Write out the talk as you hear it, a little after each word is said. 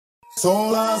So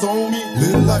all eyes on me.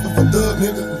 Little life of a thug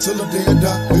nigga until the day I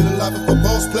die. Little life of a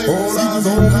boss player. All eyes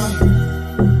on me.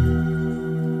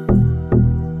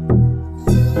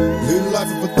 Little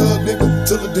life of a thug nigga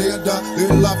until the day I die.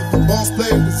 Little life of a boss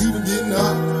player that's even getting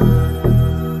high.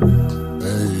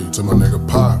 Hey, to my nigga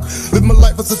Pac. Live my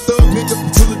life as a thug nigga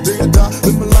until the day I die.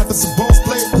 Live my life as a boss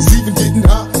player that's even getting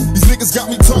high. These niggas got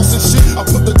me tossing shit. I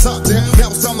put the top down.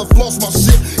 Now it's time to floss my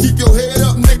shit. Keep your head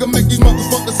up, nigga. Make these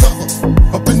motherfuckers suffer.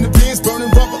 Up in the bins, burning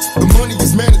rubber. The money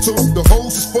is mandatory. The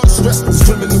hose is for the stress. It's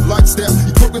criminal lifestyle.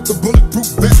 Equipped with the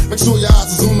bulletproof vest. Make sure your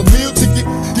eyes is on the meal ticket.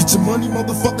 Get your money,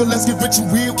 motherfucker. Let's get rich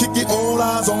and real. Kick it. All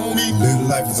eyes on me.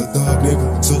 Little life is a thug nigga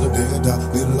until the day I die.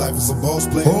 Little life is a boss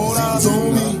player. All eyes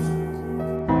on me.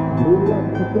 Little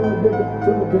life is a thug nigga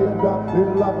until the day I die.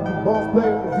 Little life is a boss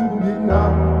player. It's even getting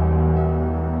high.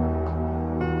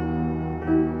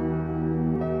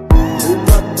 Little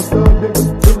life is a thug nigga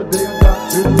until the day I die.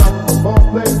 Little life is a boss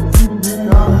player. It's even getting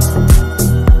high.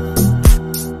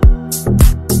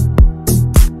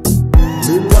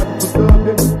 Little life is a thug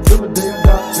nigga until the day I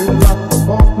die. Little life is a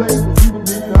boss player. It's even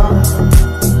getting high.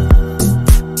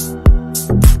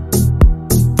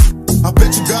 I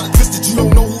bet you got it twisted. You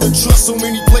don't know who to trust. So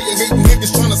many player hating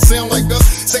niggas trying to sound like us.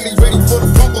 Say they ready for the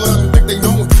funk, but I don't think they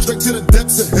know it. Straight to the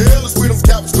depths of hell is where them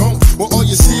cowards going. Well, all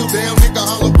your shield down, nigga,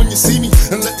 holler when you see me.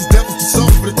 And let these devils be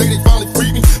soft for the day they finally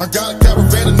free me. I got a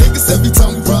caravan of niggas every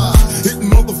time we ride. Hitting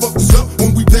motherfuckers up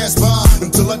when we pass by.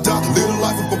 Until I die, live the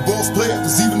life of a boss player.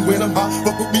 Cause even when I'm high,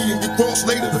 fuck with me and get crossed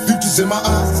later. The future's in my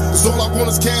eyes. Cause all I want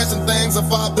is cash and things. I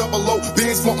 500.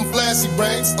 Bands wanting flashy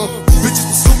rings. Bitches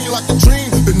pursue me like a dream.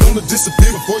 Been known to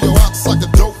disappear before your eyes like a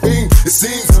dope fiend. It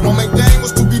seems my main thing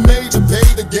was to be major. Pay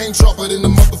the game sharper than the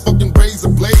motherfucking razor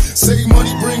blade. Save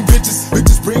money, bring bitches.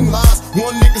 Bitches bring lies.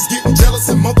 One nigga's getting jealous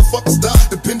and motherfuckers die.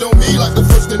 Depend on me like the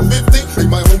first and 50. They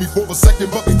might hold me for a second,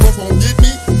 but they both won't get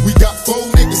me. We got 4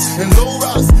 niggas and low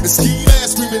riders and ski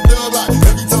ass screaming thug like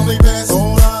every time they pass.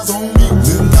 All eyes on me.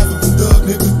 Little life of a thug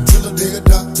nigga till the day I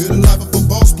die. Little life of a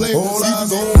boss player. All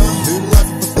eyes on me. Little life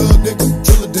of a thug nigga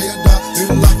till the day I die.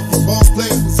 Little life of a boss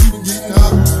player. It's even getting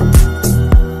high.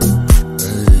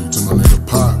 Hey, to my nigga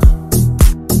Pac.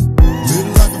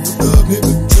 Little life of a thug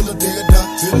nigga till the day I die.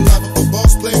 Little life of a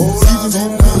boss player. All eyes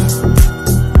on me.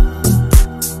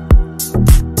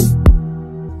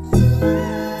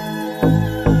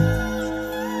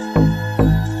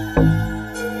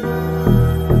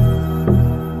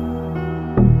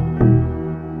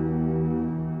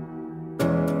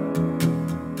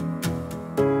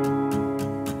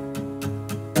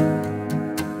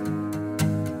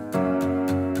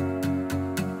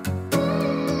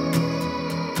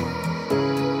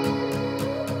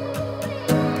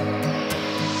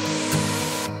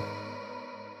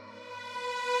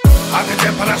 А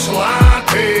где прошла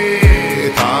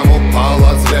ты? Там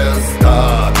упала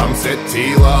звезда, там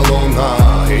светила луна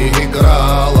и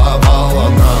играла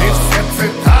волна. И все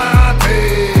цитаты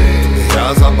я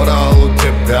забрал у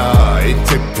тебя, и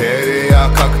теперь я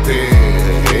как ты,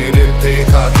 или ты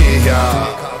как и я.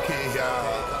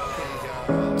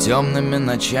 Темными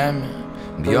ночами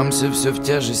бьемся все в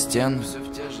те же стены,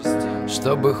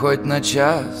 чтобы хоть на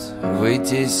час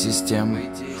выйти из системы.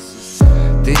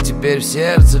 Ты теперь в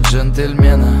сердце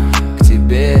джентльмена, к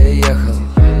тебе я ехал,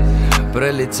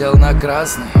 пролетел на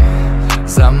красный,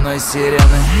 за мной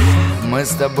сирены. Мы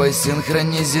с тобой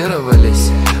синхронизировались,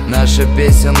 наша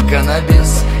песенка на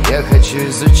бис. Я хочу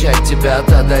изучать тебя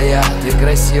от А до Я, ты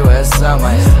красивая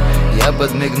самая. Я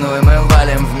подмигну и мы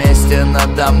валим вместе на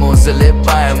дому,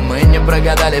 залипаем. Мы не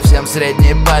прогадали, всем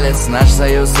средний палец, наш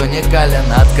союз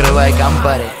уникален. Открывай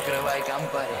компари.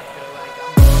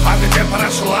 А где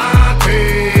прошла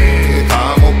ты?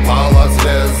 Там упала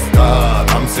звезда,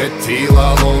 там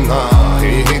светила луна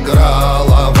и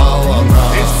играла волна.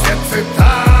 И все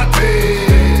цитаты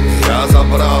я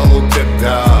забрал у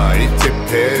тебя, и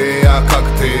теперь я как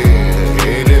ты,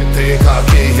 или ты как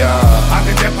и я. А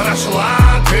где прошла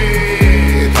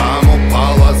ты? Там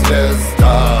упала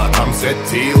звезда, там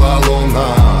светила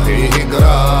луна и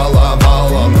играла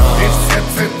волна. И все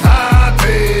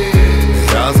цитаты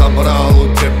я забрал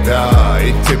у тебя,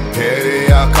 и теперь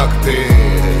я как ты,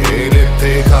 или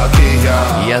ты как и я.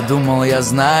 Я думал, я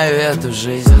знаю эту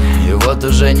жизнь, и вот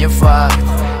уже не факт.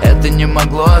 Это не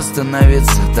могло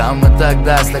остановиться там и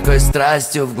тогда, с такой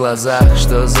страстью в глазах.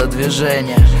 Что за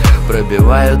движения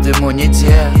пробивают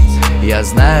иммунитет? Я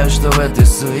знаю, что в этой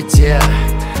суете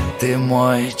ты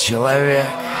мой человек.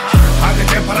 А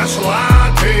где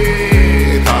прошла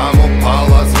ты? Там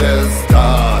упала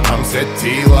звезда, там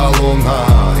светила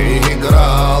луна и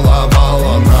играла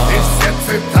волна. И все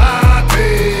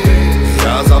цитаты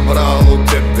я забрал у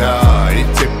тебя, и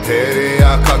теперь я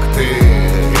я как ты,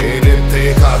 или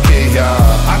ты как и я.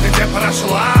 А где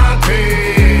прошла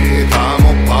ты? Там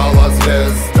упала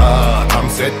звезда, там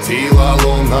светила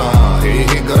луна и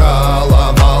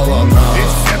играла волна. И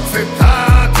все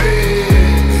цитаты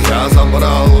я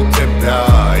забрал у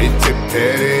тебя, и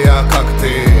теперь я как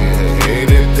ты,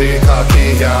 или ты как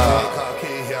и я.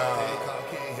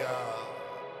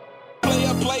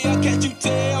 Player, can't you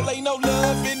tell? Ain't no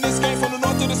love in this game. From the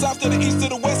north to the south to the east to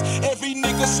the west, every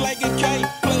nigga slanging cane.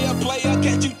 Player,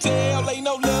 can't you tell? Ain't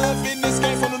no love in this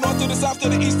game. From the north to the south to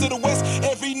the east to the west,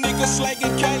 every nigga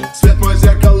slanging cane. Свет мой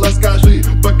зеркало, скажи,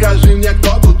 покажи мне,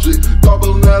 кто тут жив. Кто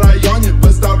был на районе,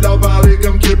 выставлял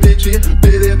барыгам кирпичи.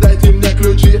 Передайте мне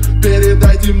ключи,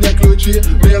 передайте мне ключи.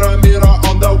 Мира,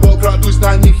 on the wall, крадусь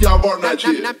на них, я вор ночи.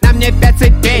 На мне 5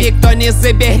 цепей, никто не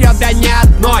заберет, да ни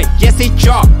одной. Если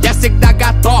чё, я всегда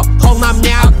готов, холл на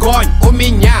мне огонь. У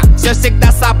меня все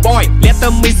всегда с собой,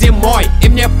 летом и зимой. И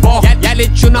мне бог, я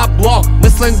лечу на блок. Мы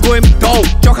сленгуем доу,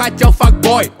 чё хотел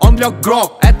факбой. Он лег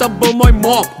гроб, это был мой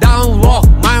моб. Да он лох,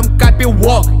 в моем капе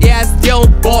вок. И я сделал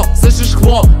бог, слышишь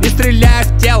хлоп. Не стреляю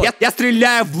в тело, я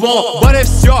стреляю в лоб. Вот и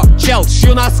все, чел,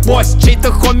 шью насквозь.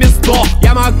 Чей-то хоми сдох,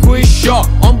 я могу еще.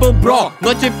 Он был бро,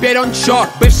 но теперь он черт.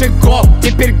 Бывший гол,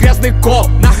 теперь грязный кол.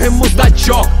 Нахрен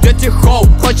муздачок, тети Хоу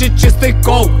хочет чистый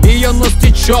кол. Ее нос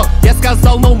течет, я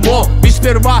сказал no more. Бич,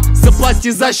 сперва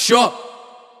заплати за счет.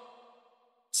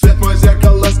 Свет мой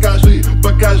зеркало, скажи,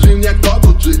 покажи мне, кто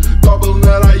тут жив. Кто был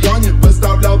на районе,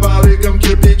 выставлял барыгам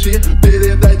кирпичи.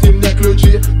 Передайте мне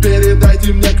ключи,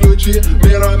 передайте мне ключи.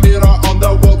 Мира, on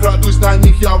the wall, крадусь на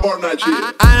них, я вор ночи.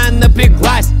 Она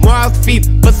напряглась, мой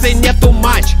аутфит по цене too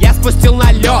much. Я спустил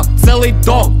на лед целый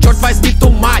дом, черт возьми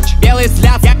too much. Белый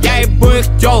взгляд, я ебу их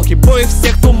тёлки, бу их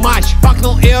всех too much.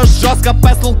 Факнул ее жестко,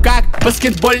 песнул как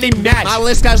баскетбольный мяч.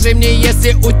 Малыш, скажи мне,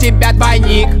 если у тебя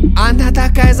двойник. Она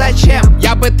такая, зачем?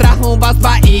 Я бы трахнул вас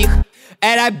двоих.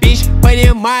 Эта бич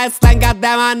понимает сленг,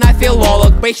 а она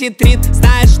филолог. Похитрит,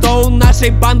 знает, что у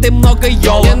нашей банды много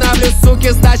ёлок. Ненавлю суки,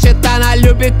 значит она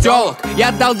любит тёлок.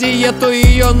 Я дал диету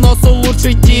ее носу,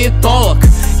 лучший диетолог.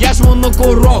 Я жму на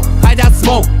курок, хотят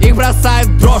смог, их бросает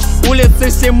в дрожь. Улицы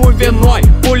всему виной,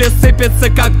 пули сыпятся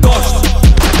как дождь.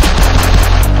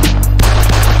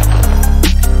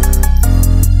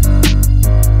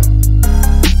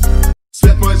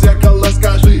 Свет мой зеркало,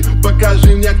 скажи,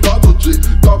 покажи мне, кто тут жив.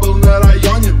 Кто был на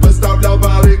районе, выставлял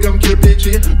барыгам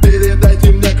кирпичи.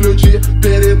 Передайте мне ключи,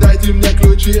 передайте мне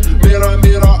ключи. Мира,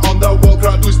 on the wall,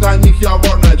 крадусь на них, я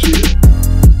вор ночи.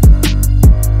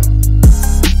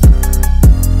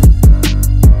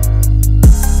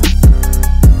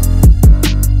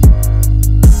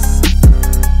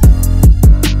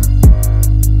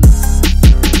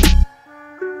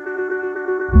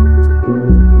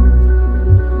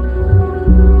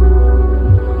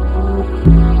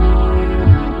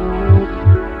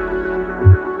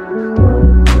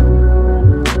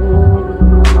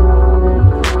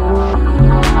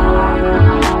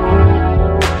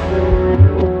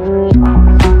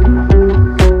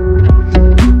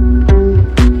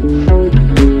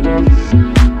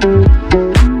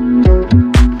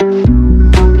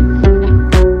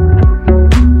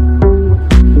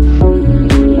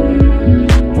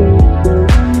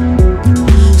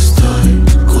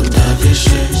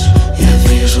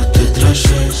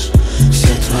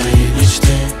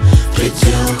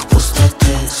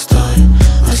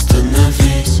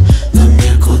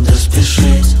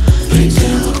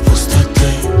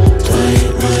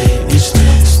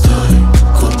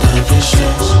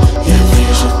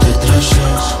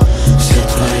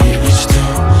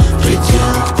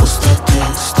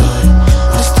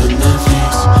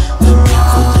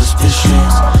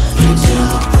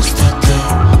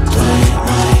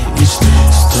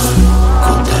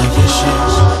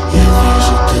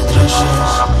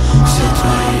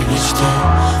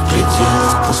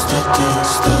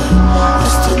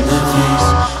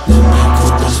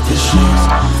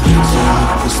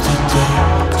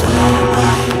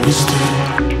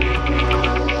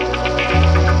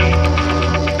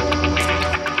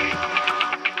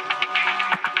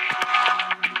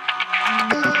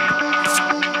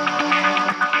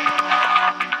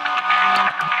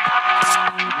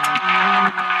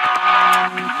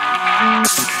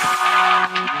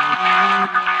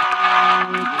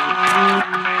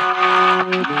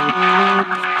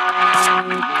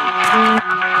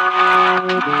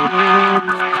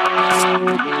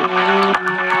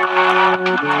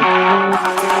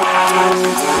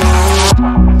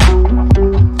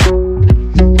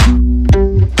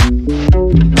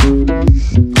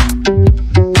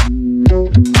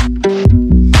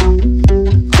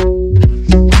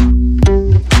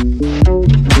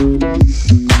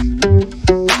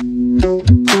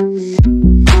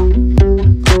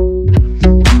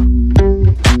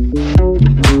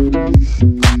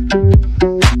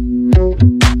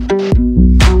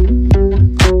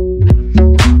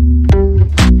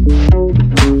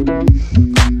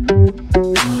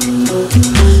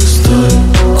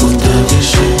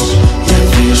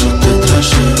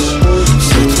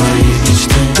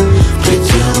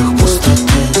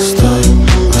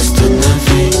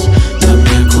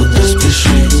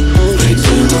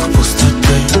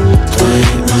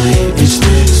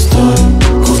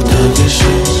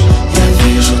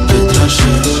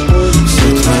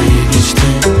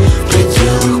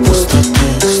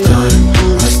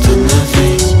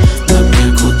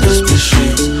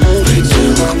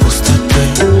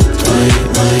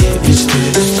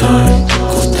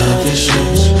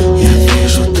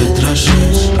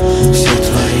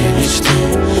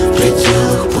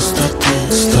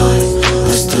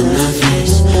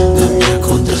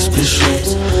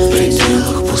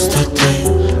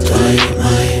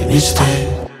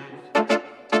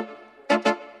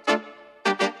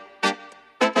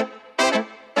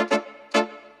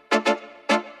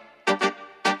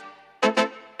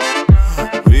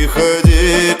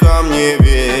 Приходи ко мне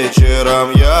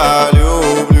вечером, я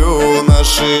люблю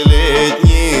наши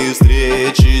летние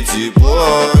встречи.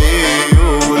 Тепло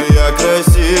июля,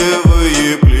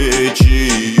 красивые плечи,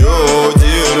 ее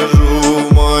держу.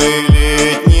 Мои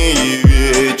летние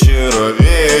вечера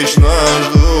вечно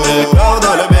жду. Река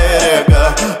вдоль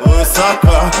берега,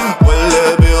 высоко,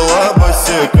 полюбила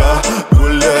босика.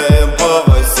 Гуляем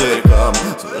по василькам,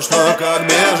 слышно, как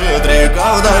бежит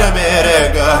река вдоль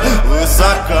берега.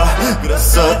 Высоко,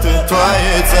 красоты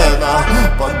твоей цена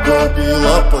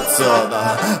погубила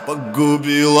пацана,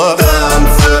 погубила.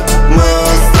 Танцы, мы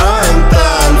устроим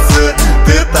танцы.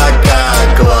 Ты такая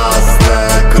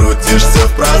классная, крутишься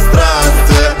в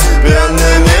пространстве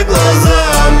пьяными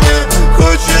глазами.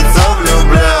 Хочется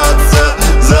влюбляться,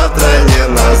 завтра не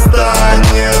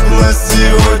настанет. На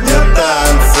сегодня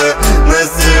танцы, на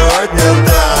сегодня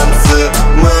танцы.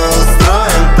 Мы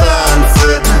устроим танцы.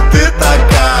 Ты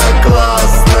такая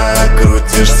классная,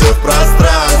 крутишься в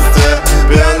пространстве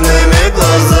пьяными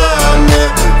глазами.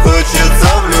 Хочется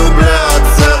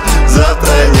влюбляться,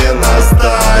 завтра не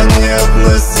настанет.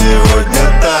 На сегодня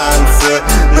танцы,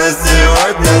 на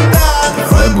сегодня танцы.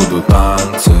 Давай будут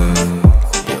танцы,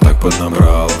 я так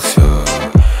поднабрался.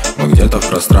 Мы где-то в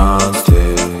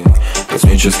пространстве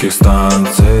космических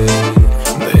станций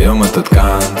даем этот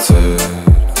концерт.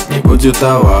 Не будет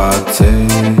оваций,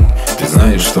 ты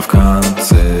знаешь, что в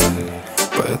конце,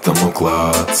 поэтому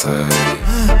клацай.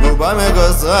 Губами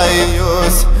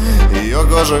касаюсь ее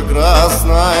кожи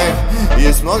красной.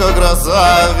 Есть много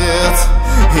красавиц,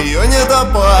 ее нет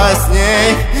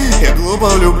опасней. Я глупо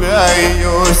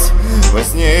влюбляюсь, во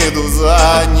сне иду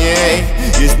за ней.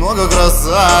 Есть много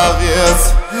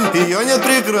красавиц, ее нет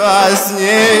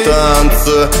прекрасней.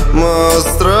 Танцы, мы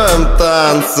устроим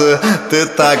танцы. Ты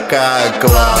такая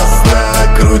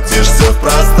классная, крутишься в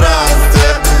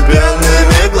пространстве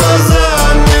пьяными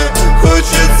глазами.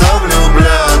 Хочется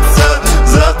влюбляться,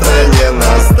 завтра не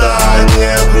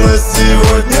настанет. На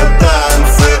сегодня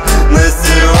танцы, на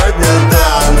сегодня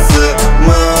танцы.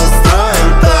 Мы устроим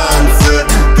танцы.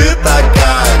 Ты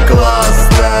такая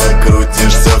классная,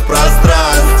 крутишься в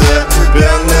пространстве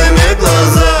пьяными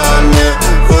глазами.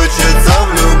 Хочется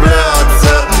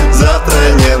влюбляться, завтра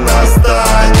не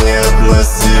настанет. На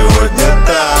сегодня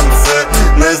танцы,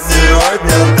 на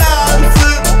сегодня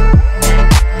танцы.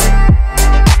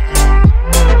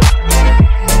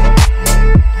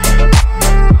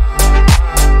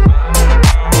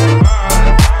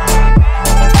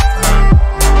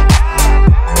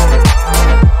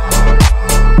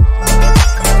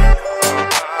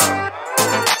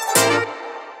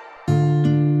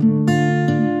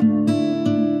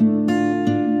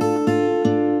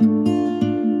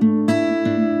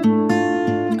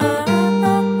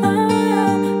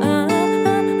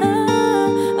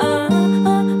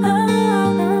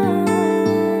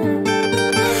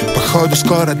 Походу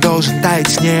скоро должен таять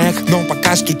снег, но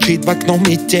пока стучит в окно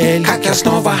метель. Как я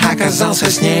снова оказался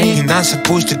с ней, и нас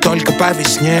отпустит только по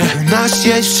весне. У нас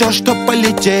есть все, что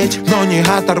полететь, но не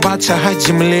оторваться от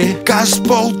земли.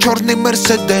 Газпол, черный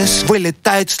Мерседес,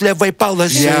 вылетает с левой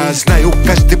полосы. Я знаю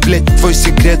каждый, блядь, твой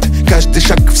секрет, каждый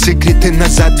шаг в секрет и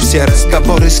назад. Все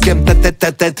разговоры с кем-то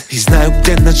тет-а-тет, и знаю,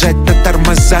 где нажать на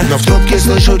тормоза, но в трубке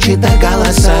слышу чьи-то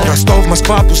голоса. Ростов,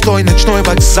 Москва, пустой ночной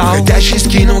вокзал. Ходящий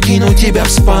кину тебя в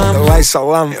спам. Давай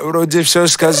салам, я вроде все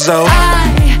сказал.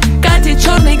 Ай, Катя,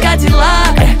 черный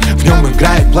кадиллак, в нем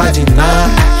играет платина.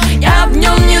 я в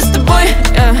нем не с тобой,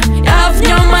 я в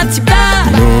нем от тебя.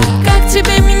 Как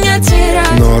тебе меня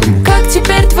терять? Норм. Как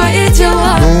теперь твои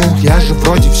дела? Ну, я же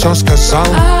вроде все сказал.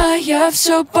 Я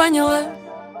все поняла.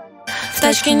 В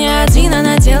тачке не один,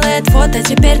 она делает фото.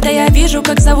 Теперь-то я вижу,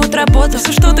 как зовут работу.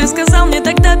 Все, что ты сказал мне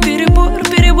тогда, перебор.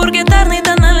 Перебор гитарный,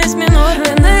 тональность минор.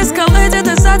 На эскалейде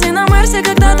ты сзади на Мерсе,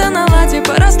 когда-то на Ладе.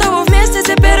 По Ростову вместе,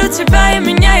 теперь у тебя и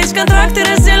меня есть контракты,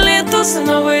 раздельные тусы,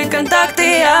 новые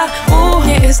контакты.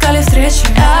 Не искали встречи,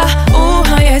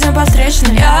 но едем по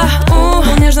встречной. Был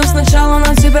нежным сначала,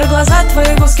 но теперь глаза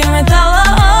твои куски металла.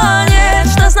 Нет,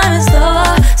 что с нами стало?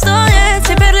 Стонет,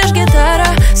 теперь лишь гитара.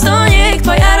 Стоник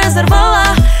твоя разорвала.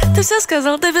 Ты все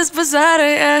сказал, ты без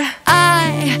базара.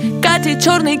 Ай, Катя,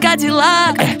 черный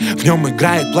кадиллак, в нем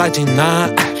играет платина.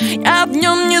 я в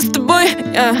нем не с тобой,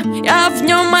 я в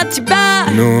нем от тебя.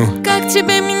 Ну, как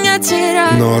тебе меня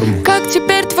терять? Норм. Как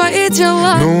теперь твои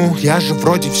дела? Ну, я же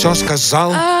вроде все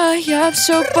сказал. Я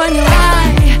все поняла.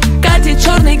 Ай, Катя,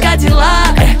 черный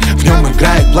кадиллак, в нем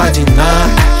играет платина.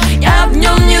 я в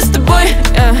нем не с тобой,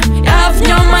 я в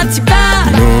нем от тебя.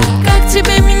 Ну, как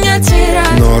тебе меня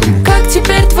терять? Норм. Как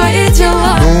теперь твои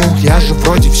дела? Ну, я же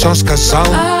вроде все сказал.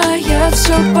 Я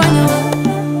все поняла.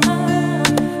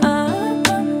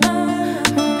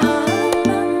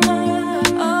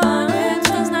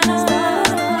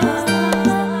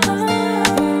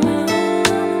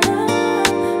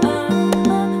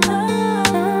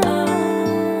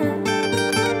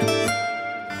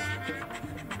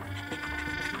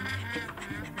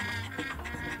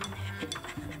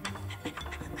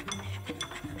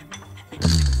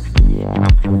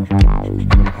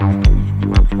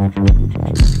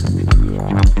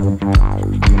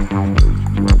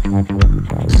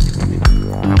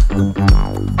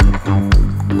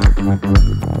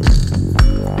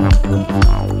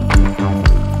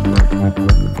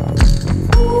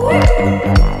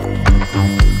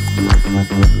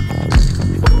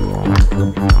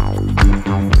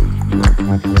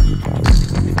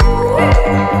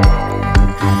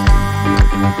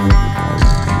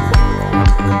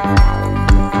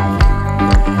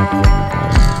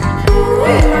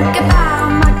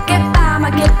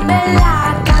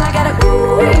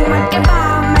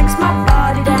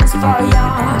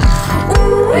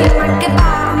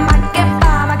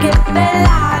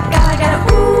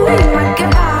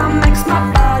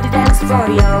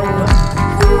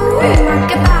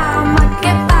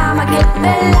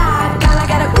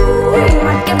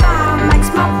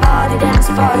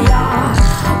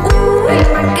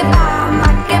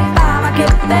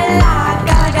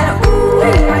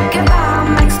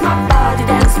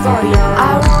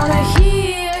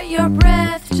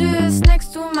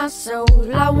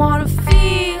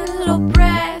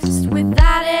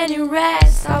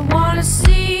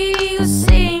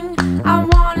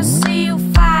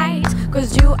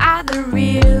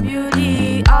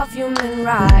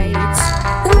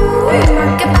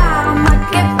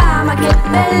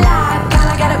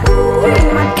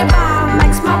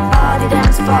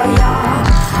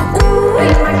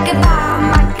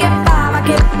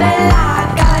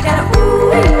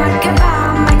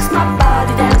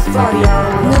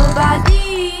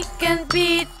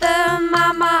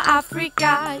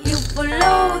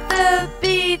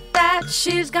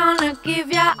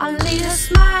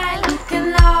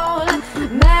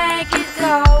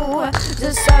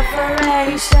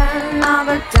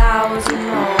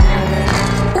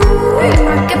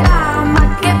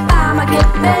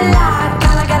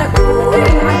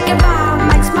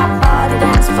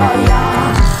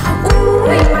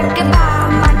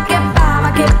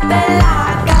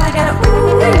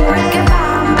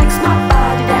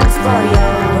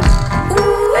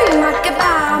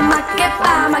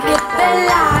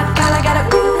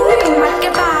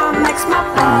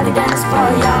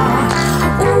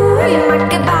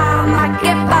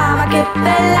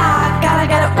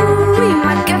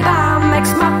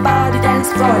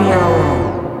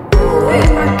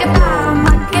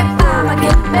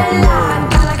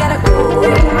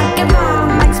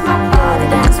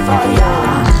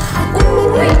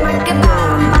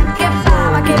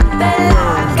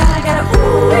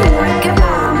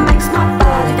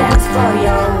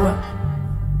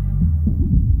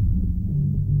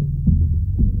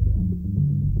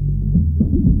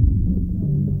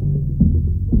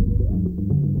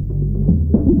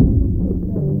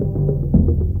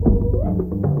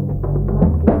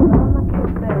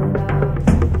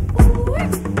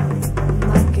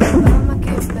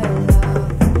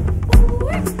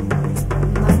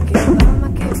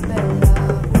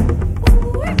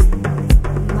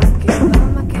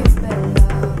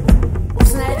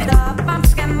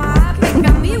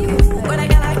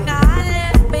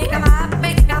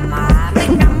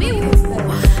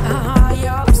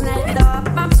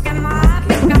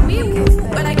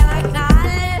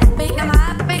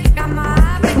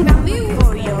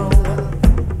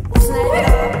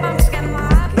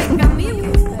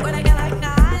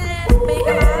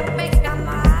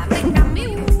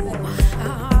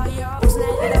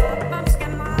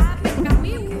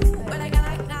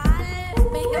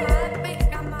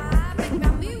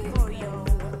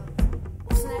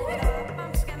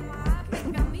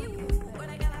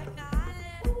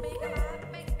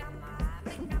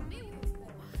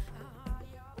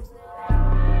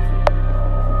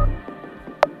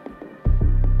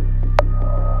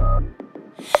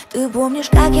 Ты помнишь,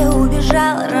 как я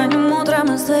убежала ранним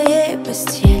утром из твоей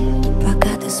постели,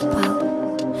 пока ты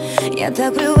спал? Я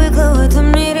так привыкла в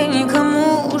этом мире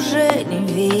никому уже не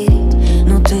верить,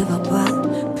 но ты попал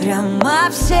прямо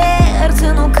в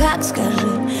сердце. Ну как,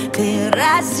 скажи, ты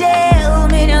раздел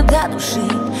меня до души.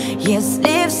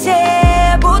 Если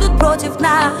все будут против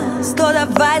нас, то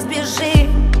давай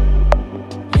сбежим.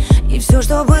 И все,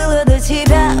 что было до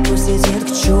тебя, пусть летит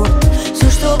к черту. Все,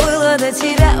 что было до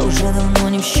тебя, уже давно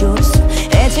не в счет.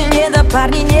 Эти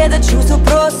недопарни, недочувства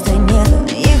просто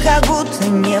нет, их как будто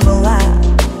не было.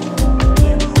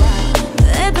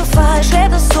 Это фальшь,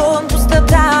 это сон,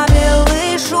 пустота,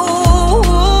 белый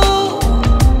шум.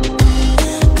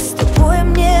 С тобой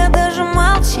мне даже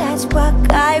молчать по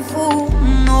кайфу,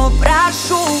 но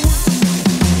прошу,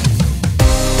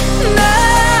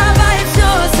 давай все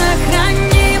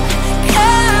сохраним,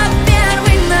 как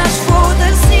первый наш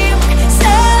фотоснимок.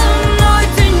 Со мной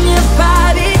ты не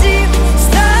победим, с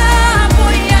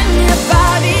тобой я не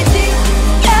победим.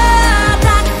 Я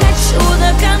так хочу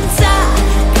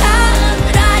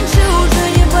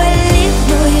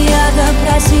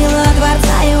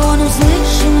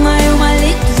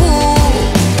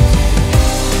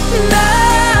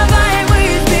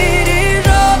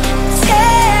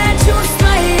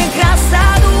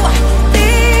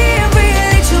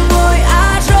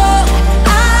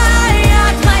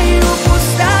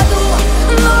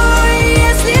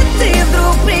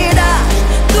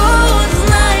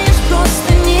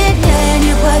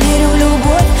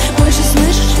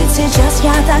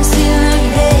так сильно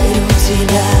верю в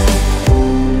тебя.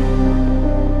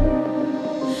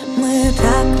 Мы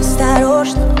так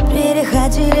осторожно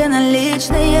переходили на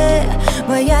личные,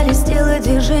 боялись сделать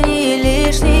движения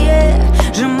лишние,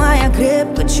 сжимая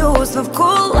крепко чувства в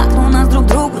кулак, но нас друг к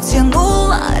другу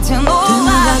тянуло. Ты на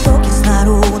потоке с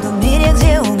народом, в мире,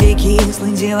 где угли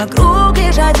кислый, где вокруг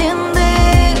лишь один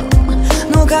дым.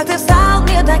 Ну как ты стал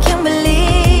мне таким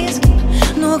близким,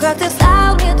 ну как ты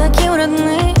стал мне таким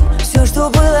родным. Все, что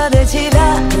было до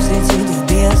тебя, пусть летит в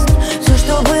бездну. Все,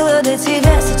 что было до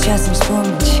тебя, сейчас не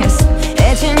вспомнить честно.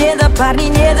 Эти недопарни,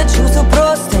 недочувства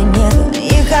просто нет,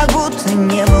 их как будто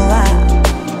не было.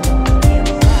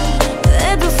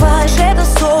 Это фальшь, это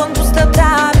сон,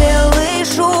 пустота, белый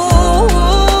шум.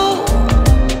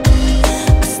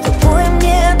 С тобой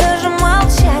мне даже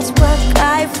молчать по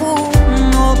кайфу,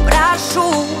 но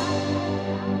прошу,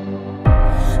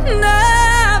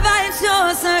 давай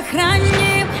все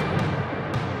сохраним.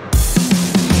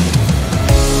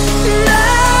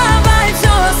 Давай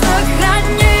все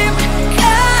сохраним,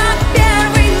 как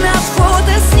первый наш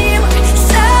фотоснимок.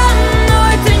 Со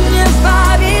мной ты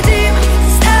непобедим,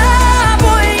 с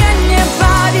тобой я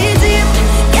непобедим.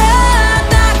 Я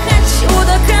так хочу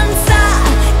до конца,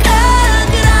 как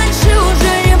раньше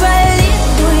уже не болит.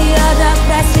 Но я так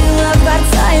просила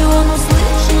Творца, и он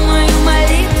услышал мою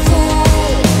молитву.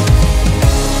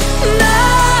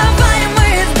 Давай мы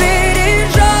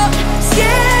сбережем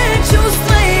все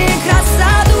чувства и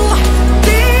красоту.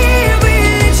 Ты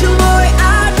вылечил мой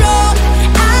ожог,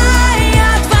 а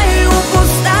я твою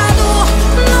пустоту.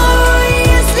 Но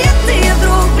если ты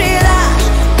вдруг предашь,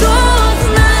 то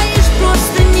знаешь,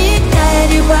 просто никогда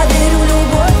не подарю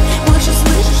любовь. Больше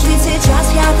слышишь, ведь сейчас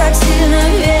я так сильно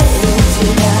верю в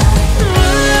тебя.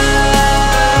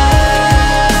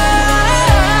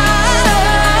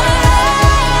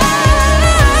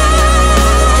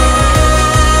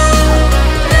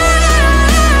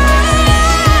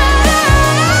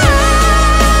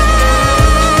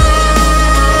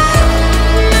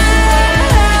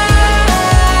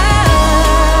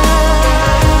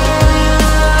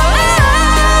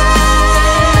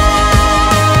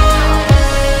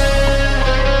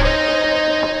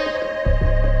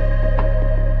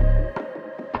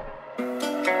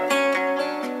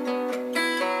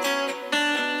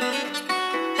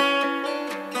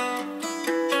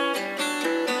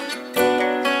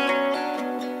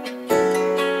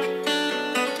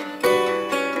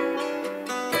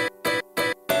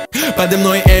 Подо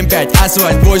мной М5,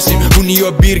 асфальт 8, у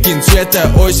нее Биркин,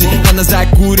 цвета осень. Она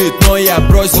закурит, но я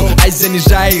бросил, айс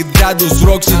занижает градус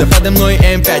Рокси. Да подо мной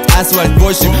М5, асфальт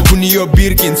 8, у нее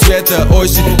Биркин, цвета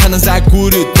осень. Она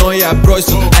закурит, но я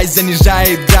бросил, айс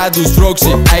занижает градус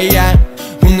Рокси. А я...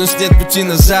 У нас нет пути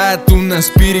назад, у нас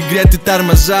перегреты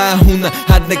тормоза. У нас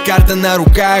одна карта на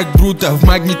руках, бруто в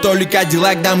магнитоле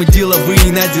Кадиллак. Да, мы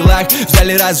деловые на делах,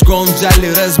 взяли разгон,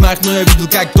 взяли размах. Но я видел,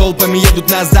 как толпами едут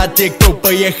назад те, кто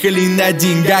поехали на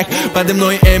деньгах. Подо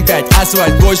мной М5,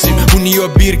 асфальт 8, у нее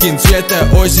Биркин, цвета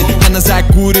осень. Она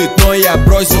закурит, но я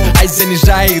бросил, айс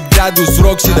занижает градус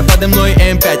Рокси. Да подо мной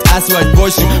М5, асфальт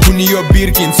 8, у нее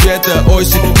Биркин, цвета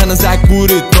осень. Она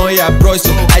закурит, но я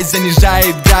бросил, айс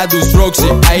занижает градус Рокси.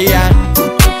 А я...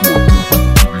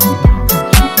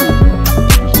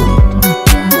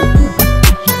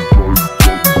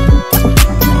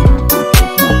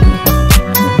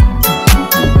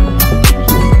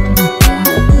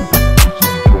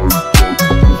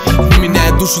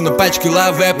 Душу на пачке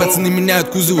лаве, пацаны меняют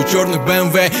кузовы черных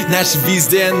BMW. Наши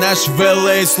везде, наши в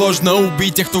LA. Сложно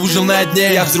убить тех, кто выжил на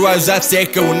дне. Я взрываю за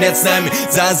всех, кого нет с нами.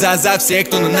 За всех,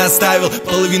 кто на нас ставил.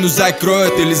 Половину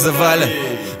закроют или завалят.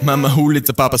 Мама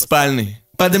улица, папа спальный.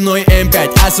 Подо мной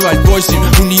М5, асфальт 8,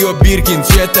 у нее Биркин,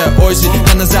 цвета осень.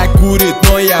 Она закурит,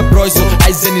 но я бросил,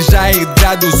 айс занижает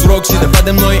градус Рокси. Да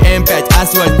подо мной М5,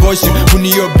 асфальт 8, у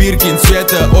нее Биркин,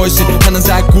 цвета осень. Она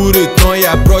закурит, но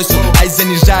я бросил, айс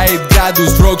занижает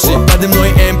градус Рокси. Подо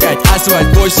мной М5,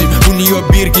 асфальт 8, у нее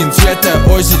Биркин, цвета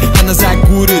осень. Она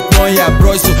закурит, но я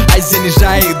бросил, айс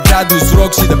занижает градус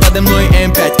Рокси. Да подо мной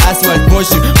М5, асфальт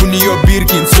 8, у нее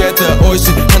Биркин, цвета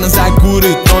осень. Она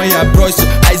закурит, но я бросил,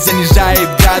 айс занижает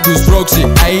градус Рокси.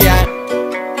 А я...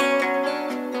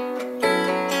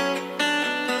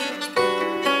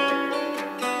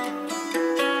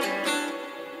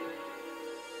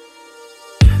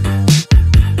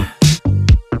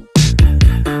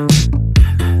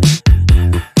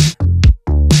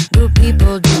 Do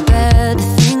people do bad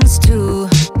things too?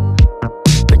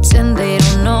 Pretend they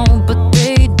don't know, but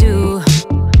they do.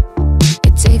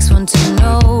 It takes one to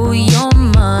know your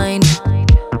mind.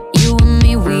 You and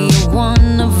me, we are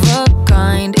one of a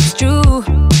kind. It's true.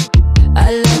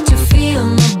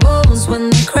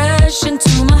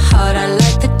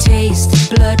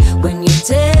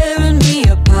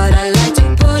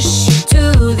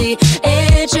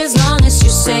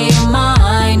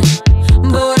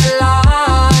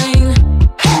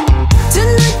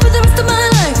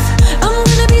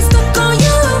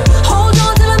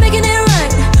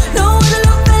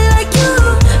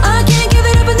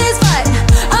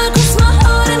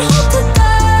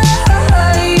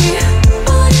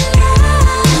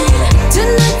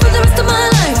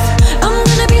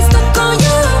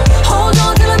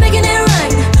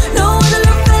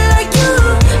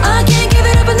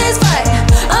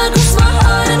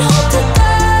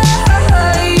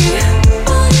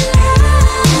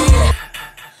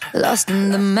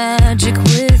 magic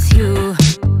with you.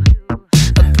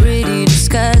 A pretty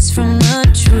disguise from the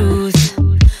truth.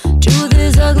 Truth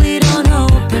is ugly, don't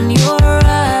open your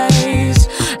eyes.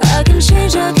 I can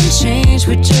change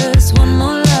with just one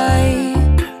more lie.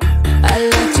 I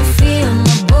like to feel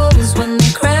my bones when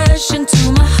they crash into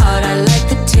my heart. I like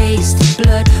the taste of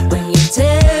blood when you're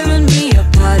tearing me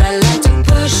apart. I like to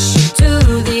push you to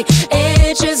the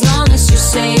edge as long as you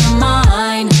say you're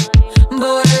mine.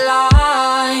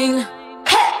 Borderline.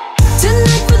 Hey!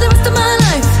 Tonight for the rest of my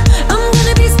life, I'm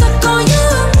gonna be stuck on you.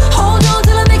 Hold on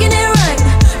till I'm making it right.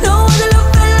 No other love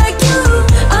felt like you.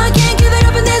 I can't give it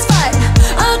up in this fight.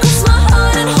 I'll cross my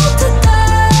heart and hope to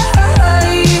die.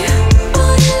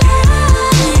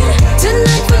 Borderline.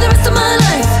 Tonight for the rest of my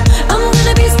life, I'm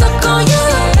gonna be stuck on you.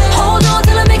 Hold on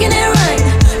till I'm making it right.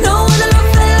 No other love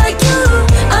felt like you.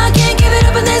 I can't give it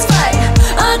up in this fight.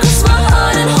 I'll cross my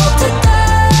heart and hope to die.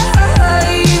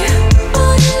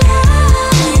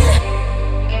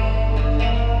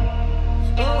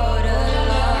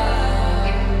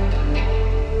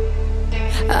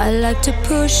 I like to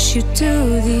push you to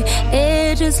the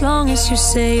edge as long as you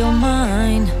say you're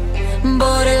mine.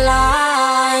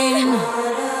 Borderline.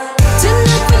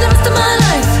 Tonight for the rest of my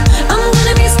life, I'm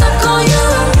gonna be stuck on you.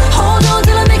 Hold on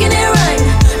till I'm making it right.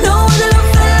 No other love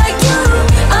felt like you.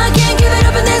 I can't give it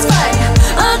up in this fight.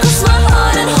 I'll cross my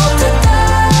heart and hope to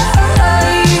die.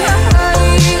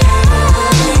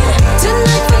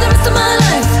 Tonight for the rest of my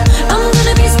life, I'm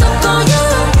gonna be stuck on you.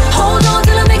 Hold on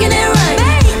till I'm making it right.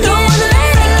 No other love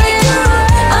felt like you.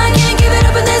 I can't give it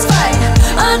up in this fight.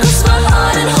 I'll cross my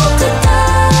heart and hope to die.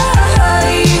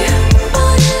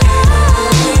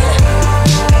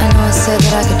 I know I said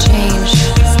that I could change.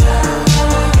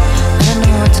 I don't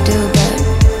know what to do, but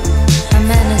a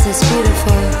madness is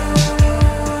beautiful.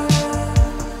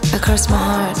 I cross my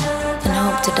heart and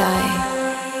hope to die.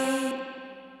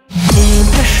 День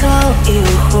прошел и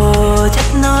уходит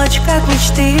ночь, как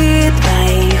мечты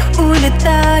твоих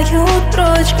улетают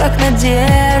прочь, как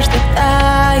надежды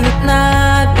тают на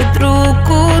ветру к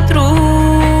утру.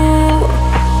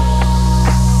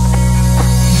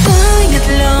 Тает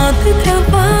лед и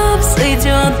трава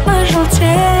взойдет,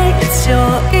 пожелтеет все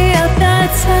и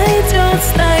опять сойдет.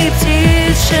 Стаи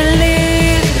птиц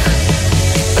шалит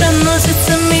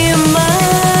проносится мимо.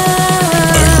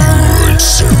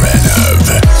 Все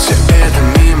это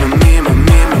мимо, мимо,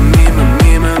 мимо, мимо,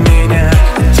 мимо меня.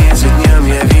 День за днем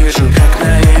я вижу, как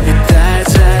на небе тает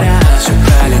заря. Все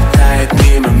пролетает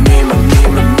мимо, мимо,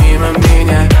 мимо, мимо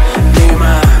меня,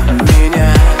 мимо меня.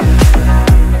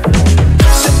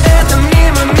 Все это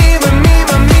мимо, мимо,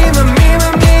 мимо, мимо, мимо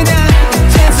меня.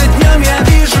 День за днем я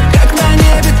вижу, как на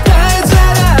небе тает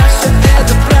заря. Все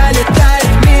это пролетает.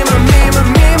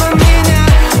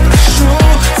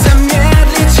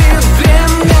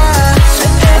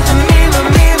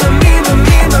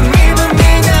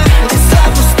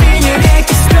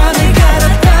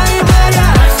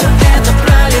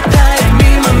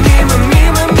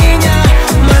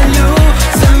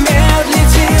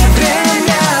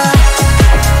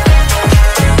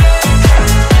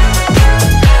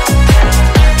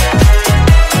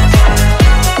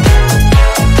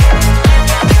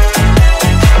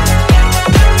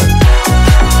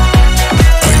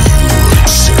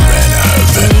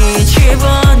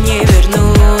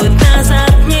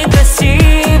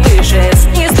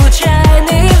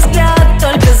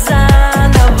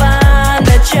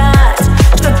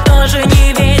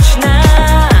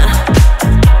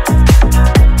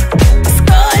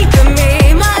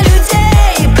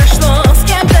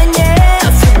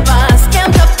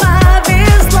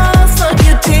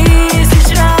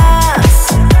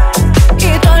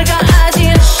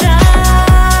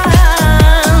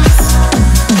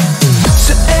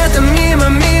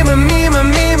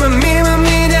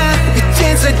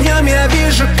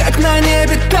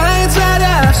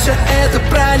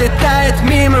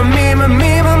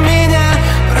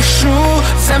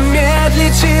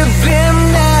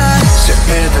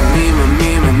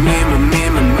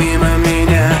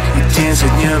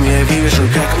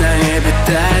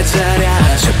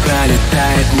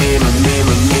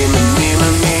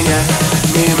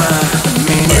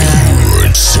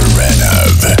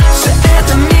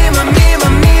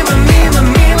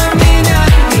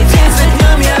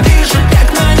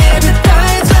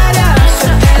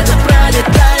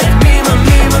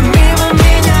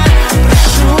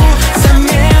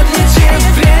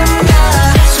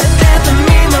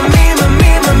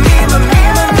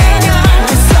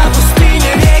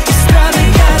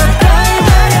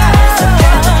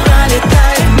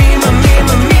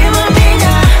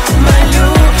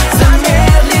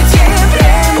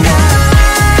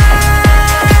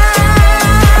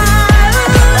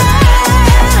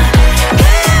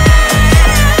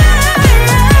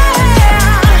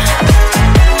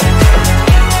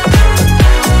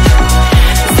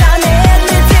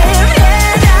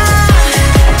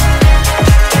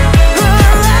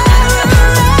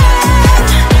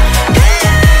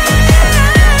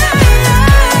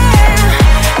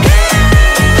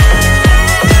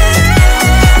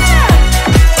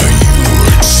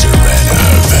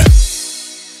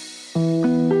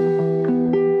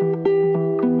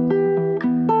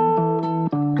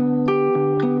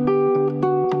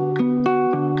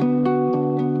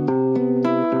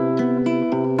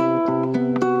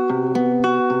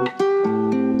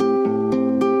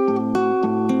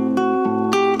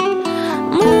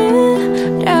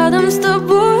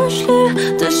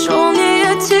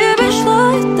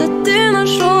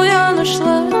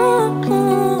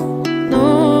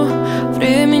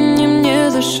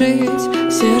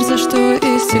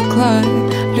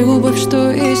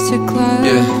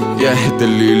 Это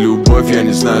ли любовь, я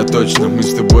не знаю точно. Мы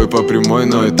с тобой по прямой,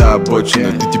 но это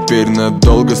обочина. Ты теперь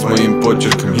надолго с моим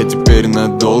почерком. Я теперь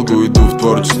надолго уйду в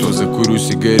творчество. Закурю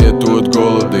сигарету от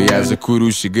голода. Я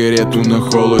закурю сигарету на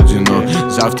холоде. Но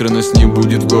завтра нас не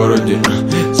будет в городе.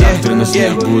 Завтра нас не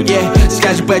будет.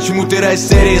 Скажи, почему ты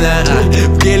растеряна?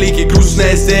 В гелике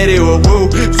грустное стерео.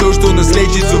 Все, что нас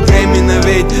лечит, все временно.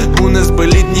 Ведь у нас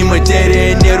болит не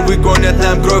материя. Нервы гонят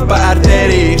нам кровь по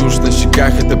артерии. Тушь на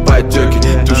щеках, это потеки.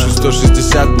 Тушу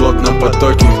 160 плот на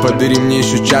потоке. Подари мне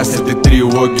еще час этой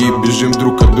тревоги. И бежим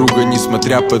друг от друга,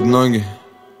 несмотря под ноги.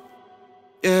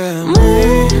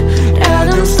 Мы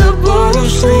рядом с тобой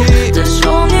ушли. Ты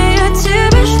шел мне, я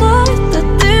тебе шла. Это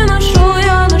ты нашел,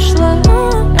 я нашла.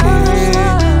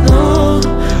 Но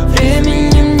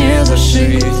времени мне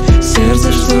зашить.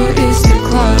 Сердце, что из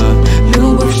стекла,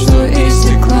 любовь, что из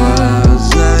стекла.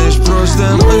 Знаешь, просто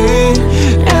мы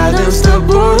рядом с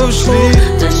тобой ушли.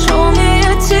 Ты шел мне,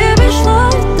 я тебе шла.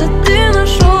 Это ты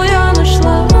нашел, я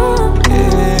нашла.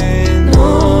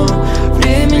 Но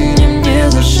времени мне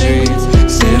зашить.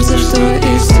 Сердце, что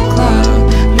из стекла,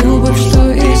 любовь,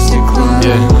 что из стекла.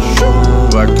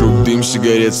 Вокруг дым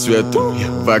сигарет с ветром.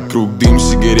 Вокруг дым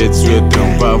сигарет с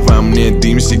ветром. Во мне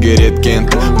дым сигарет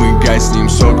Кента. Мы гаснем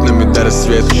с окнами до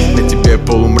рассвета. На тебе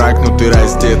полумрак, но ты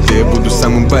раздета. Я буду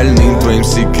самым больным твоим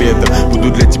секретом. Буду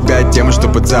для тебя тема, что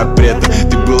под запретом.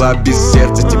 Ты была без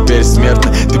сердца, теперь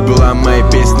смертна. Ты была моей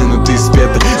песней, но ты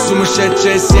спета.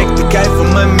 Сумасшедшая секта, кайфа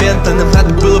момента. Нам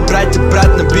надо было брать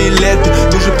обратно билеты.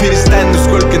 Ты же перестань, ну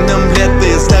сколько нам лет.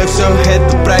 Я знаю, все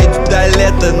это пройдет до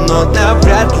лета. Но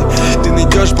навряд ли ты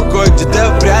найдешь покой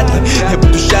где-то, вряд ли. Я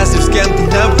буду счастлив с кем-то,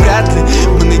 навряд ли.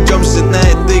 Мы найдемся на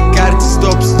этой карте.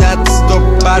 Стоп, снято, стоп,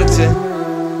 партия.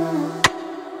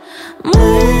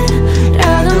 Мы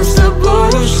рядом с тобой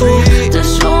ушли. Ты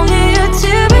шел мне, я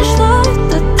тебе шла.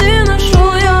 Это ты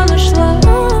нашел, я нашла.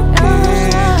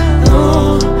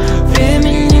 Но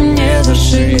времени мне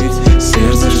зашить.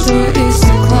 Сердце, что из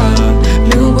стекла,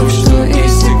 любовь, что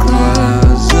из стекла.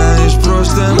 Знаешь,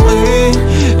 просто мы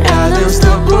рядом с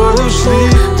тобой ушли.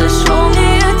 Ты шел мне,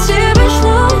 я тебе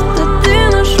шла. Это ты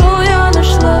нашел, я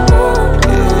нашла.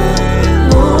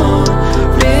 Но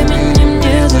времени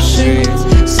мне зашить.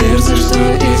 Сердце, что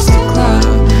из стекла,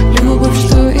 любовь,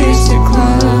 что из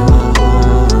стекла.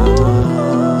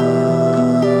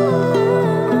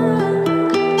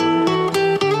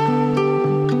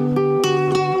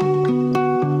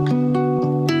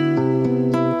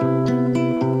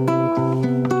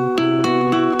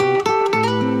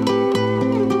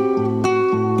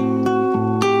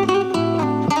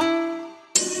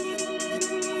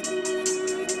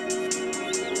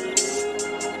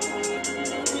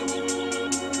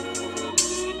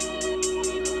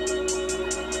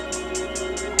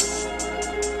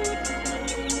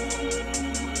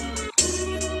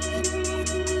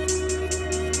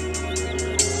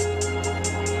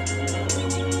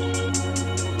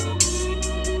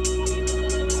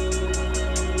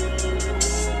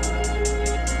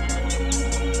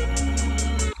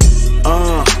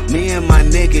 Me and my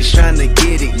niggas tryna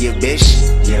get it, yeah bitch.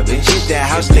 Yeah bitch. Hit that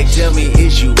house, they tell me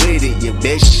is you with it, yeah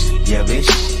bitch. Yeah bitch.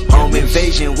 Home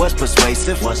invasion, what's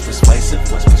persuasive? What's persuasive?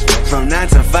 What's persuasive? From 9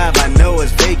 to 5, I know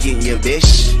it's vacant, yeah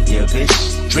bitch. Yeah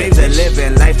bitch. Dreams of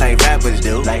living life like rappers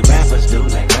do. Like rappers do,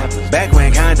 like rappers. Back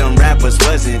when condom rappers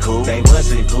wasn't cool. They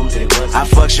wasn't cool, they wasn't. I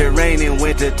fucked Sherane and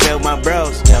went to tell my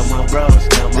bros. Tell my bros,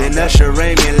 tell my bros. Then Usher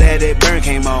Raymond Let It Burn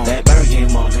came on. That burn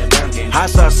came on, that burn came on. Hot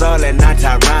sauce all that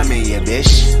nighttime rhyming, yeah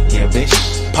bitch. Yeah bitch.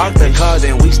 Park the car,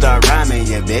 then we start rhyming,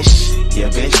 yeah bitch. Yeah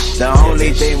bitch. The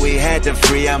only thing we had to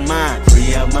free our mind.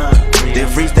 Free our mind. Then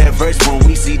freeze that verse when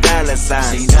we see dollar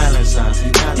signs.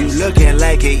 You looking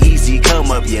like an easy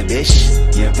come up, yeah bitch.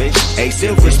 Yeah bitch. A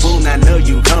silver spoon, I know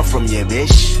you come from, yeah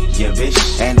bitch. Yeah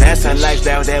bitch. And that's a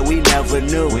lifestyle that we never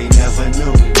knew. We never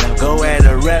knew. Go at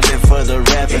a revenue for the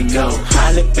revenue. Go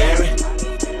Holly Berry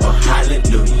or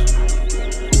Hallelujah.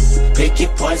 Pick your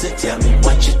poison, tell me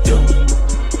what you do.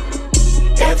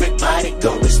 Everybody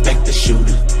go respect the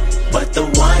shooter, but the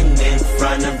one in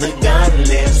front of the gun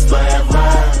lives forever.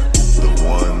 The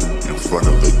one in front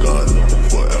of the gun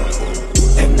forever.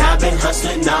 And I've been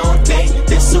hustling all day,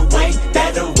 this away,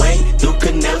 that away, through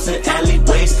canals and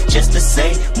alleyways, just to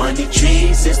say, money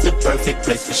trees is the perfect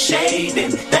place for shade,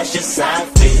 and that's just how I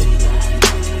feel.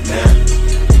 Now,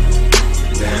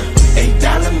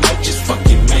 $8 might just fuck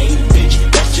your main bitch,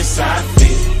 that's just how I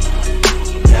feel.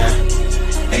 Now,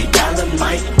 $8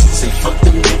 might say fuck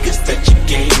them niggas that you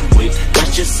game with,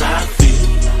 that's just how I feel.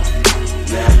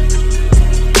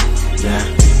 Nah,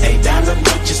 $8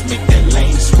 might just make that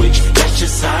lane switch, that's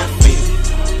just how I feel.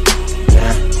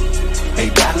 Nah,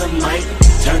 $8 might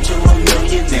turn to $1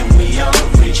 million and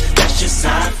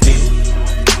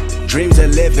Dreams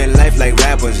of living life like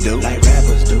rappers do.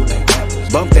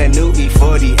 Bump that new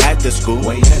E40 after school.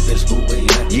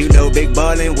 You know big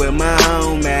ballin' with my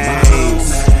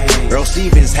homies. Earl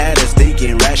Stevens had us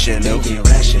thinking rational.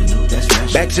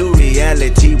 Back to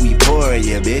reality, we pour,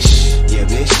 yeah, bitch.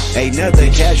 Another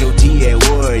casualty at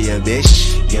war, yeah, bitch.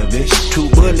 2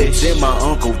 bullets in my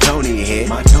Uncle Tony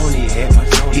head.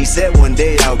 He said one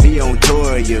day I'll be on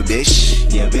tour, yeah, bitch.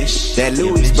 That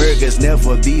Louisburgers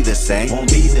never be the same.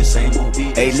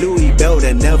 A Louis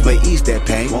Belter never ease that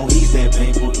pain.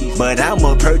 But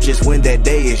I'ma purchase when that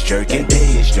day is jerking.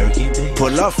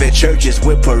 Pull off at churches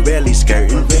with Pirelli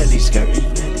skirting.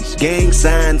 Gang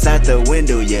signs out the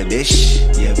window, yeah, bitch.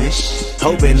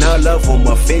 Hoping all of them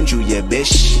offend you, yeah,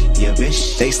 bitch.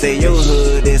 They say your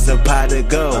hood is a pot of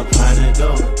gold,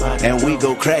 and we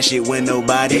go crash it when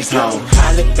nobody's home.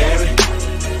 Hollyberry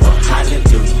or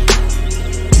Hallelujah.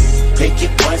 Pick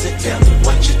your poison, tell me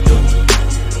what you do.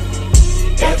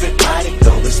 Everybody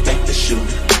go respect the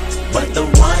shooter, but the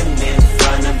one in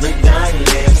front of the gun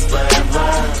lives forever.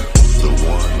 The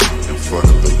one in front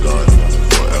of the gun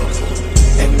forever.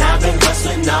 And I've been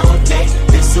hustling all day,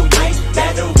 this away,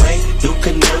 that away, through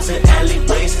canals and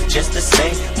alleyways, just to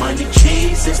say, money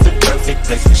trees is the perfect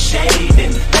place for shade,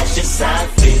 and that's just how I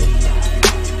feel.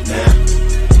 Nah,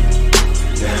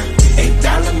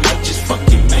 $8 might just fuck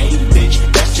your main bitch,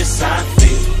 that's just how I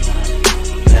feel.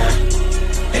 Nah,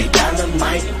 $8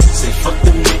 might say fuck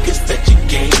them niggas that you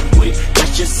game with,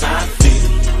 that's just how I feel.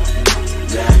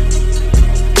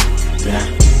 Nah,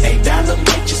 $8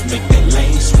 might just make that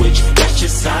lane switch, that's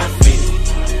just how I feel.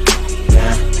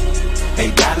 Nah,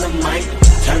 $8 might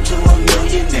turn to $1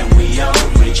 million and we all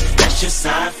rich, that's just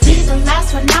how I feel. Be the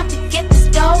last one out to get this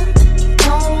dough.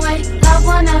 No way, love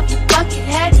one of you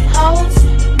bucket-headed hoes.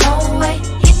 No way,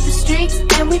 hit the streets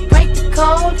and we break the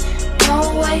code. No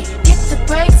way, hit the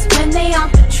brakes when they on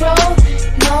patrol.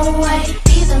 No way,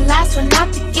 be the last one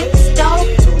out to get this dough.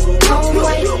 No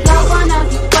way, love one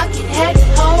of you bucket-headed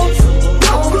hoes.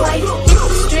 No way, hit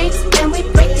the streets and we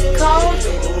break the code.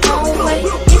 No way,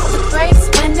 hit the brakes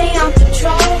when they on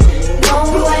patrol. No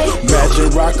way. Imagine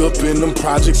rock up in them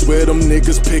projects where them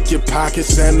niggas pick your pockets.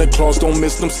 Santa Claus don't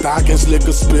miss them stockings.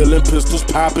 Liquor spilling, pistols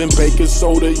popping, baking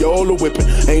soda, Yola whipping.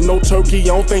 Ain't no turkey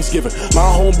on Thanksgiving.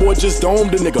 My homeboy just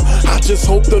domed a nigga. I just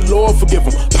hope the Lord forgive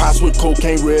him. Pots with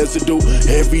cocaine residue.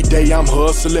 Every day I'm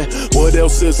hustling. What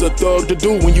else is a thug to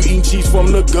do when you eat cheese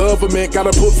from the government?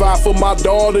 Gotta provide for my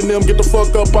daughter and them. Get the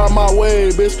fuck up out my way,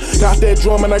 bitch. Got that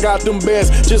drum and I got them bands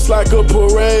just like a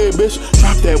parade, bitch.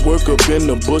 Drop that work up in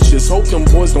the bushes. Hope them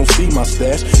boys don't see my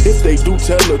stash. If they do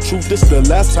tell the truth, this the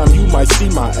last time you might see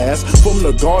my ass. From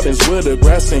the gardens where the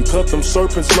grass ain't cut, them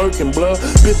serpents lurking blood.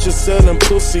 Bitches selling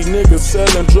pussy, niggas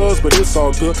selling drugs, but it's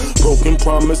all good. Broken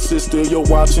promises, still your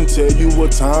watch and tell you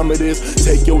what time it is.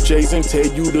 Take your J's and tell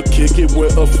you to kick it where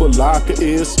a falaka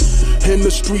is. In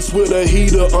the streets with a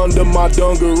heater under my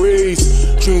dungarees.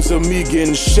 Dreams of me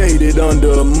getting shaded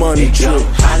under a money tree.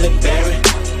 Hollyberry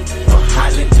or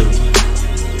Hallelujah.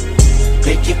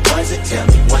 Pick your poison, tell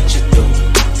me what you do.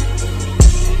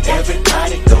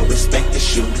 Everybody go respect the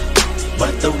shooter,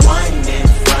 but the one in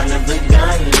front of the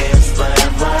gun lives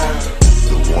forever.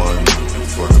 The one in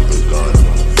front of the gun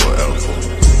forever.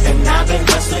 And I've been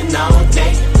hustling all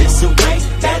day, this away,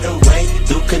 that away,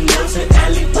 through canals and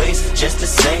alleyways, just to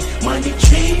say, money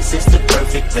trees is the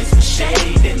perfect place for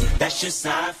shade, and that's just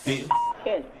how I feel.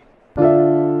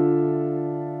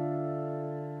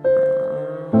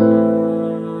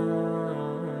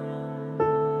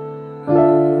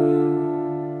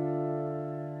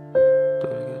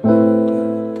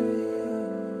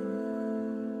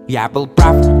 Я был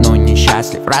прав, но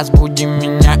несчастлив. Разбуди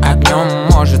меня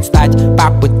огнем. Может стать,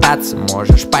 попытаться.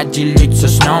 Можешь поделиться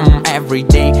сном.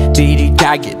 Everyday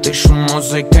перетяги. Дышу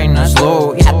музыкой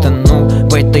назло. Я тону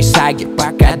в этой саге,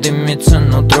 пока дымится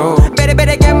нутро.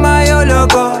 Перебереги мою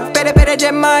любовь,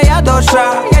 перепереди моя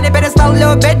душа. Я не перестал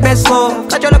любить без слов.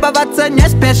 Хочу любоваться не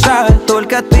спеша.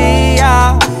 Только ты и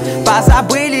я.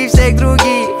 Позабыли всех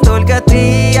других. Только ты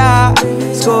и я.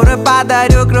 Скоро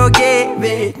подарю круги.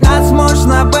 Ведь нас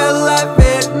можно было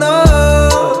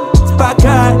вернуть,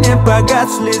 пока не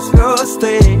погасли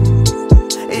звезды.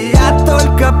 И я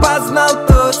только познал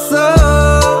ту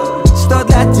суть, что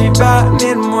для тебя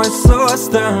мир мой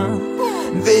создан.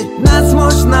 Ведь нас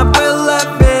можно было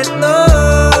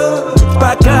вернуть,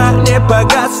 пока не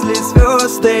погасли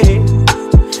звезды.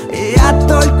 И я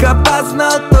только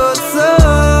познал ту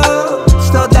суть,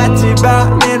 что для тебя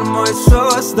мир мой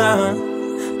создан.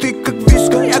 Ты как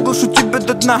виска, я глубоко душу тебе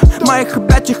до дна, в моих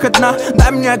объятиях одна.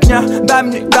 Дай мне огня,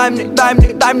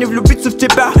 дай мне влюбиться в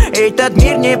тебя. Этот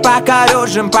мир не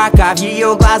покорежен, пока в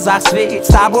ее глазах свет. С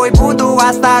тобой буду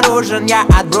осторожен, я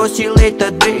отбросил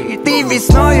этот бред. И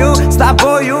весною с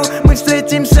тобою мы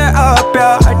встретимся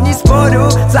опять. Не спорю,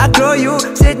 закрою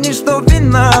все дни, что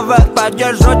виноват.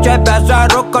 Подержу тебя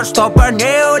за руку, чтобы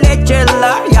не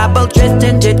улетела. Я был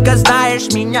честен, детка,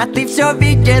 знаешь меня, ты все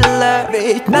видела.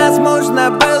 Ведь нас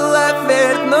можно было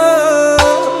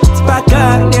вернуть,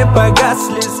 пока не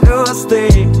погасли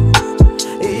звезды.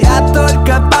 Я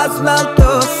только познал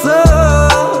ту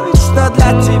суть, что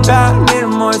для тебя мир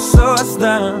мой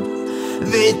создан.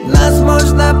 Ведь нас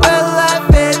можно было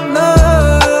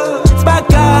вернуть,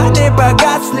 пока не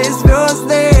погасли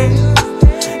звезды.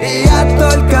 Я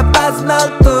только познал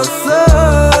ту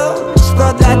суть,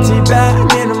 что для тебя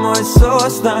мир мой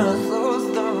создан.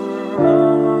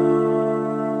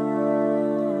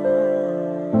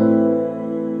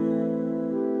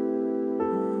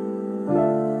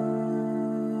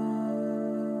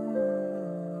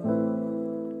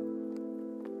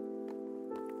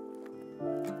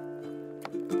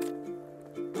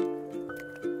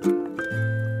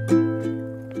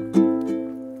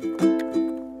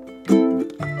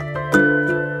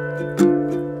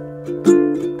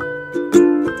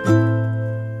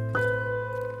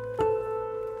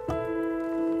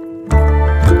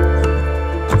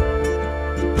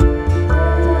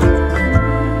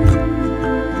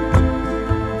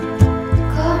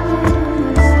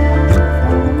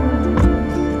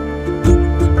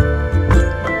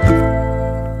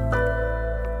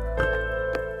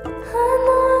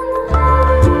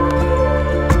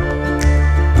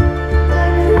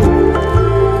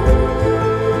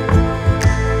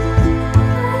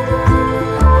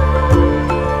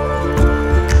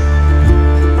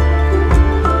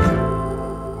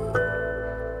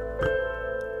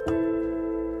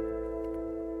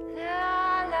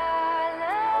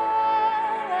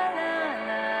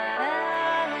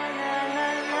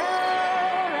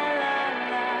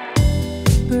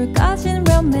 불까진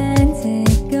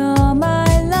romantic all my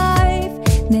life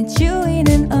내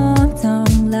주위는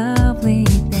autumn lovely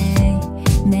day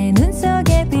내 눈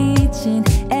속에 비친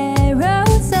arrow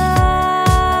sign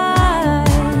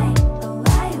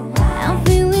I'm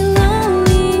feeling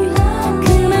lonely 그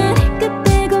말이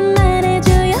끝대고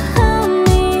말해줘요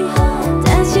honey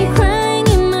다시 crying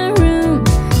in my room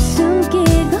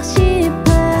숨기고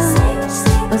싶어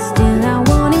But still I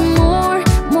want it more,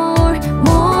 more,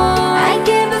 more I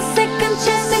give a second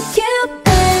chance to Cupid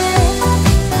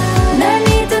날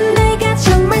믿은 내가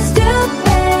정말 stupid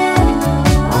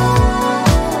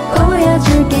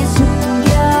보여줄게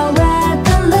숨겨왔던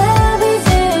love is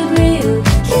it real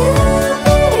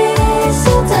Cupid is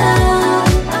so down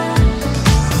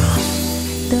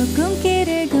또 꿈길을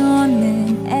걷는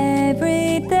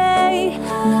everyday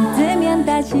눈 뜨면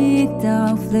다시 또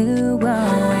flew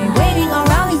away Waiting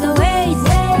around is always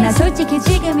나 솔직히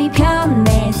지금이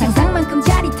편해 상상만큼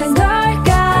짜릿한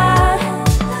걸까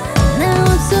Now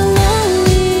I'm so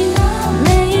lonely 내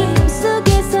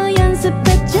입속에서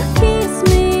연습했죠 kiss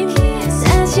me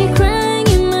다시 crying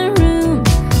in my room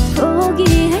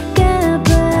포기할까봐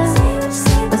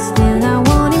But still I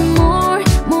want it more,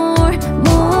 more,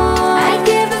 more I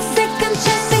give a second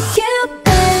chance to Cupid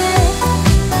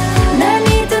날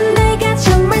믿은 내가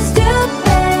정말 stupid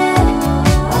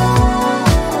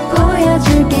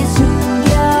보여줄게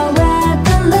숨겨왔던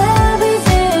love is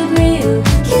it real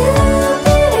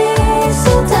Cupid is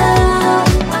so down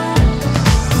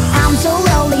I'm so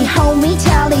lonely hold me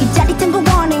tightly 짜릿한 거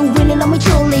원해 really love me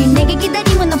truly 내게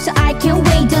기다림은 없어 I can't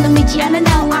wait 더는 믿지 않아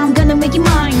now I'm gonna make you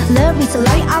mine Love is a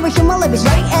lie I wish my love is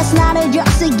right It's not a joke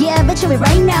so give it to me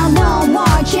right now No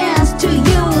more chance to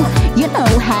you You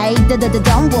know hey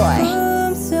don't worry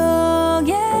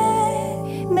꿈속에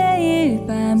매일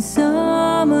밤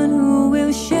someone who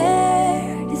will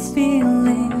share this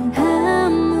feeling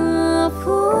I'm a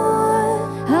fool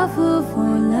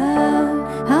for love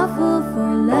a fool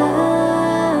for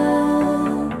love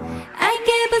I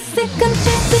give a second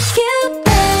chance to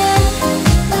Cupid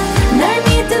날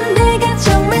믿은 내가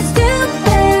정말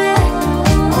stupid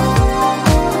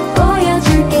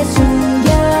보여줄게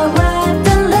숨겨왔던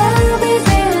love is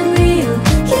it real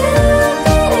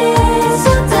Cupid is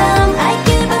so dumb I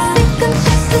give a second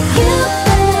chance to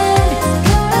Cupid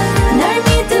날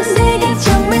믿은 내가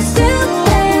정말 stupid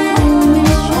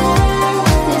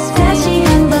다시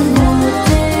한번 못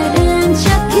들은 척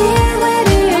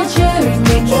기회를 줄게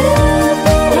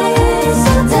Cupid is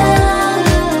so dumb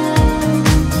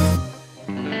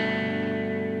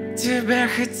Тебе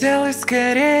хотелось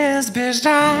скорее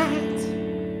сбежать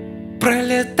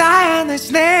Пролетая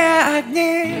ночные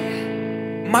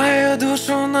огни, мою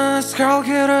душу на осколки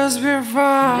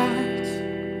разбивают.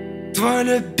 Твой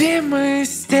любимый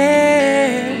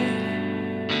стиль.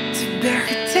 Тебе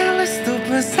хотелось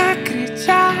тупо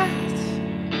закричать,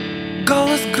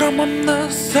 голос громом на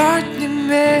сотни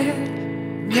миль.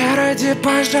 Не ради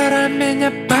пожара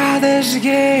меня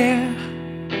подожги,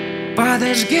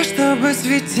 подожги, чтобы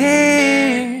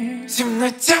светить. В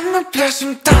темноте мы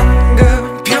пляшем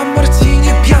танго, пьем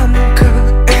мартини пьянка,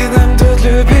 и нам тут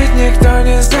любить никто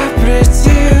не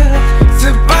запретит. Ты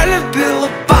полюбила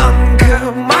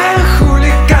панка, моя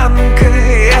хулиганка,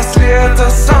 если это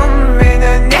сон,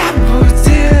 меня не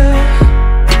буди.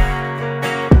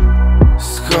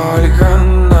 Сколько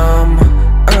нам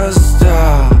осталось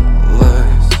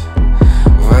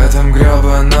в этом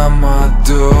гребаном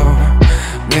аду?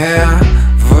 Не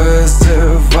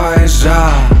вызывай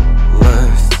жалость,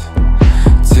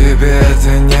 тебе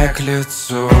это не к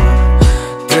лицу.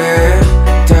 Ты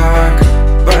так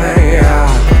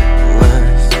боялась,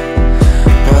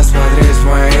 посмотри в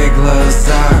мои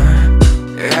глаза.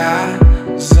 Я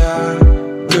задыхаюсь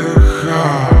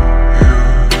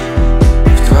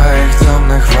в твоих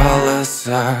темных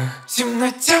волосах. В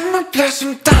темноте мы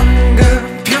пляшем танго,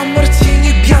 пьем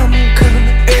мартини пьянка,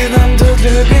 и нам тут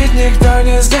любить никто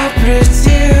не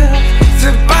запретит. Ты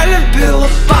полюбила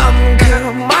панка,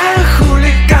 моя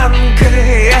хулиганка,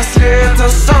 если это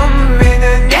сон,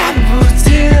 меня не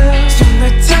буди. В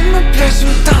темноте мы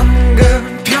пляшем танго,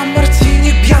 пьем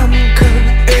мартини пьянка,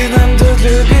 и нам тут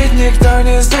любить никто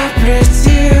не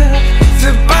запретит. Ты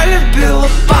полюбила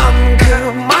панка,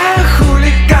 моя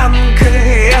хулиганка,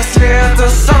 если это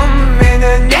сон,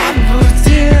 меня не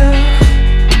буди.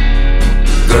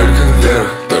 Только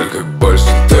вверх, только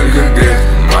больше, только грех.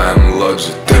 В моем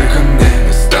лодже только мне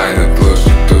не станет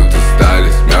лучше. Тут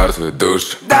остались мертвые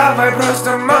души. Давай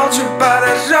просто молча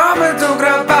подожжем эту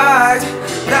кровать.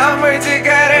 Нам эти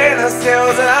горы нас не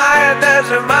узнает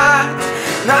даже мать.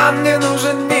 Нам не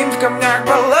нужен нимф в камнях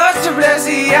болот, чтобы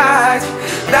сиять.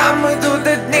 Да мы тут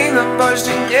одни, нам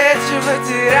больше нечего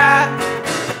терять.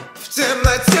 В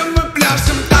темноте мы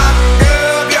пляшем танго,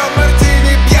 пьем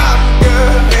мартини пьянка,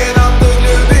 и нам тут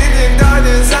любить никто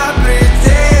не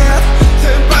запретит.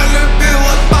 Ты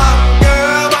полюбила панка,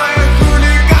 моя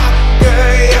хулиганка,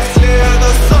 если это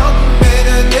сон,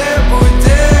 меня не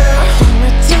буди.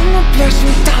 В темноте мы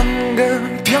пляшем танго,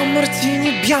 пьем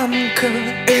мартини пьянка,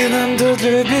 и нам тут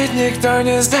любить никто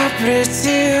не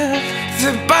запретит. Ты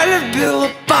полюбила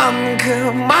панка,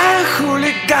 моя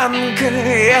хулиганка,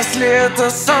 если это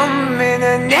сон,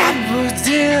 меня не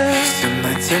буди. В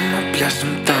темноте мы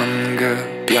пляшем танго,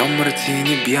 пьем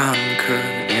мартини бьянка,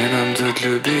 и нам тут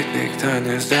любить никто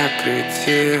не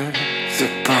запретит. Ты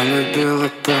полюбила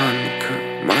панка,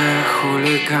 моя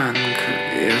хулиганка,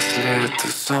 если это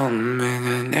сон,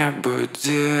 меня не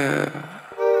буди.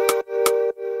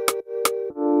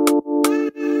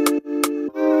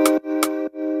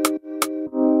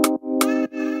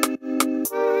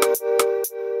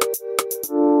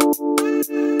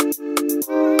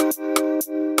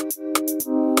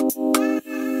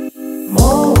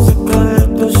 Музыка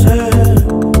это же,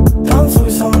 танцуй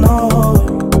со мной.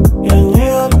 Я не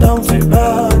отдам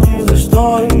тебя ни за что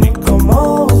и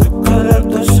никому. Музыка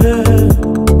это же,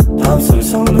 танцуй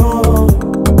со мной.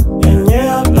 Я не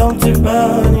отдам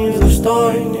тебя ни за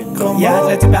что и никому. Я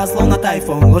для тебя словно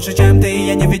тайфун, лучше чем ты,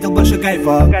 я не видел больше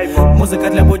кайфа. Музыка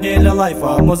для будни и для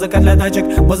лайфа, музыка для тачек,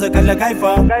 музыка для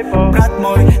кайфа. Брат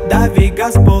мой, дави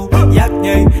газпол, я к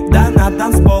ней, да на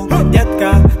танцпол.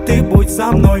 Детка, ты будь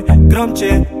со мной,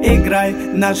 громче играй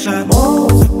наша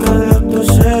музыка это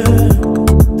же,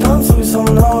 танцуй со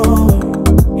мной.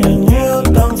 Я не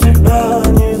отдам тебя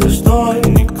ни за что и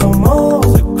никому.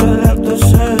 Музыка это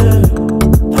же,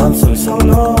 танцуй со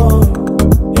мной.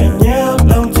 Я не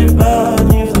отдам тебя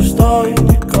ни за что и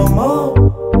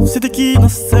никому. Все такие на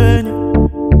сцене,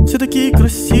 все такие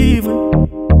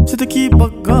красивые, все такие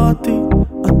богатые,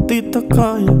 а ты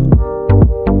такая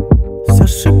вся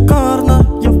шикарная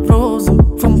в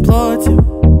розовом платье.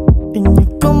 И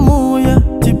никому я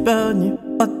тебя не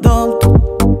отдам.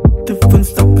 Ты в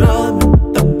инстаграме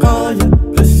такая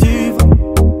красивая,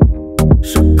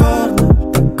 шикарная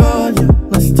такая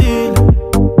на стиле.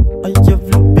 А я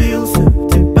влюбился в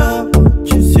тебя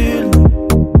очень сильно.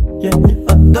 Я не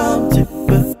отдам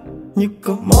тебя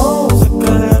никому.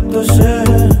 Музыка это же,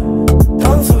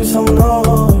 танцуй со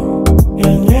мной.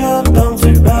 Я не отдам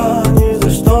тебя ни за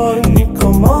что и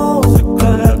никому. Музыка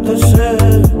это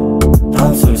же,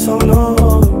 танцуй со мной.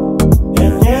 Я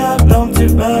не отдам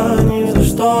тебя ни за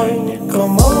что и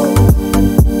никому.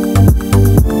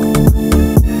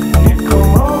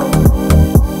 Никому.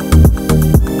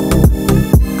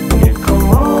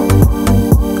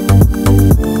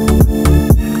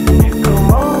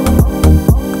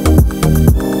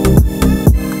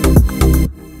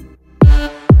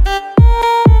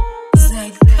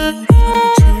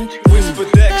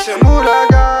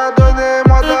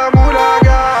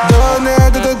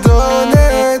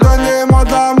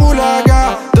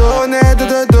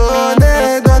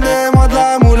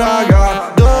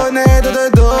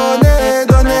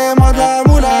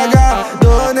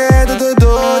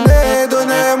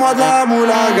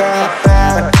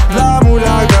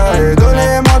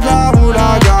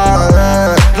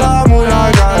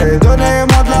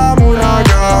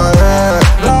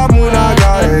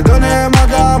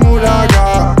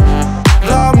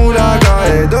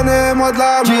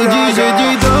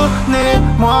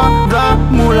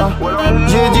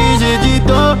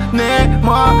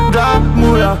 Donne-moi de la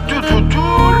moula.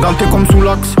 Dans tes comme sous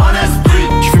l'axe.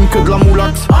 J'fume que de la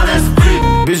moulax.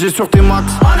 BG sur tes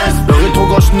max. Le rétro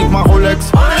gauche nique ma Rolex.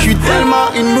 J'suis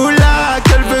tellement une moula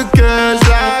qu'elle veut que je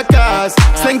la casse.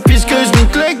 5 piges que je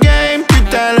nique le game.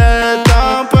 Putain le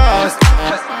temps passe.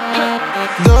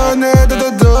 Donnez,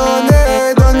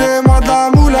 donnez-moi de la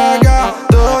moulaga.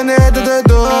 Donnez,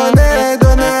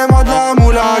 donnez-moi de la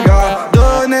moulaga.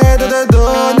 Donnez,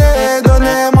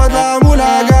 donnez-moi de la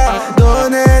moulaga.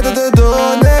 Donnez,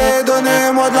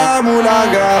 donnez-moi de la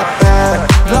moulaga.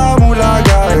 De la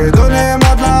moulaga. Et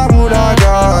donnez-moi de la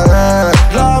moulaga.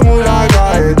 De la moulaga.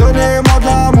 Et donnez-moi de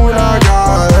la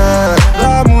moulaga. De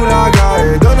la moulaga.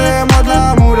 Et donnez-moi de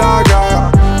la moulaga.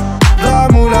 De la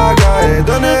moulaga. Et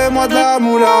donnez-moi de la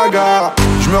moulaga.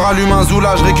 Je me rallume un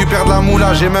zoula, je récupère de la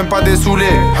moula, j'ai même pas des saoulés.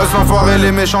 Eux l'enfoiré,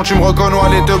 les méchants, tu me reconnais,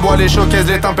 les te bois, les choquaises,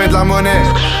 les tempêtes de la monnaie.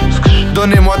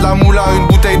 Donnez-moi de la moula, une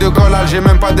bouteille de collal, j'ai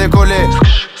même pas décollé.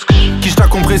 Qui t'a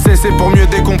compressé, c'est pour mieux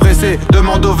décompresser.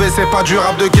 Demande au WC, pas du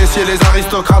rap de caissier. Les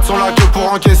aristocrates sont là que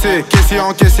pour encaisser. Caissier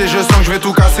encaissé, je sens que je vais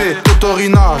tout casser.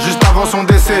 Totorina, juste avant son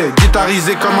décès.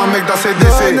 Guitarisé comme un mec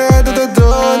d'ACDC.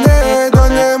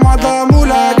 Donnez-moi de la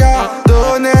moulaga.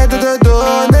 Donnez-moi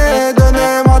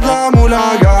de la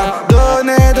moulaga.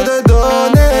 Donnez-moi de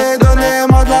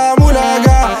la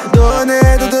moulaga.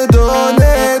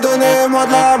 Donnez-moi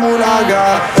de la moulaga.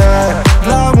 De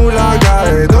la moulaga.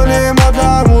 Et donnez-moi de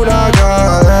la moulaga.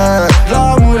 De la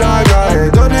moulaga. Et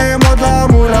donnez-moi de la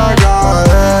moulaga.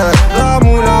 De la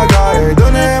moulaga. Et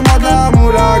donnez-moi de la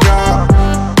moulaga.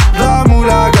 De la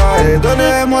moulaga. Et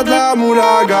donnez-moi de la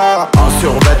moulaga. En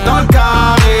survêt dans le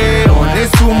carré, on est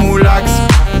sous moulax.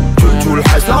 Tout le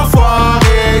reste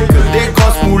l'enfoiré, que des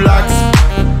grosses moulax.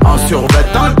 En survêt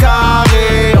dans le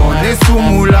carré, on est sous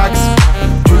moulax.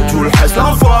 Tout le reste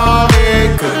l'enfoiré,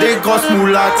 que des grosses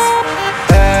moulax.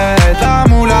 Eh, la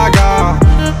moulaga,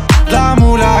 la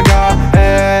moulaga,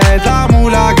 eh, la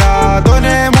moulaga.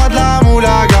 Donnez-moi de la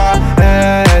moulaga,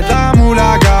 eh, la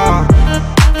moulaga,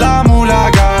 la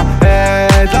moulaga,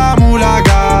 eh, la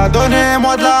moulaga.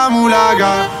 Donnez-moi de la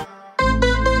moulaga.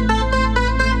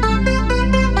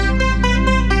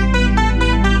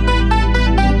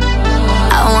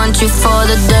 I want you for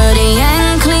the dirty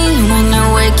and clean. When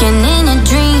you're waking in your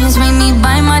dreams, make me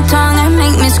bite my tongue and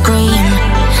make me scream.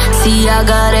 See, I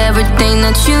got everything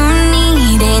that you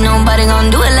need. Ain't nobody gonna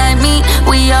do it like me.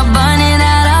 We are burning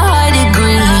at a high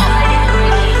degree.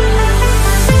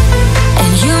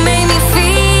 And you make me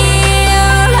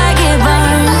feel like it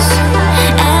burns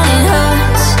and it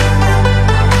hurts.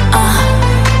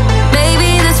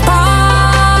 Baby, that's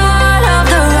part of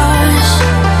the rush.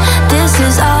 This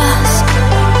is us.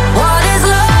 What is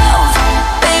love?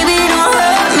 Baby, don't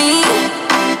hurt me.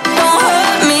 Don't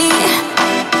hurt me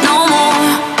no more.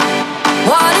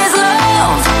 What is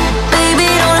love? Baby,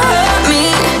 don't hurt me.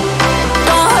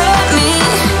 Don't hurt me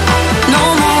no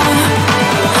more.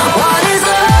 What is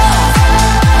love?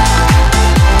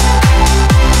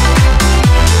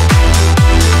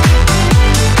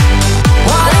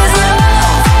 What is love?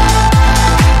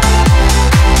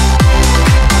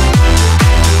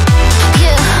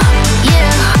 Yeah,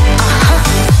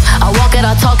 I walk it,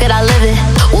 I talk it, I live it.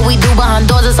 What we do behind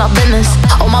doors is our business.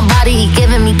 On my body, he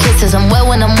giving me kisses. I'm wet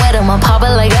when I'm wet, I'm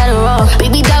popping like Adderall.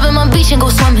 Baby, dive in my beach and go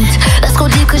swimming. Let's go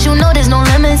deep, cause you know there's no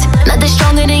limits. Nothing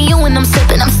stronger than you when I'm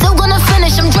sipping. I'm still gonna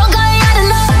finish, I'm drunk, I ain't had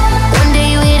enough. One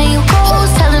day you hit and you go.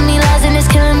 Who's telling me lies and it's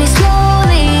killing me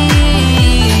slowly?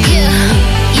 Yeah.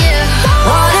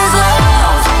 What is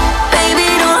love? Baby,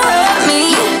 don't hurt me.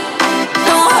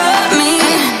 Don't hurt me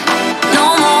no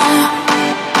more.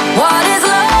 What is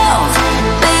love?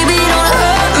 Baby, don't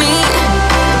hurt me.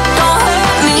 Don't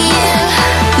hurt me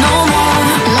no more.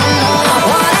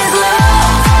 What is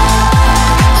love?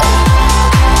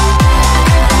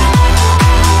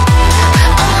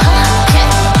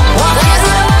 What is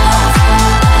love?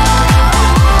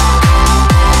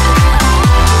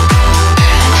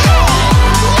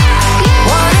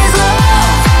 What is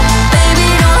love? Baby,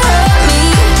 don't hurt me.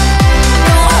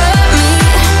 Don't hurt me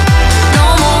no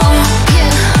more.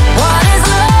 What is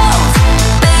love?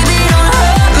 Baby, don't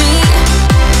hurt me.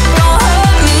 Don't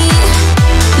hurt me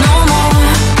no more.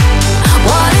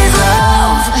 What is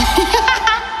love?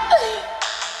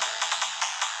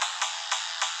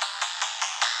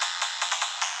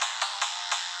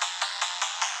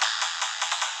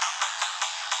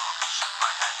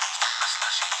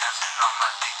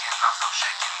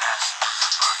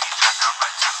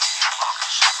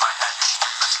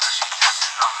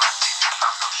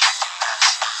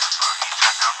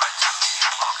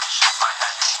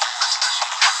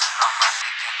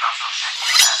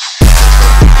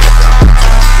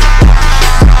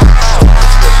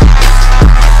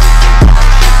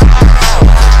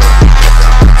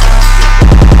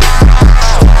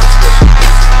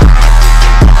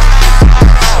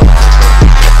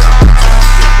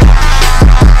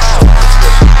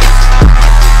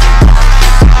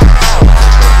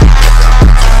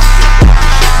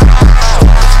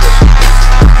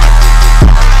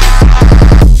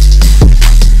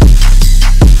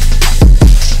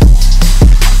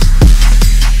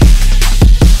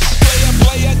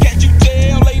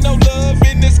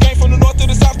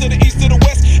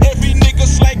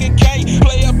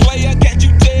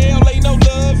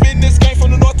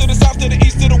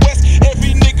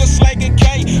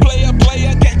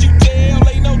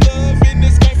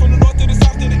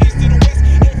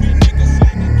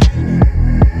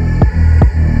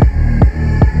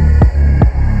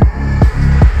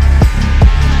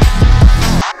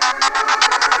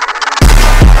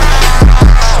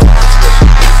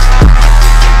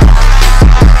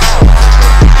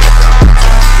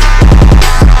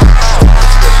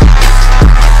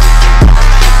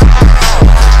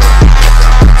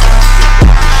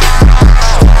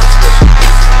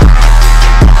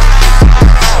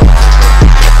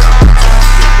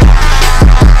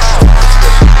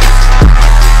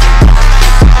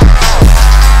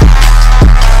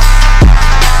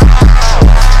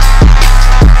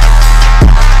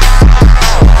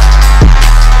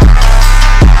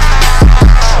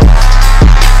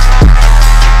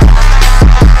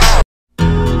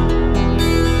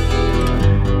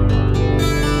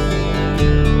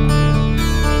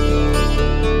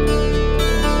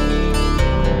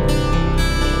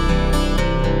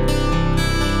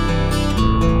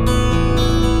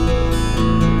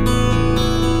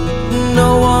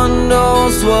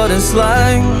 knows what it's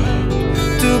like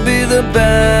to be the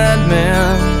bad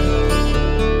man,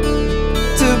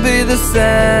 to be the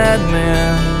sad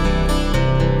man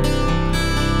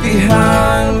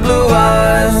behind blue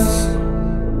eyes.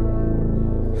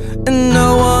 And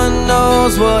no one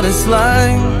knows what it's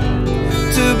like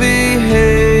to be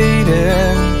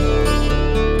hated,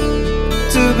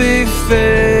 to be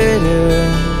faded,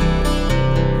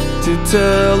 to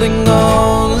telling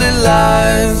only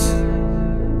lies.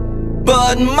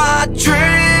 But my dreams,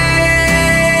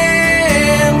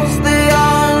 they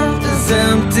aren't as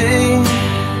empty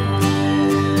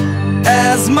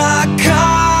as my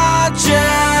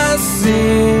conscience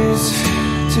seems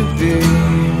to be.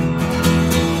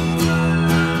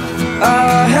 I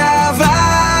have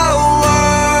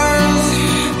hours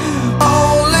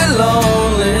only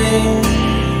lonely.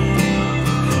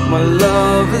 My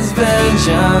love is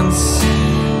vengeance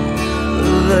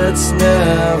that's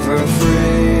never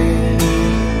free.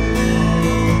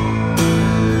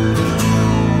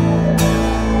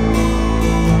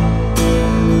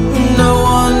 No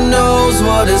one knows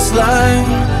what it's like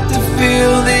to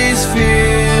feel these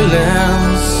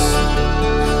feelings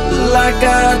like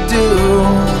I do.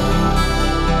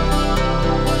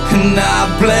 And I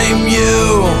blame you.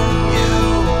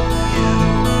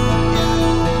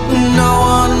 No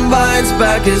one bites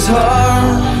back his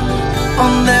heart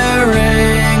on their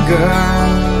anger.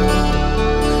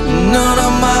 None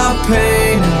of my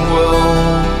pain and woe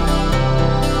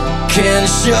can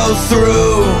show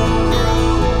through.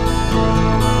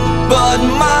 But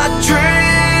my dreams,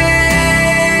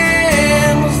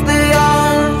 they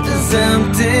aren't as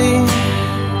empty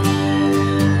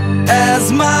as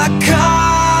my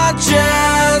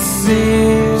conscience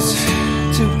seems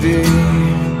to be.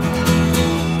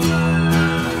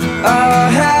 I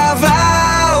have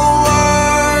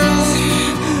hours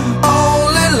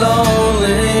only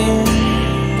lonely.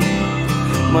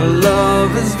 My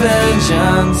love is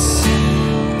vengeance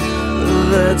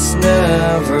that's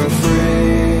never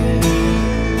free.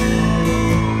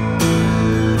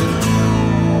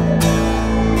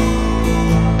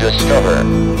 Discover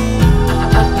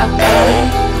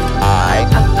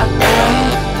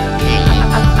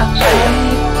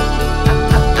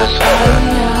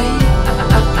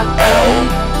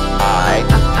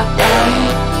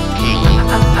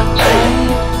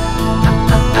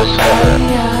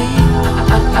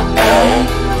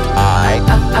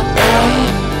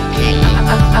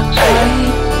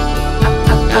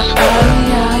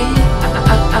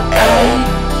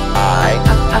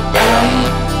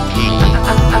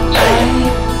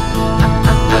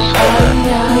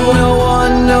No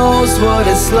one knows what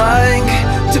it's like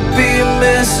to be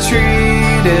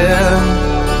mistreated,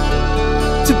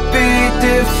 to be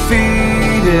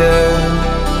defeated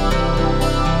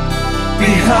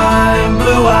behind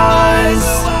blue eyes.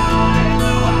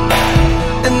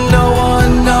 And no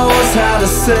one knows how to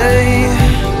say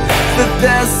that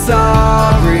they're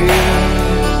sorry.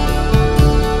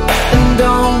 And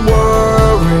don't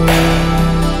worry,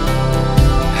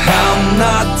 I'm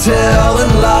not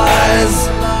telling lies.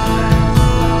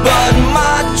 But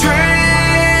my dreams,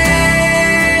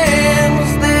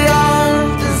 they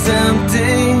aren't as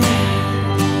empty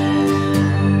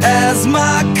as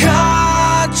my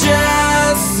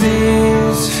conscience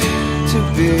seems to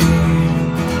be.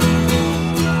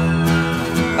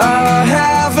 I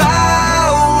have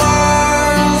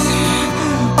hours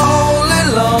only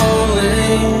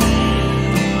lonely.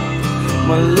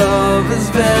 My love is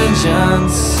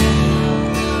vengeance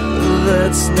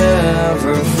that's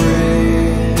never free.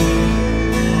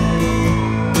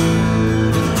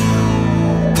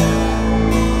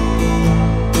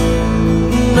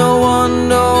 No one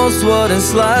knows what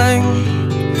it's like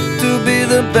to be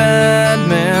the bad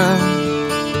man,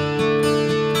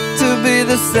 to be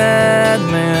the sad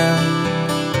man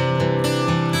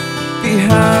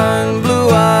behind blue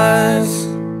eyes.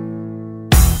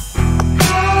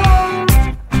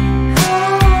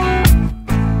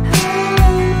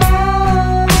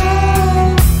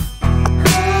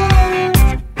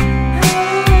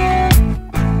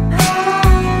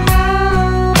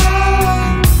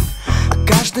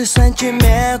 Каждый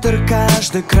сантиметр,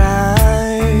 каждый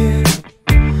край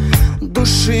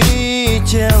души и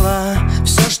тела,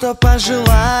 все, что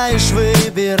пожелаешь,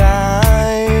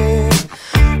 выбирай.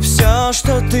 Все,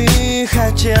 что ты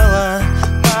хотела,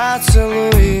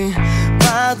 поцелуй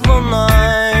под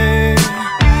луной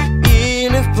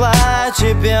или в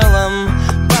платье белом.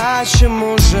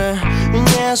 Почему же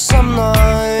не со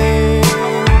мной?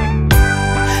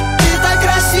 Ты так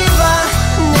красива,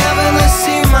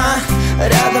 невыносимо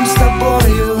рядом с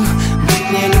тобою быть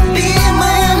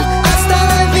нелюбимым.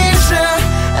 Останови же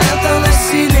это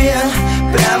насилие.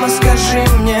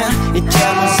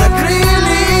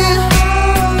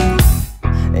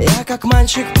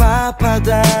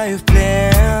 попадаю в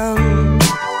плен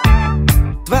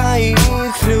твоих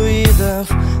флюидов,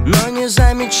 но не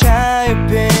замечаю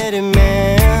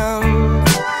перемен.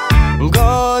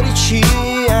 Горечь и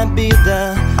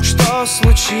обида, что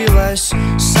случилось,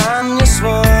 сам не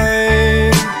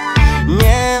свой.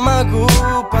 Не могу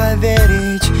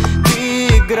поверить, ты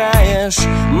играешь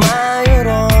мою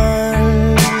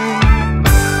роль.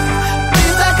 Ты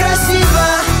так красива,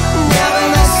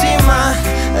 невыносимо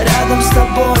рядом с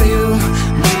тобою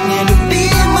быть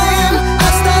нелюбимым.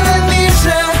 Останови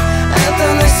же это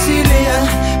насилие,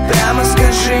 прямо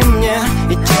скажи мне,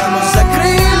 и тему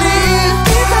закрыли.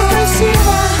 Ты так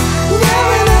красива,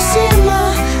 невыносимо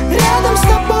рядом с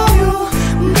тобою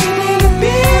быть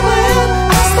нелюбимым.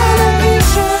 Останови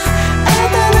же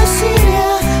это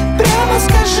насилие, прямо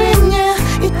скажи мне,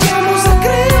 и тему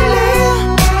закрыли.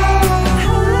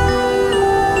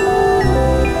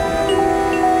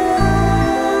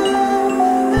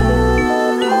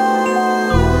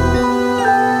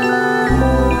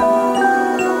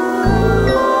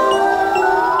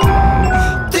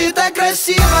 Ты так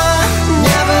красива,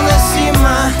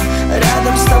 невыносимо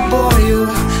рядом с тобою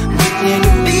быть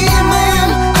нелюбимым.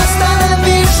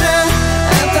 Останови же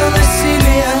это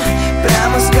насилие,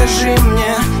 прямо скажи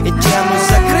мне, и тему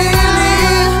закрыли.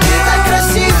 Ты так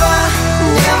красива,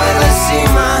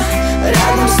 невыносимо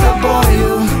рядом с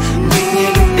тобою быть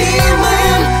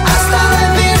нелюбимым.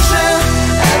 Останови же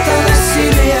это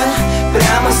насилие,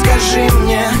 прямо скажи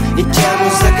мне, и тему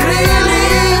закрыли.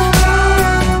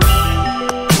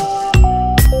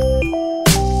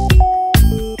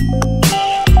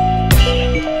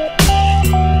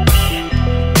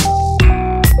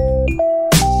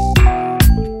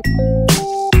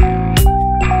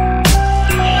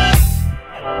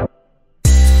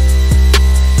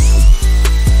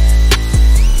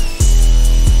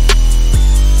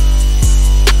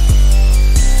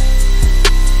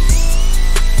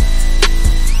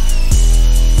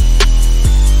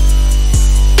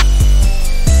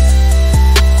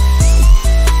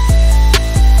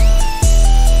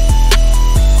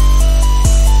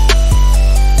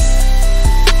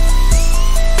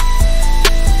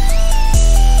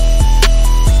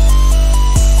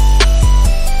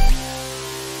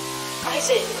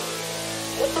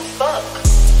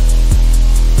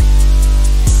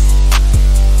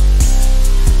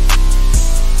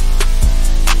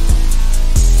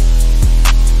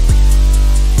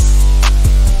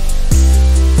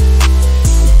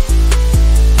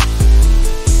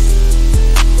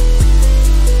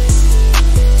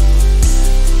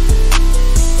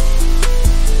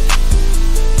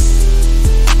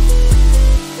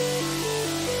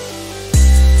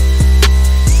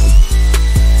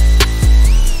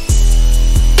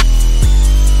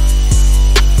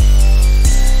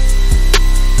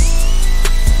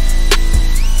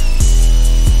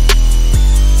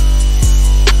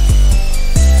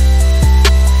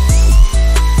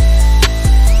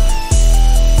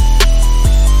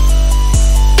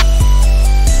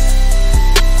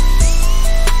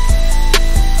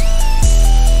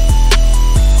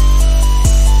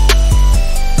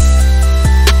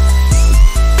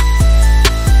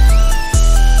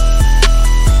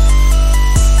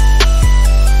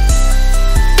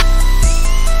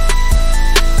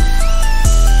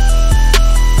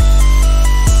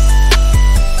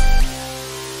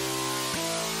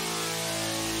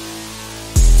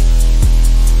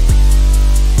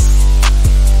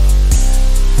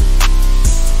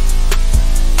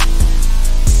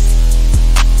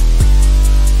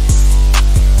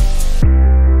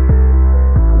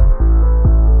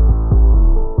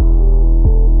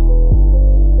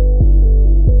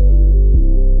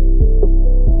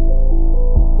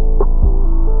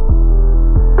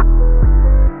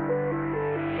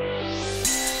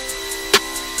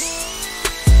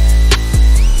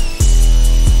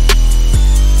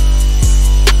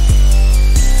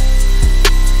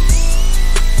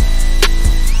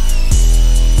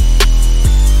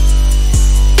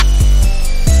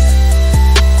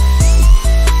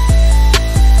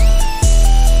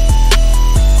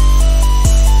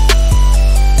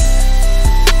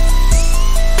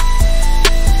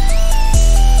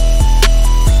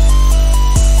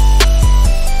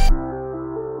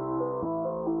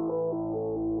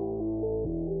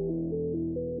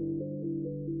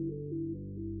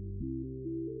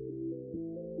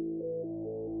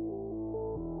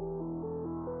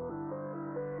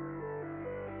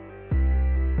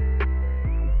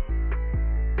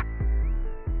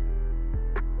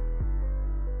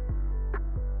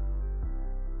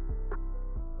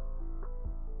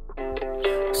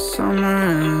 Summer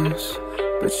ends,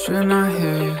 but you're not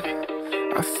here.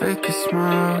 I fake a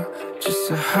smile just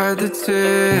to hide the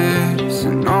tears.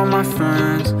 And all my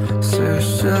friends say,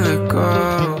 should let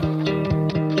go.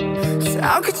 So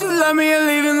how could you love me and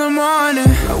leave in the morning?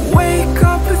 I wake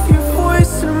up with your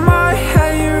voice in my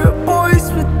head. You're a voice,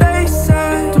 but they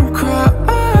say, don't cry.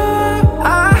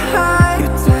 You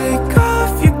take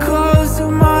off your clothes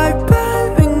in my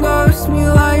bed and ghost me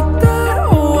like that.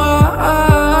 Oh,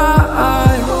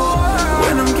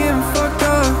 when I'm getting fucked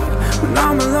up, when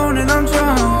I'm alone and I'm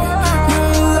drunk,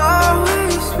 you'll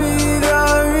always be the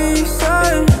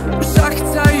reason. Wish I could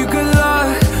tell you good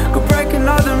luck, go break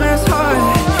another man's heart.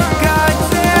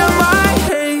 Goddamn, I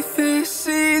hate this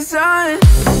season.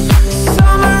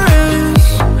 Summer is,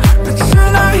 but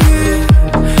you're not here.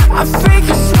 I fake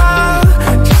a smile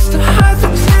just to hide the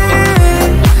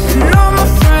tears. And all my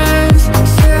friends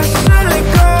say I should let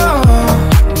go.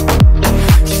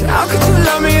 So how could you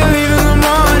love me and leave in the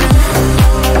morning?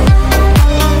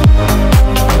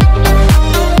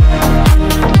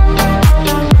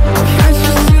 Can't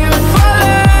you see I'm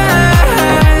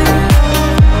falling?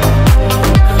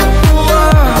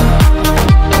 Whoa.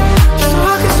 So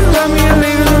how could you love me and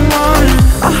leave in the morning?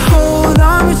 I hold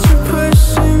on but you're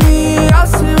pushing me. I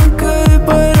say I'm good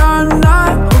but I'm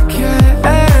not okay.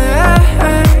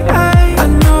 I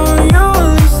know you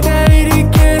only stay to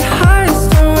get high,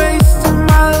 still wasting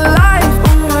my life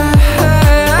away.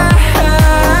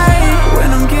 When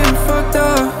I'm getting fucked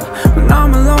up, when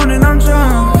I'm alone and I'm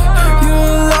drunk,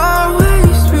 you'll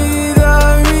always be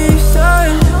the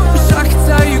reason. Wish I could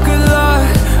tell you good luck,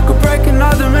 go break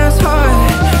another man's heart.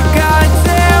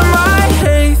 Goddamn, I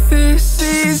hate this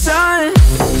season.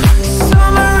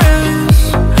 Summer is,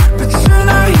 but you're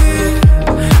not here.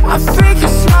 I fake a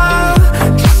smile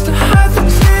just to hide the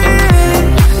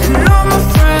tears. And all my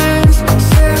friends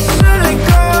say I should let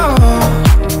go.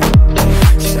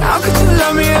 So how could you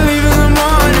love me and leave in the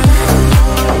morning?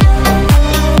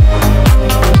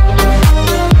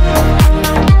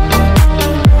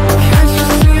 Can't you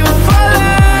see I'm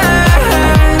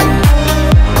falling?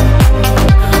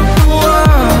 Whoa.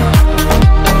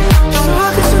 So how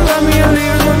could you love me and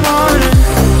leave in the morning?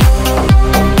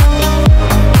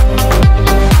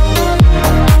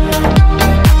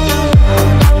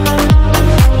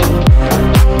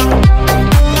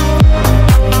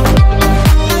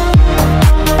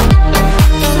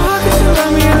 So how could you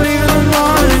love me and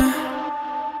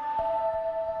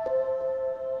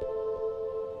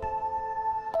leave in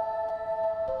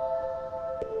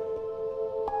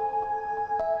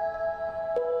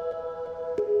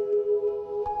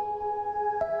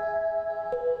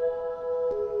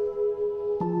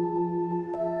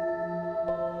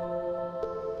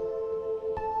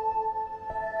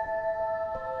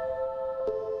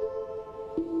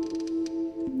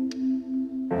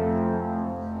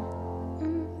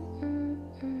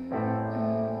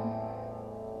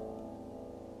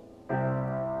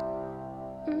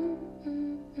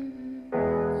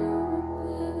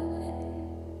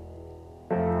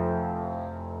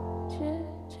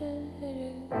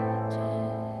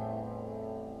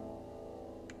morning?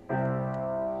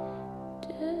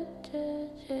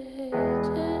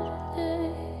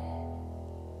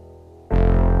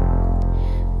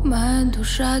 Моя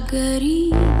душа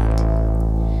горит,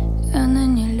 она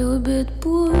не любит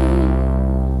боль.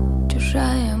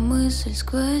 Чужая мысль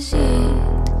сквозит,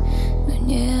 но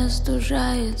не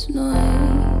остужает зной.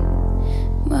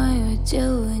 Мое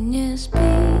тело не спит,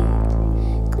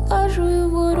 глажу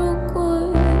его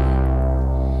рукой.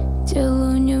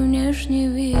 Телу не внешний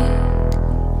вид,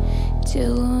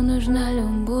 телу нужна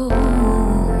любовь.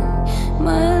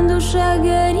 Моя душа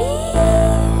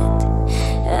горит,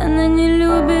 она не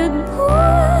любит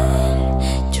боль.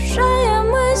 Чужая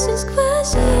мысль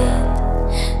сквозит,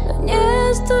 но не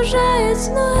остужает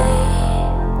зной.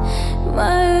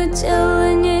 Мое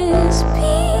тело не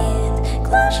спит,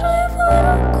 глажу его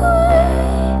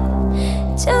рукой.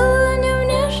 Тело не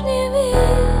внешний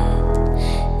вид,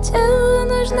 телу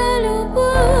нужна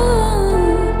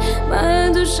любовь. Моя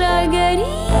душа горит,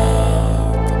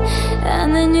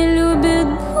 она не любит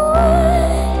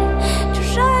боль.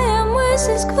 Чужая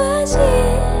мысль сквозит,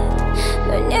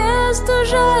 но не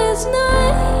остужает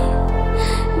зной.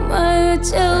 Мое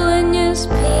тело не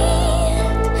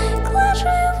спит, глажу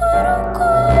его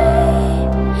рукой.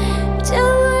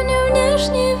 Тело не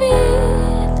внешний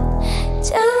вид,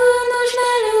 телу нужна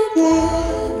любовь.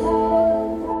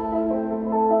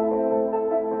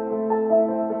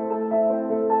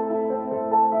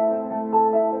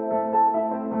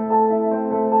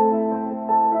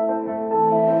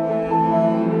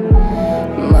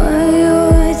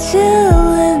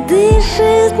 Тело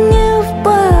дышит не в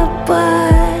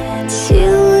попад,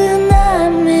 силы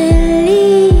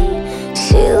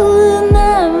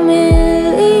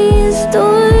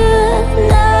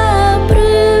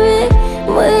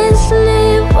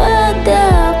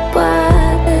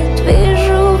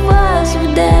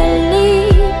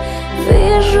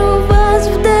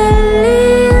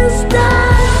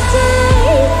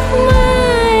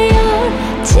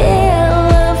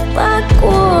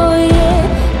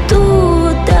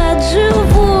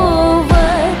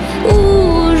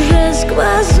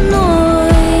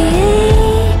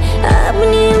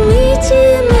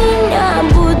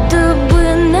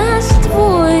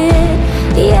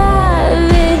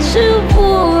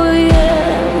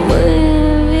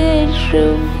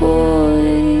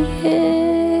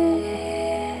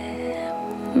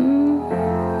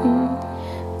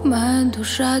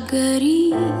душа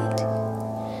горит,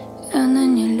 она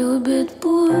не любит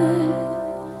боль.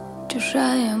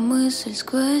 Чужая мысль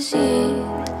сквозит,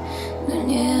 но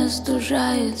не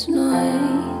остужает зной.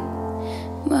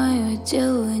 Мое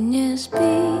тело не спит,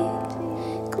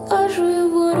 глажу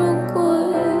его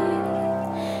рукой.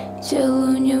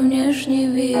 Телу не внешний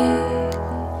вид,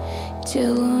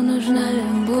 телу нужна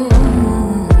любовь.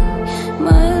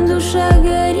 Моя душа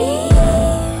горит,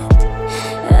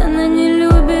 она не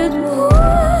любит боль.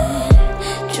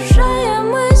 Чужая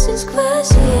мысль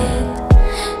сквозит,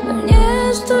 но не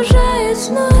остужает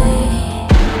зной.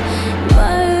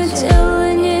 Мое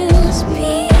тело не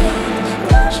спит,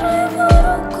 глажу его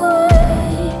рукой.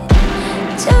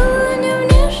 Телу не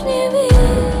внешний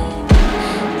вид,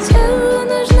 телу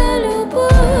нужна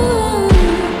любовь.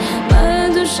 Моя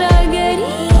душа горит,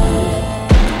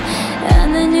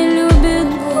 она не любит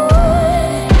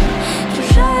боль.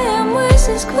 Чужая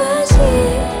мысль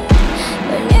сквозит,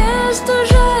 но не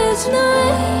остужает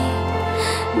зной.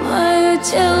 Мое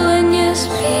тело не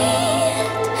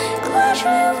спит, глажу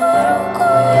его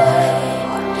рукой.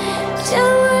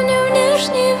 Телу не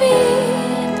внешний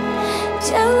вид,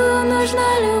 телу нужна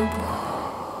любовь.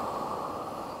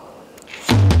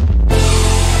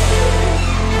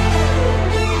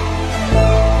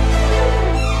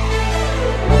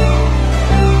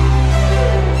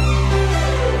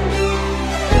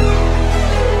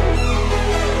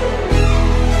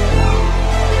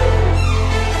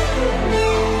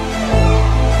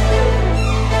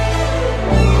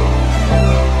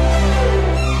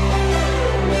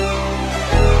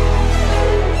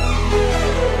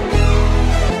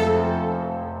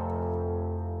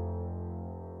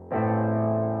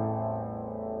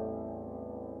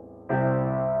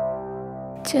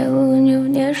 Телу не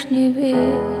внешний вид,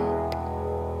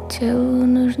 телу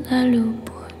нужна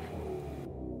любовь.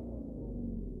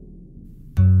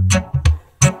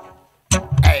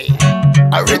 Hey,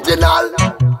 original.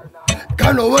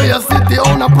 Can't City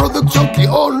on a production key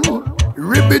on.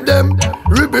 Ribby them,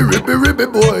 ribby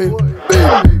boy.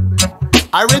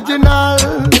 Original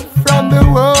from the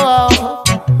world.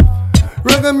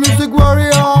 Reggae music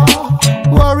warrior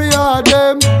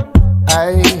them.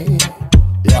 Hey,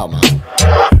 yeah man.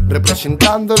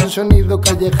 Representando el sonido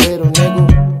callejero, nego.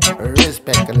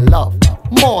 Respect and love,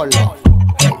 more love.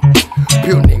 Hey,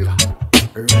 pure nigga.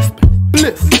 Respect,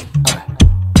 bliss.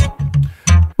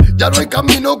 Ya no hay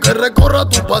camino que recorra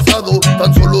tu pasado,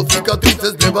 tan solo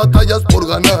cicatrices de batallas por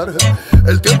ganar.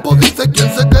 El tiempo dice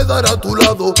quién se quedará a tu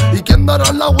lado y quién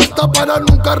dará la vuelta para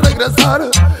nunca regresar.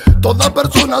 Toda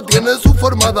persona tiene su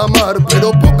forma de amar,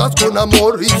 pero pocas con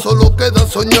amor y solo queda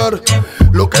soñar.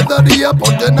 Lo que daría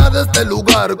por llenar este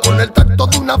lugar con el tacto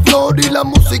de una flor y la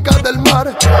música del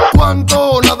mar.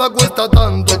 Cuánto nada cuesta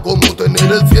tanto como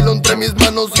tener el cielo entre mis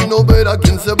manos y no ver a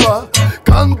quién se va.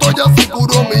 Canto ya se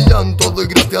curó mi llanto, doy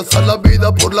gracias a la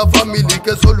vida por la familia y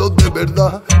que solo de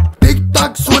verdad. Tic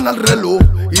tac suena el reloj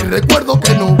y recuerdo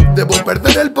que no debo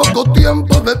perder el poco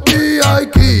tiempo de ti. Ay,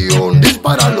 Kion,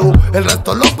 dispáralo, el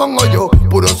resto lo pongo yo.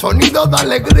 Puro sonido de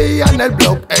alegría en el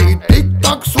blog. Ey, tic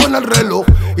tac suena el reloj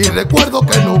y recuerdo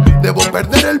que no debo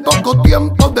perder el poco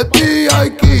tiempo de ti.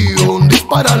 Ay, Kion,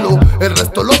 dispáralo, el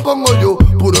resto lo pongo yo.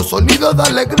 Puro sonido de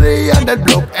alegría en el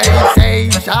blog.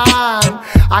 Ey, Seishan,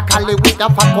 a Cali with a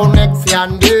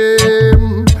connection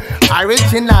them.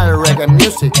 Original reggae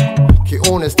music, que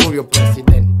un estudio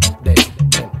presidente.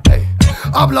 Hey.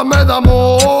 Háblame de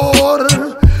amor,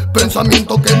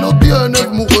 pensamiento que no tienes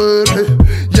mujer,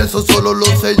 y eso solo lo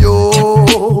sé yo,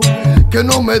 que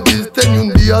no me diste ni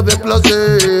un día de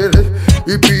placer.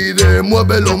 Y pide,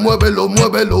 muévelo, muévelo,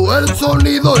 muévelo, el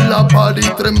sonido en la party,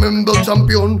 tremendo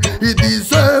campeón. Y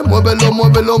dice, muévelo,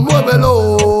 muévelo,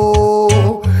 muévelo,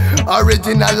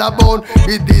 original Abón.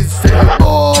 Y dice,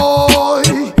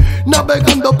 voy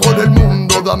navegando por el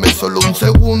mundo, dame solo un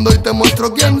segundo y te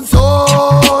muestro quién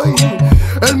soy.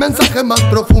 El mensaje más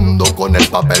profundo, con el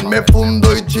papel me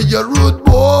fundo y chilla root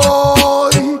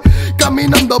boy.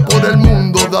 Caminando por el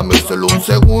mundo, dame solo un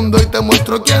segundo y te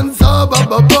muestro quién soy,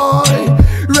 boy.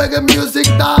 Reggae music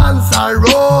dance, I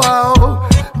roll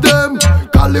them.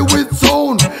 Cali with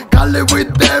zone, Cali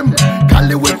with them,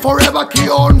 Cali with forever, key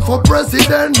on for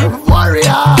president.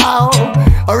 Warrior,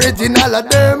 original of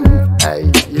them.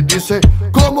 Hey, y dice,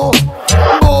 ¿cómo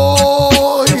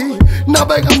voy?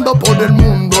 Navegando por el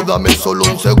mundo, dame solo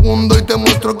un segundo y te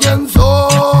muestro quién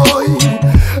soy.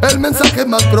 El mensaje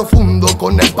más profundo,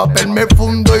 con el papel me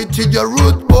fundo y chilla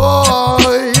root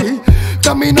boy.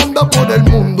 Caminando por el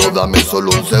mundo, dame solo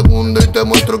un segundo y te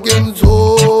muestro quién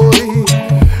soy.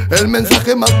 el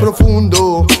mensaje más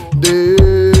profundo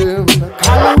de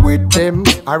Color with them,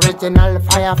 original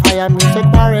fire, fire music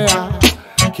warrior.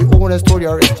 Que un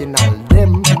estudio original,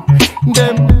 them,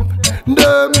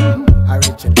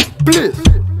 original, please.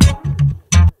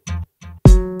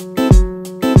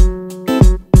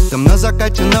 Там на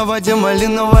закате на воде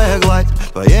малиновая гладь.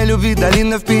 Твоей любви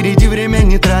долина, впереди время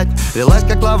не трать. Лилась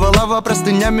как лава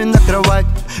простынями на кровать.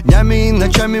 Днями и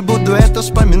ночами буду это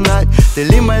вспоминать. Ты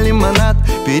лимонад,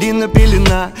 перина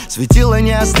пелена. Светило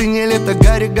не остынь, лето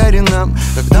гари нам.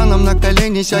 Когда нам на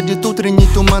колени сядет утренний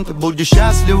туман, ты будешь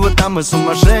счастлива там и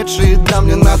сумасшедшие. Да,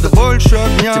 мне надо больше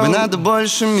огня, тебе надо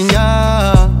больше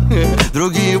меня.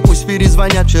 Другие пусть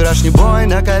перезвонят, вчерашний бой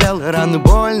накалял, и раны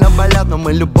больно болят. Но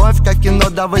мы любовь как кино,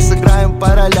 давай сыграем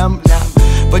по ролям.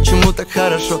 Почему так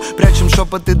хорошо? Прячем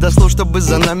шепоты до слов, чтобы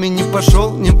за нами не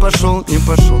пошел. И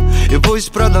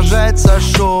пусть продолжается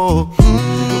шоу.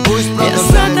 Пусть продолжается шоу. Я за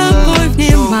тобой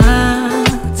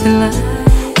внимательно.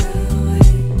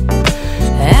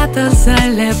 Это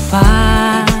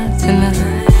залипательно.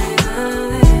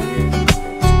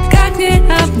 Как не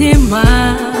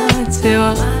обнимать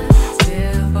его?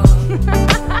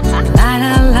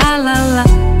 Ла-ла-ла-ла-ла,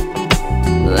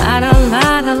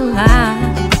 ла-ла-ла-ла-ла.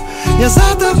 Я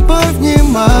за тобой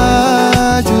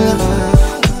внимательно.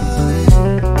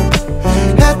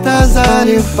 Это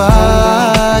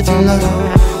залипательно.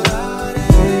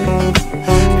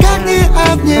 Как не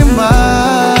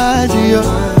обнимать ее?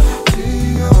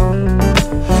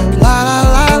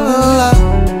 Ла-ла-ла-ла-ла,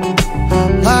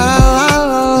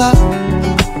 ла-ла-ла-ла-ла.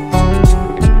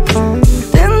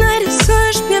 Ты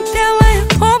нарисуешь мне белое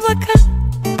облако.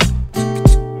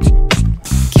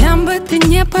 Кем бы ты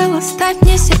ни был, оставь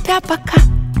мне себя пока.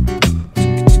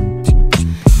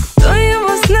 Кто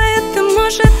его знает, ты,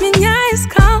 может, меня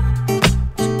искал.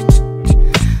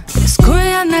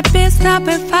 Рискуя на бис,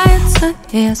 добывается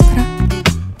искра.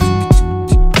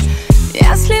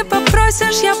 Если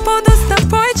попросишь, я буду с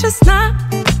тобой честна.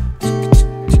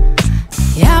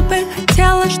 Я бы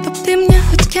хотела, чтоб ты мне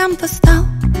хоть кем-то стал.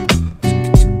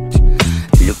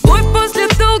 Любовь после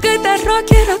долгой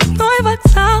дороги, родной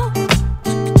вокзал.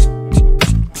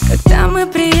 Когда мы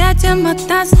приедем, от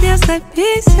нас не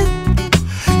зависит.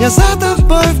 Я за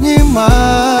тобой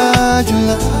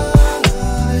внимательно.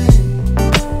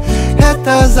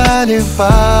 Это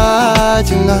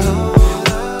залипательно.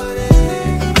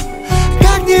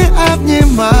 Как не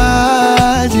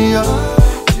обнимать ее?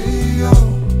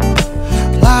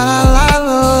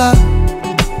 Ла-ла-ла-ла-ла,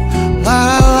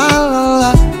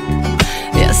 ла-ла-ла-ла-ла.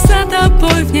 Я за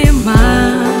тобой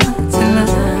внимательно.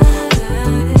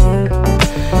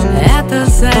 Это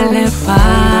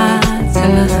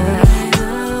залипательно.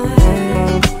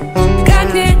 Как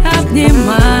не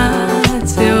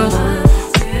обнимать его?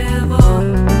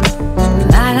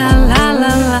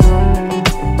 Ла-ла-ла-ла-ла,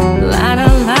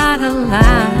 ла-ла-ла-ла-ла.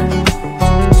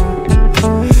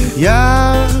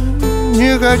 Я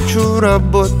не хочу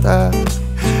работать.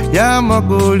 Я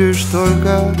могу лишь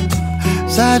только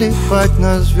залипать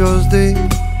на звезды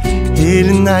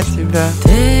или на тебя.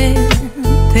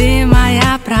 Ты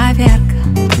моя проверка.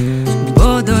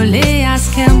 Буду ли я с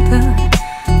кем-то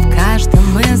в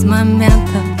каждом из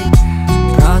моментов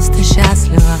просто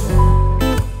счастлива.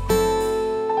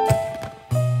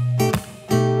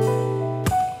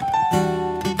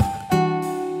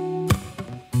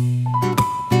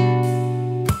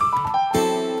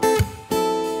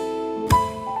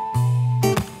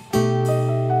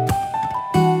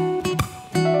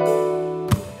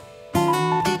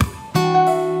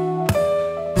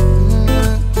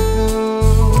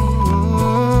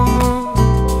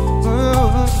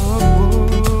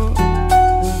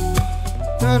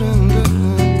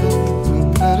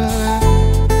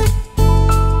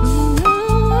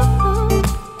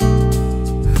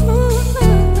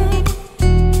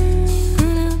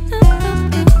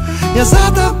 Я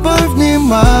за тобой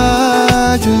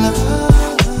внимательно.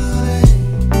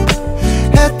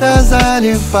 Это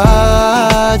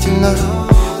залипательно.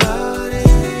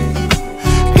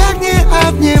 Как не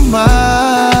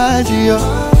обнимать ее?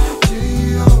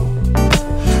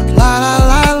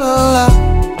 Ла-ла-ла-ла-ла,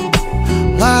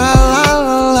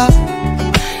 ла-ла-ла-ла-ла.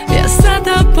 Я за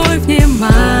тобой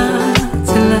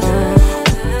внимательно.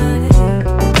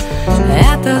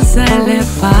 Это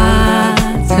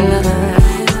залипательно.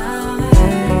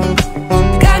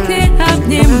 Как не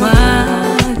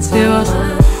обнимать его?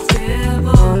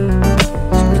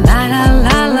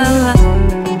 Ла-ла-ла-ла-ла,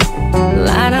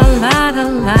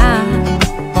 ла-ла-ла-ла-ла.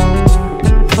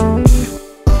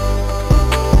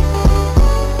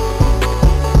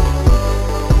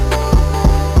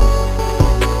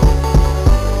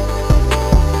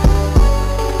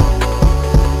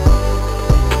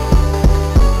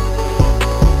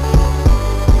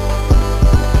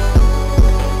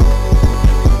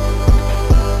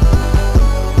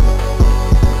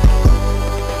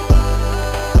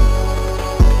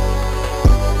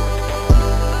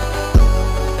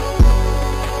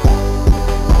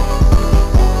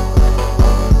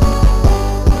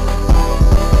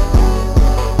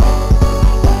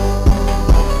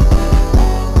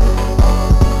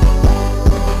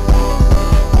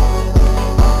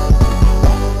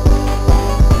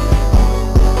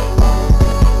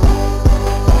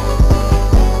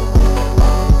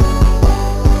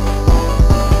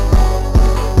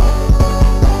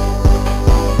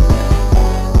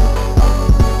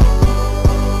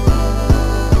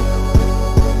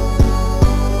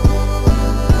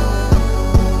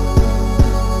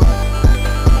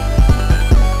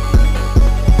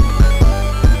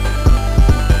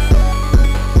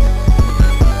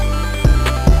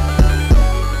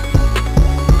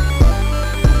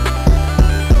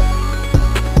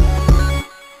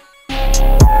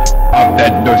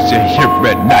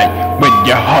 at night when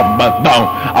you're home alone.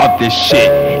 All this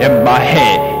shit in my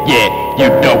head, yeah, you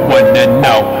don't wanna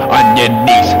know. On your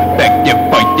knees, begging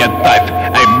for your life.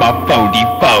 Aim my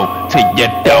 44 till you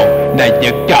don't, now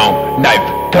you're gone. Knife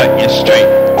cutting straight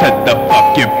to the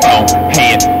fucking bone.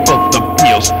 Hand full of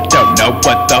pills, don't know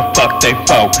what the fuck they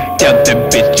for. Kill them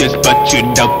bitches, but you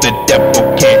know the devil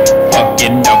can't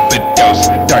fucking overdose.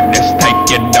 Darkness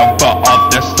taking over all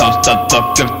the souls, the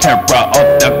look of terror on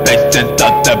the faces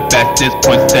of the best is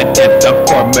poison in the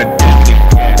form of deadly.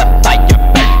 The fire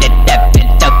burning heaven,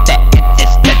 know the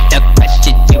answers to the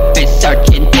questions you've been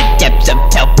searching. The depths of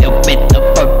hell filled with the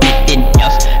forbidden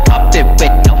hills, coffin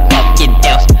with no fucking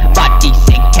nails. Bodies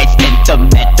encased in the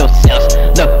metal cells.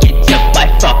 Look into my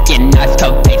fucking eyes,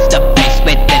 come face to face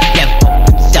with the devil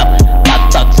himself. My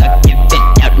lungs are giving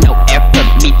out no air for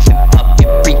me to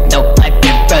fucking breathe, no life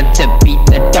in front of me.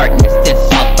 The darkness is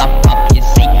all I fucking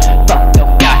see. Fuck no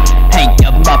God, hang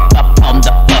him up on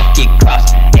the fucking cross.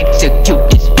 Execute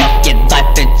his fucking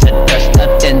life until there's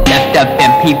nothing left of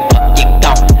him. He fucking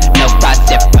gone. No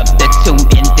rising from the tomb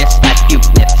in this life you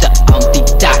live to only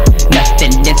die.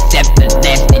 Nothing is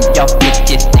everlasting. Your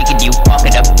bitches thinking you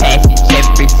walking a passage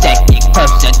every second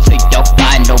closer to your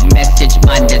final message.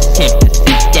 Mine is here to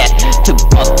sit death to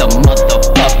all the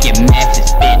motherfucking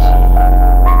masses, bitch.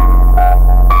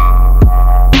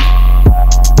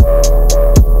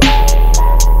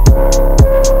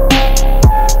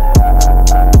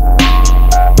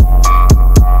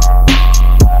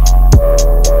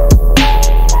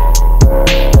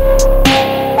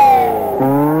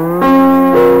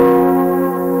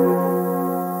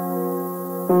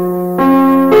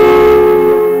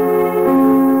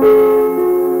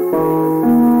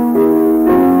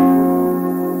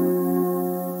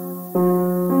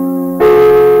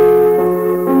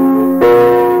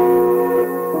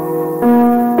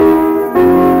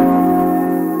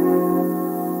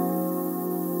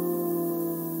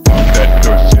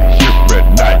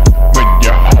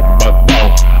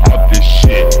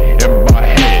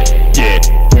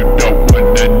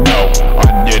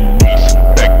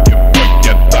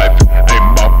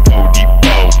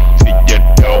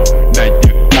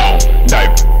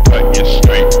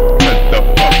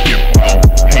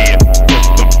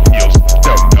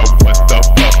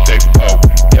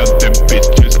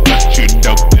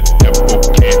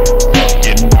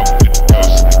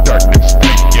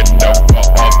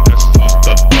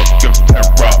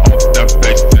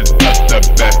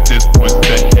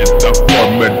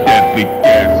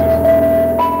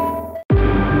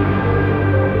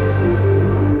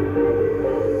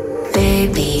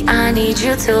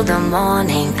 Till the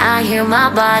morning, I hear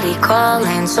my body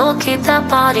calling. So keep that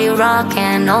body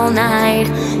rocking all night.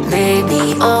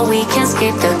 Baby, oh, we can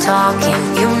skip the talking.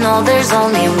 You know there's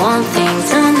only one thing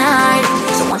tonight.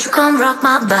 So won't you come rock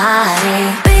my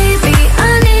body? Baby,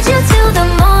 I need you till the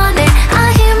morning. I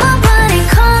hear my body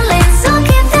calling. So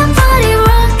keep that body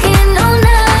rocking all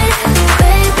night.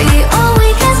 Baby, oh, we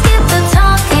can skip the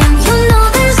talking. You know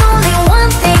there's only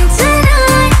one thing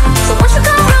tonight. So won't you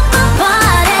come rock my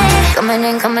body?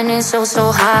 Coming in so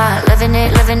hot. Living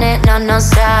it,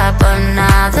 non-stop.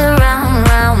 Another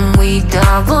round, we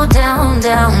double down.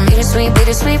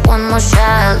 Bittersweet, one more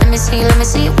shot. Let me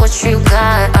see what you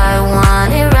got. I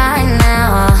want it right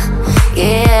now,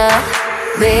 yeah.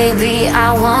 Baby,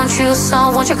 I want you,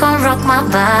 so won't you come rock my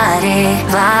body.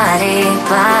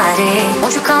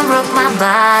 Won't you come rock my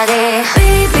body?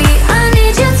 Baby, I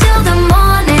need you till the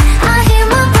morning. I hear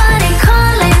my body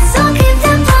calling, so keep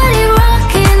that body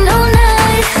rocking all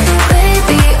night.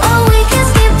 Baby, oh, we can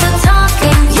skip the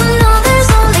talking. You know there's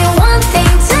only one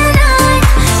thing tonight.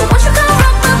 So won't you come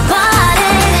rock my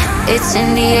body? It's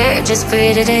in the air, just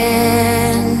breathe it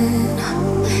in.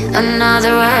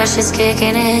 Another rush is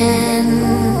kicking in.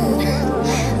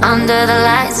 Under the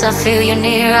lights, I feel you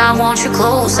near. I want you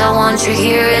close, I want you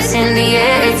here. It's in the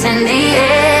air, it's in the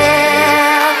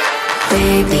air.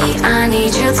 Baby, I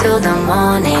need you till the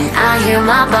morning. I hear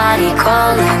my body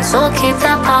calling, so keep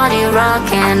that body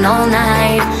rocking all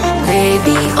night.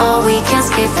 Baby, oh, we can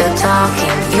skip the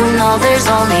talking. You know there's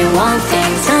only one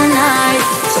thing tonight.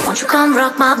 So won't you come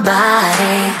rock my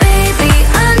body? Baby,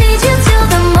 I need you till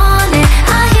the morning.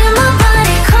 I hear my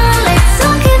body calling, so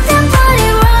keep that body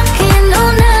rocking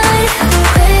all night.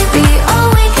 Baby, oh,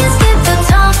 we can skip the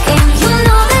talking. You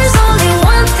know there's only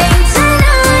one thing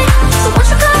tonight. So won't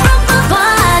you come rock my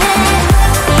body?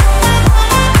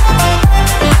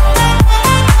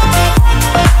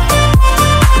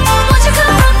 Won't you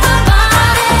come rock my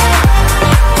body?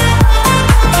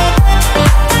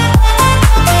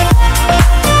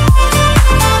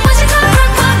 Won't you come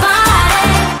rock my body?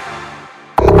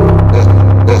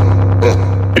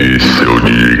 seu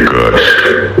DJ Cash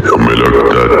é o melhor que tá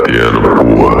tendo,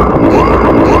 porra.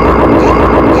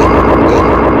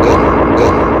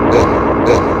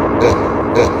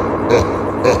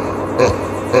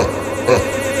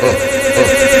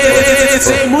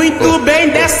 Sei muito bem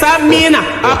dessa mina,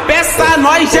 a peça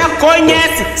nós já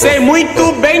conhece. Sei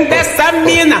muito bem dessa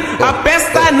mina, a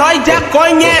peça nós já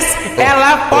conhece.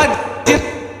 Ela pode, ela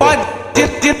pode,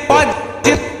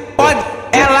 ela pode,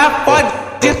 ela pode,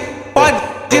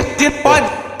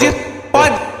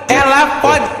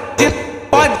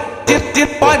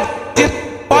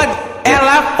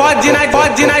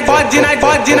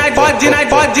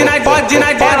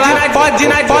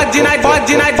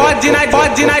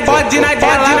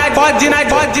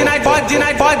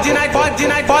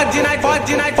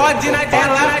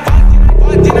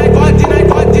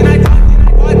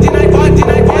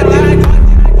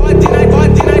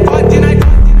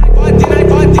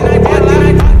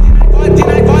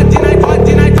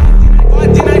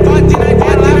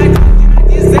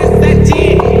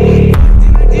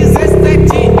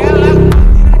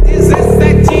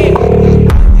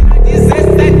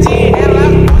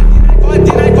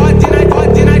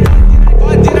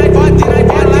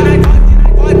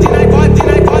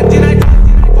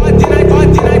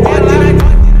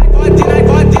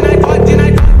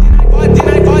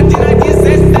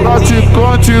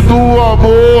 do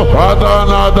amor, a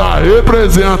danada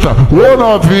representa. Ô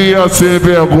novinha sem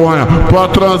vergonha, pra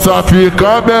transar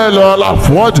fica melhor. Ela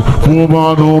fode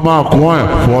fumando maconha.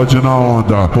 Fode na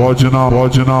onda, fode na,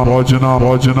 fode na, fode na,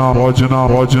 fode na, fode na,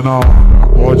 fode na, fode na,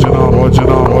 fode na,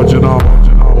 fode na,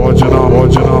 fode na,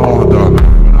 fode na onda. Na onda,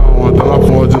 ela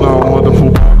fode na onda,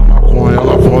 fumando maconha.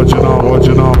 Ela fode na,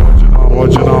 fode na,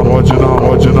 fode na, fode na,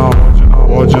 fode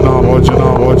na,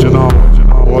 fode na, fode na, fode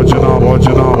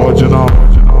na, fode na, fode na,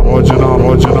 fode na,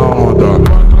 fode na onda.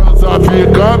 Pra transar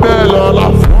fica melhor,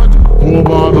 ela fode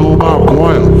fumando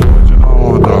maconha.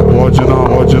 Fode na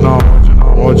onda,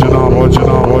 fode na, fode na, fode na,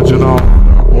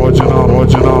 fode na, fode na,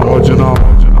 fode na, fode na,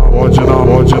 fode na,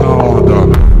 fode na onda.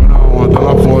 Na onda,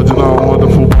 ela fode na onda,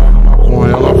 fumando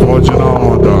maconha. Ela fode na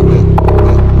onda.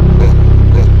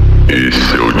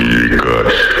 Esse é o DJ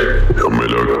Cash, é o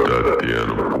melhor que tá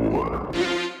tendo, porra.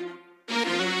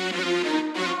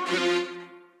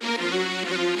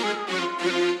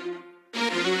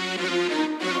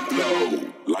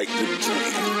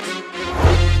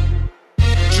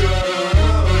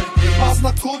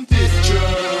 Познакомьтесь,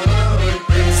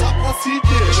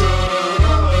 запросите,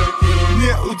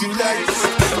 не удивляйтесь.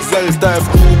 Залетаю в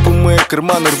клуб, и мои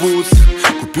карманы рвутся.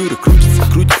 Купюры крутятся,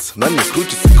 крутятся, на мне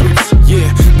крутятся, крутятся.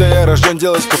 Да я рожден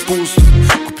делать капусту.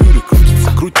 Купюры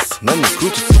крутятся, крутятся, на мне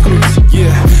крутятся, крутятся.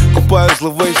 Купаю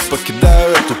зловейс,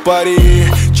 покидаю эту пари.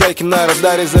 Чайки на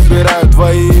радаре забираю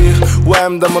двоих.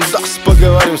 Уайм дамандос,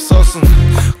 поговорим с Осом.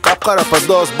 Капкара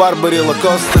подос, Барбари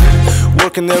Лакоста.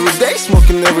 Working every day,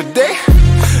 smoking every day.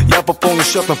 Я пополню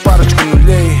счет на парочку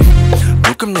нулей.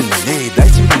 Ну-ка мне налей,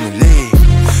 дайте мне нулей.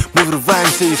 Мы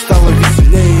врываемся и стало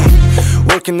веселей.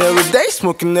 Working every day,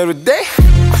 smoking every day.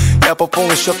 Я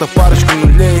пополню счет на парочку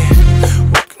нулей.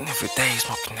 Working every day,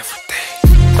 smoking every day.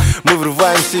 Мы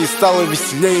врываемся и стало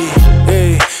веселей.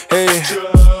 Эй, эй.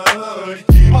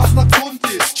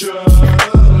 Познакомьтесь,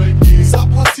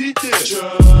 заплатите,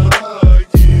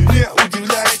 не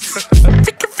удивляйтесь.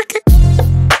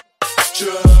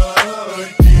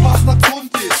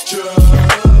 Познакомьтесь,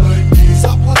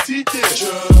 заплатите,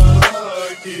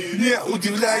 не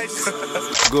удивляйтесь.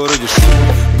 В городе шум,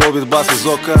 долбит бас из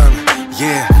окон.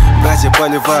 Братья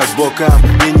поливают боком.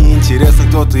 Мне не интересно,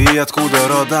 кто ты и откуда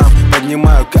родом.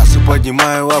 Поднимаю кассу,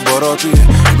 поднимаю обороты.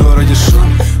 В городе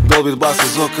шум, долбит бас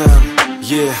из окон.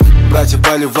 Братья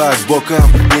поливают боком.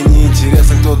 Мне не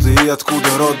интересно, кто ты и откуда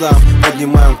родом.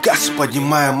 Поднимаем кассу,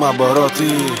 поднимаем обороты.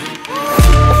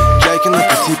 Чайки на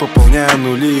пути, пополняю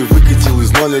нули. Выкатил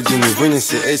из 0.1 и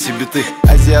вынеси эти биты.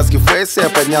 Азиатский фейс я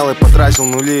поднял и потратил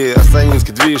нули.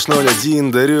 Астанинский движ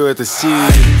 0.1, дарю это стиль.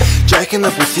 Чайки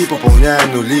на пути, пополняю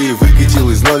нули. Выкатил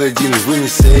из 0.1 и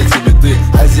вынеси эти биты.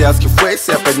 Азиатский фейс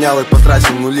я поднял и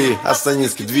потратил нули.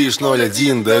 Астанинский движ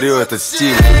 0.1, дарю этот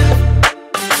стиль.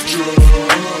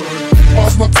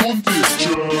 Познакомьтесь,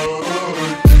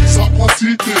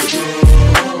 заплатите,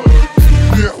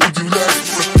 не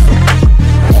удивляйтесь.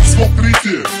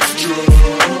 Посмотрите,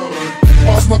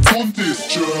 познакомьтесь,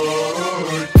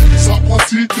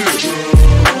 заплатите,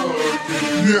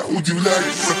 не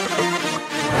удивляйтесь.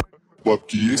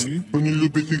 Бабки есть, но не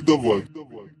любит их давать.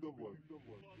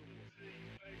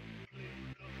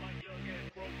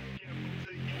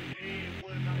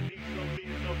 When I need some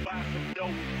niggas to buy some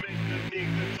dope, make the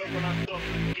niggas when I start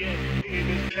to get in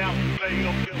this now. Play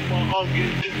up in my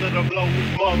onions instead of blow his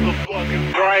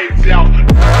motherfucking brains out.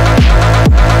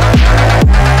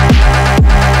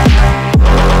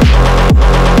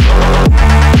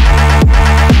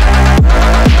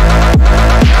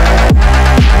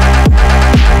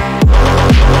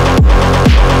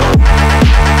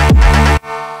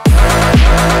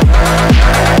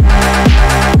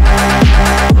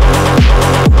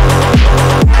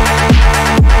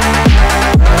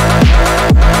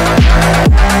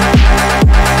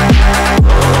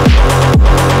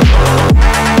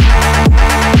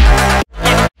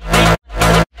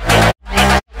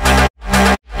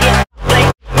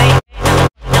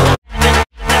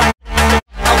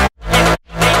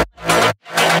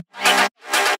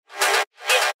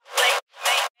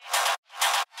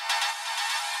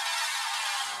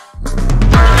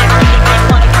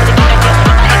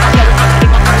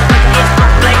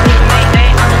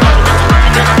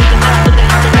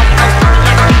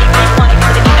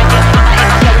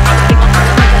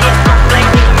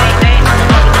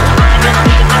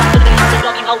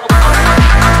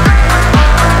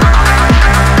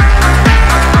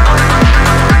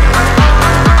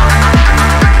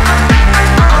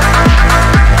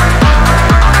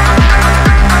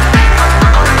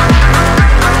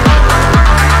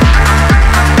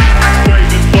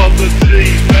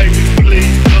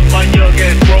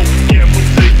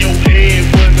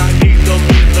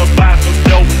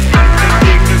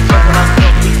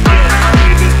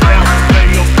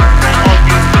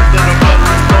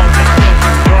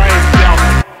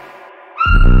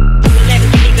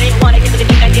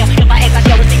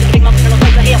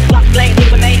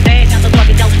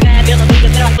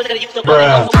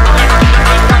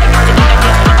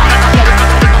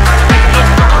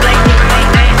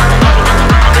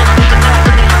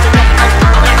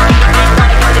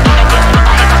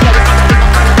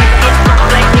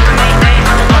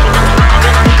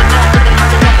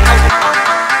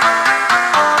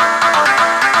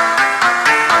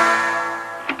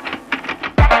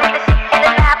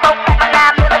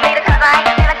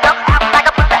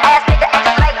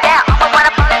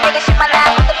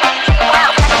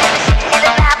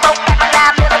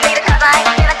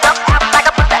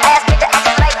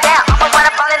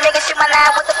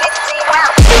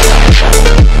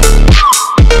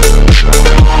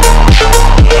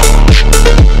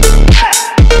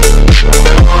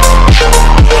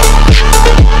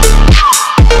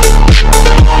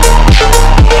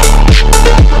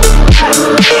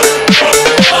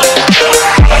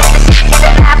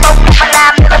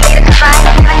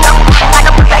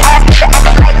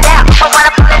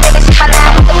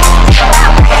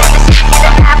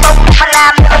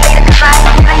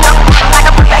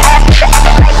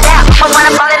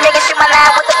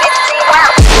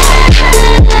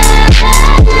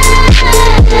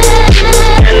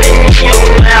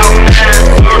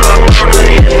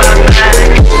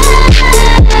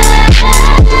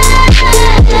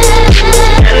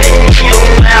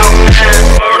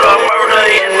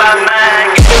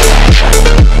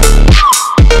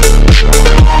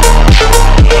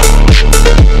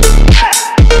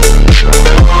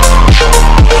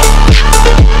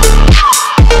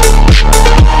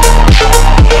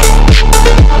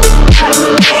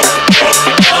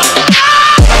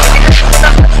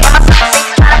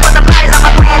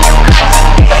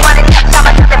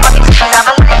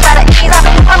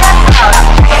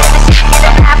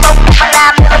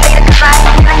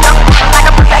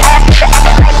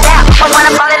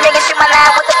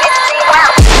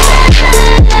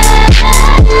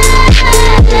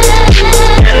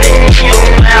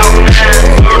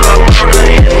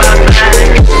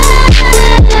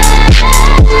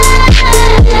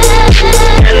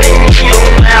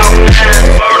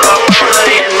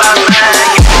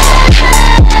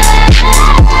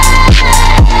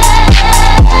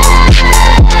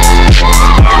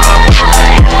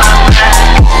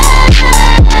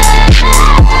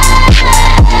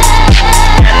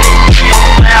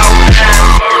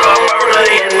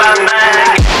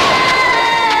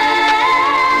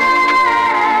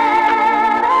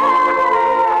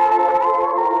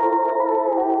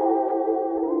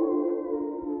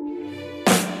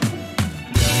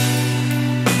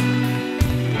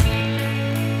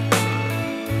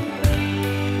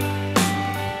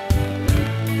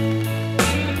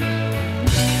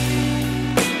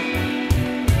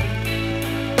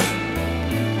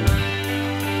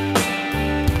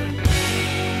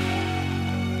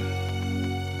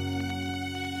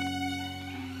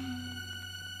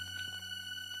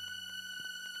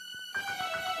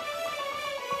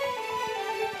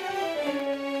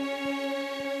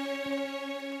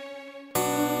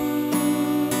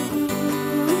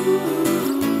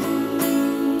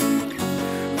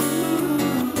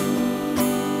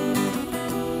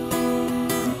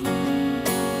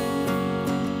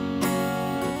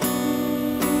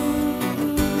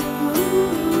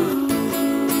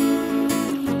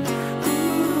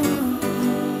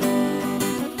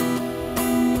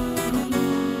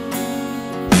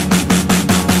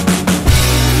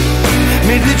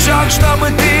 медлячок, чтобы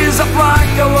ты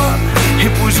заплакала. И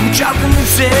пусть звучат они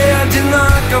все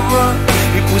одинаково,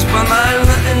 и пусть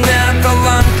банально и не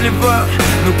талантливо,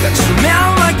 но как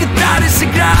сумел на гитаре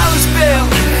сыграл и спел.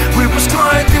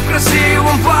 Выпускной ты в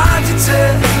красивом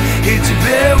платьице, и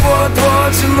тебе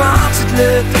вот-вот 17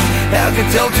 лет. Я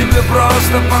хотел тебе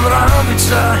просто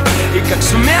понравиться, и как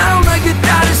сумел на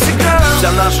гитаре сыграл.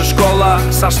 Вся наша школа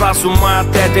сошла с ума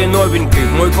от этой новенькой.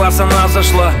 В мой класс она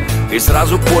зашла, и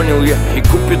сразу понял я, и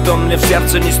Купидон мне в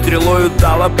сердце не стрелою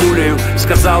дала пулею.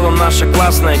 Сказала наша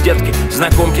классная, детки,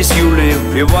 знакомьтесь с Юлею.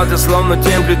 И вот я словно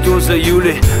тень плету за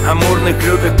Юлей амурных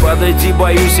любит, подойти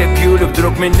боюсь я к Юле.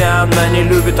 Вдруг меня она не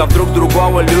любит, а вдруг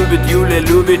другого любит. Юля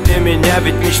любит не меня,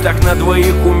 ведь в мечтах на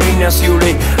двоих у меня с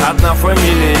Юлей одна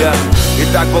фамилия. И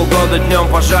так полгода днем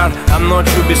пожар, а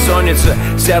ночью бессонница.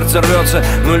 Сердце рвется,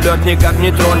 но лед никак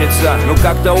не тронется. Но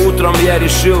как-то утром я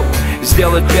решил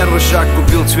сделать первый шаг,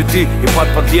 купил цветы и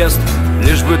под подъезд.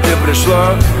 Лишь бы ты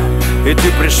пришла, и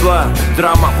ты пришла.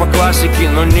 Драма по классике,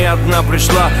 но не одна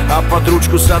пришла, а под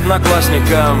ручку с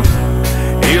одноклассником.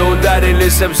 И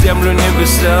ударились об землю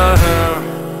небеса.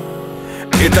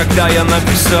 И тогда я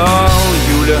написал: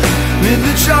 Юля,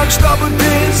 медлячок, чтобы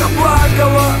ты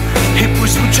заплакала. И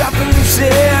пусть звучат они все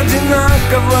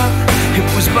одинаково, и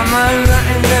пусть банально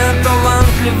и не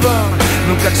талантливо,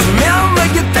 но как сумел на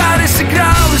гитаре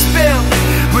сыграл и спел.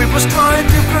 Выпускной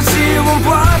ты в красивом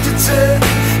платьице,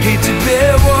 и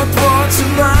тебе вот-вот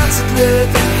 17 лет.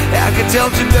 Я хотел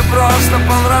тебе просто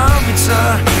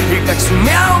понравиться, и как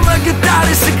сумел на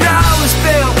гитаре сыграл и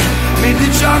спел.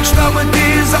 Медлячок, чтобы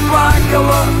ты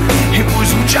заплакала, и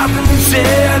пусть звучат они все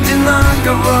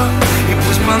одинаково, и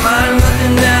пусть банально и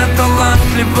не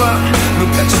талантливо, но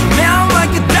как сумел на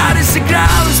гитаре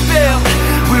сыграл и спел.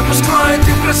 Выпускной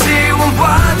ты в красивом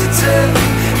платьице,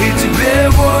 и тебе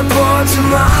вот-вот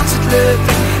 17 лет.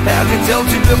 Я хотел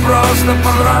тебе просто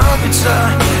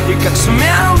понравиться, и как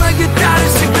сумел на гитаре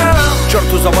сыграл.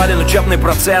 Черту завален учебный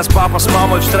процесс, папа с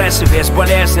мамой в стрессе, весь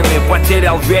болезненный,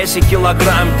 потерял в весе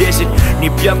килограмм 10. Не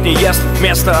пьет, не ест,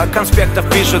 вместо конспектов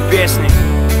пишет песни.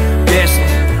 Песни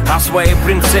о своей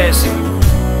принцессе.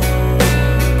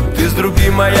 Ты с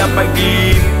другим, а я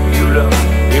погиб, Юля,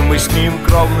 и мы с ним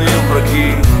кровные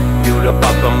враги. Юля,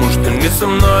 потому что не со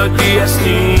мной, ты я с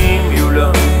ним.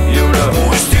 Юля, Юля,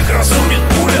 пусть их разумит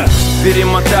пуля.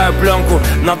 Перемотаю пленку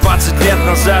на 20 лет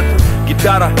назад.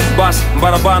 Гитара, бас,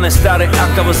 барабаны, старый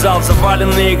актовый зал.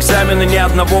 Заваленные экзамены, ни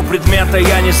одного предмета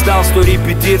я не сдал. 100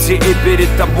 репетиций и перед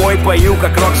тобой пою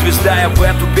как рок-звезда. Я в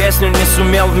эту песню не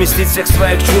сумел вместить всех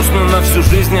своих чувств, но на всю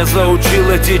жизнь я заучил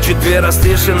эти 4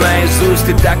 стиши наизусть.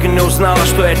 Ты так и не узнала,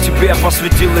 что я тебе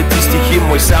посвятил эти стихи.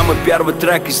 Мой самый первый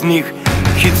трек из них,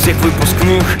 хит всех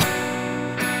выпускных.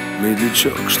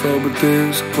 Медлячок, чтобы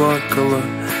ты заплакала,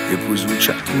 и пусть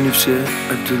звучат не все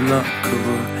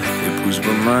одинаково, и пусть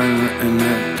банально и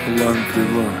не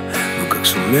талантливо, но как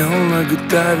сумел на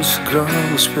гитаре сыграл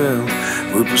и спел.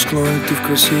 Выпускной ты в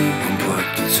красивом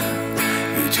платьице,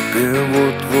 и тебе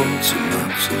вот-вот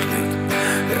 17 лет.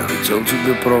 Я хотел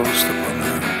тебе просто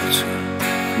понравиться.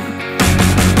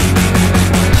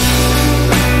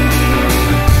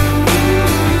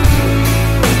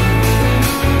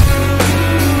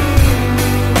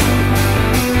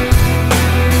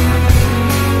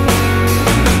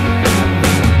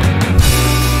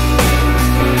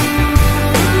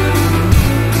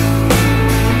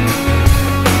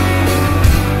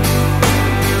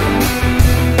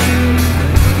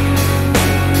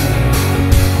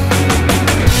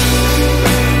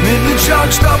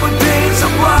 Чтобы ты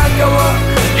заплакала,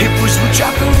 и пусть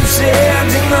звучат они все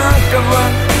одинаково,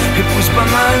 и пусть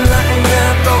банально и не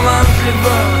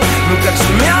талантливо, но как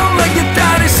сумел на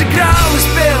гитаре сыграл и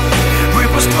спел.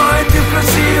 Выпускной ты в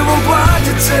красивом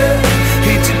платьице,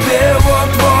 и тебе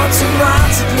вот-вот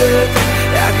 17 лет.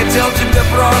 Я хотел тебе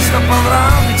просто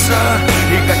понравиться,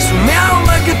 и как сумел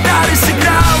на гитаре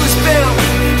сыграл и спел.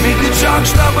 Медлячок,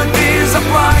 чтобы ты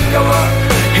заплакала,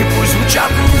 и пусть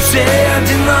звучат они все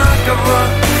одинаково,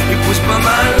 и пусть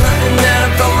банально и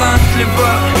не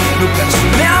талантливо, но как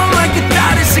сумел на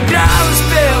гитаре сыграл и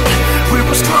спел.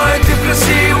 Выпускной ты в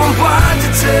красивом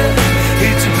платьице, и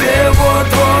тебе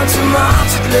вот-вот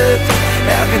 17 лет.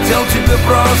 Я хотел тебе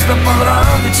просто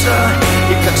понравиться,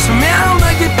 и как сумел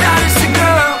на гитаре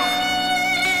сыграл.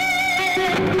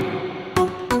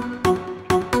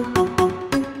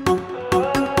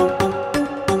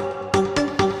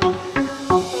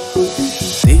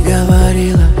 Ты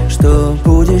говорила, что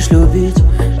будешь любить,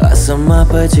 а сама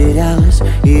потерялась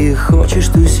и хочешь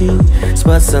тусить с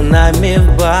пацанами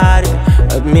в баре,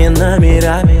 обмен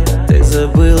номерами. Ты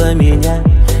забыла меня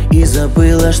и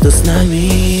забыла, что с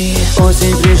нами.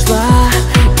 Осень пришла,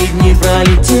 и дни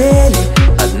пролетели,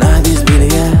 одна без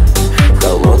белья в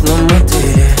холодном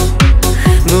мотеле.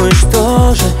 Ну и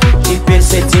что же теперь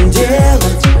с этим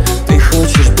делать? Ты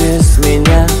хочешь без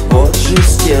меня, вот же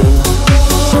стерва.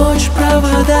 Хочешь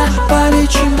провода,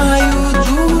 полечи мою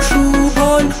душу,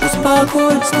 боль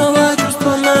успокой, снова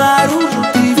чувства наружу.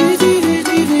 Ты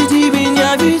веди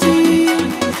меня, веди,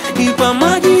 и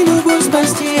помоги любовь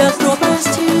спасти от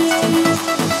пропасти.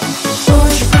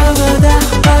 Хочешь провода,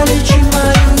 полечи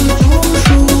мою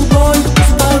душу, боль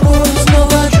успокой,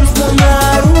 снова чувства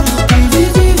наружу. Ты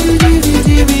веди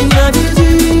меня,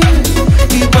 веди,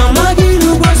 и помоги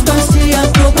любовь спасти от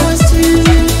пропасти.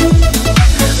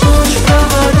 Хочешь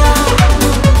провода,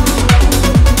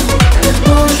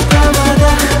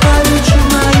 полечи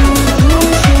мою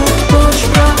душу. Хочешь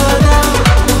провода,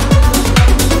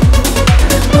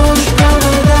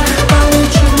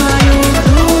 полечи мою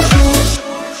душу.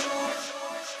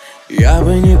 Я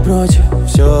бы не против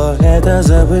все это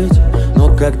забыть, но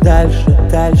как дальше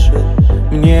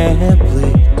мне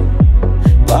плыть?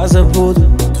 Позабуду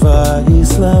твои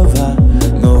слова,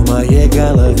 но в моей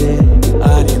голове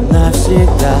они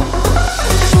навсегда.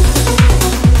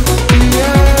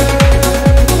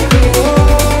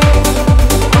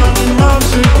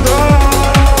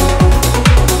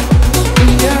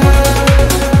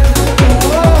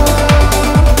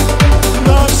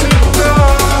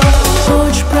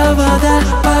 Хочешь провода,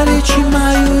 полечи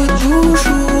мою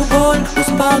душу, боль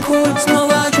успокой,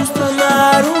 снова чувства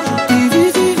наружу. Ты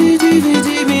веди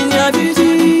меня,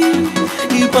 веди,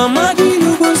 и помоги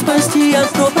любовь спасти от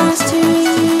пропасти.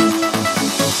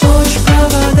 Хочешь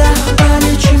провода,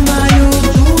 полечи мою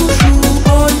душу,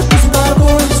 боль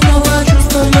успокой, снова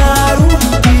чувства наружу.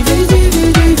 Ты веди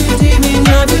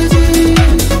меня, веди,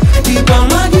 и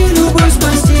помоги любовь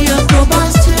спасти от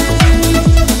пропасти.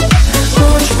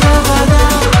 Хочешь провода,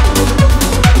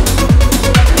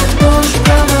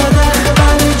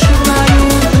 полечи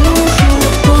мою душу.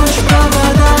 Хочешь провода, полечи мою душу.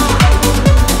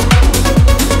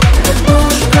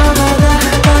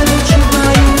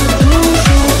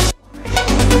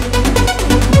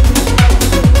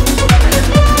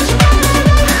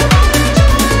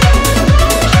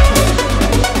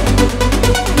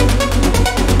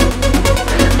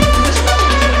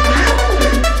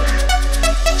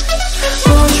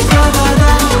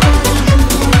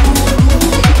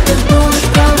 Хочешь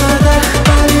провода,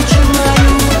 полечи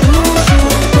мою душу.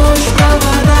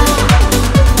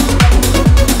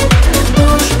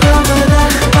 Хочешь провода,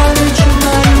 полечи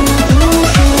мою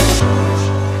душу.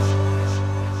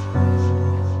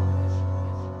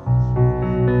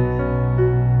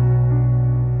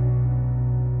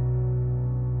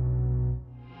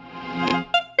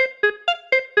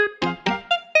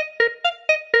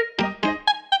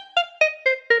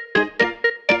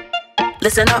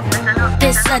 Listen up.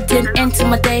 This sudden end to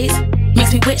my days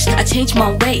makes me wish I changed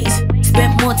my ways.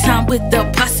 Spent more time with the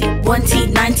posse,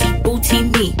 1T, 90, booty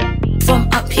me. From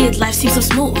up here, life seems so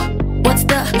smooth. What's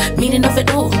the meaning of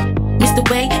it all? Miss the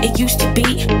way it used to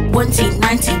be. 1T,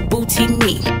 90, booty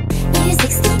me.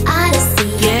 Music's the odyssey.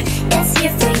 Yeah. It's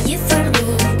here for you, for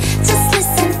me. Just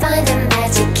listen, find a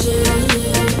magic key.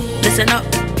 Listen up.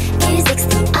 Music's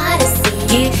the odyssey.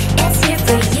 Yeah. It's here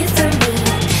for you, for me.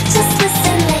 Just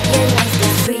listen, let your life be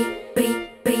free,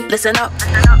 free. Listen up.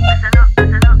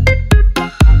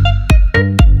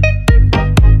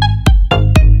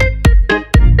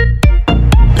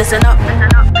 Listen up.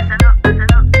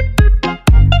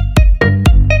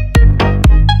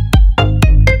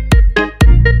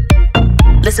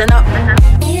 Listen up.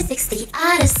 Music's the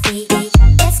odyssey.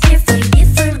 It's here for you,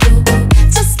 for me.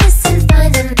 Just listen,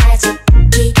 find a magic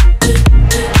key.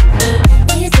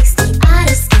 Music's the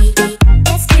odyssey.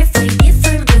 It's here for you,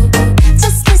 for me.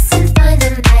 Just listen, find a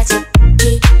magic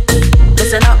key.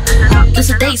 Listen up. Those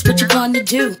are days, what you gonna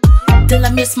do? Till I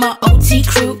miss my OT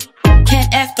crew.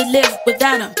 Can't have to live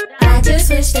without them. I just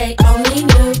wish they only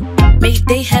knew. Maybe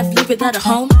they have lived without a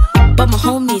home, but my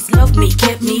homies love me,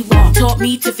 kept me warm. Taught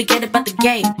me to forget about the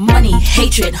game. Money,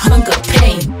 hatred, hunger,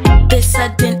 pain. This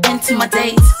sudden end to my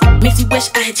days makes me wish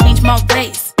I had changed my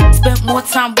ways. Spent more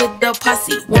time with the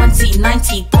posse, 1T,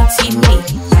 90, booty me.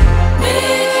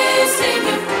 Missing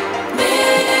you,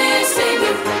 missing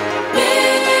you,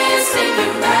 missing you,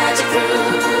 magic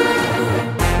crew.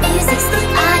 Music's the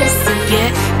odyssey. Yeah.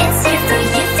 It's here for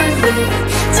you, for me.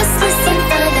 Just listen,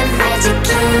 find a magic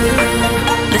key.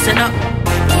 Listen up.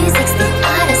 Music's the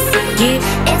odyssey.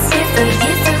 Yeah. It's here for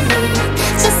you, for me.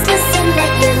 Just listen,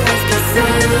 let your life be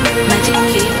free. Magic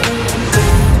key.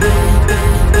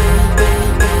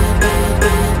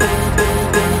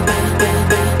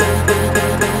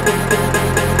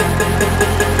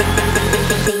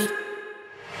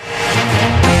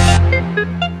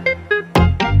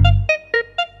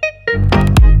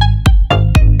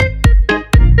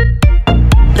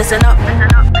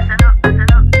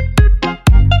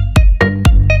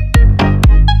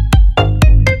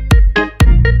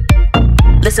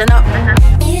 listen up.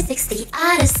 Music's the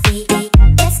odyssey.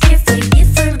 It's different,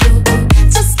 different mood.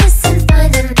 Just listen,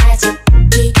 find the magic.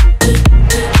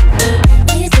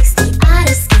 Music's the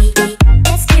odyssey.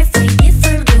 It's different,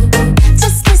 different mood.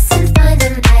 Just listen, find the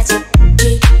magic.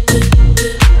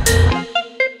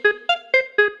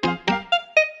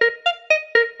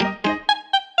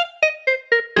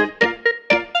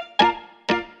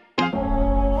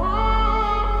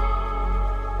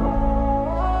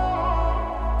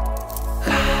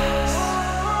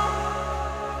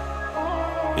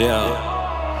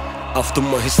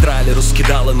 Автомагістралі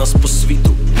розкидали нас по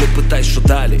світу. Не питай, що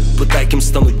далі, питай, ким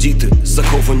стануть діти.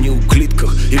 Заховані у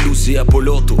клітках, ілюзія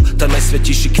польоту. Та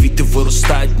найсвятіші квіти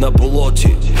виростають на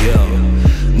болоті.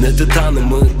 Не титани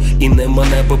ми, і нема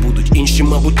неба будуть. Інші,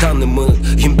 мабуть, та не ми.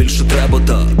 Їм більше треба,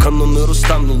 та канони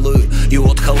розтанули. І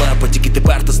от халепа, тільки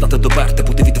тепер ти знати доперти.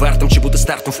 Бути відвертим чи бути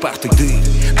стертим вперто йди.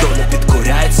 Доля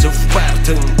підкоряється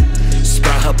впертим.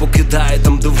 Спрага покидає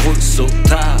там, де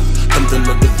висота. Там, де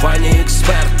на дивані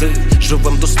експерти.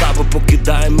 Живем до стави,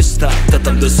 покидає міста. Та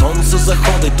там, де сонце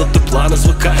заходить, до тепла не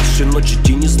звикай. Щоночі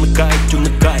тіні зникають,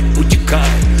 уникай, утікай.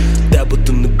 Де би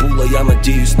ти не була, я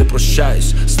надіюсь, не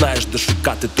прощаюсь. Знаєш, де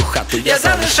шукати ту хату, я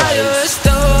залишаюсь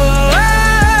тут.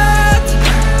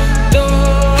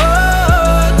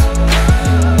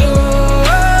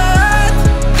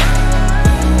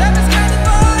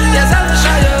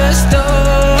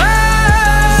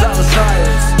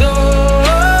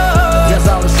 Я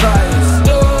залишаюсь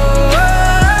тут.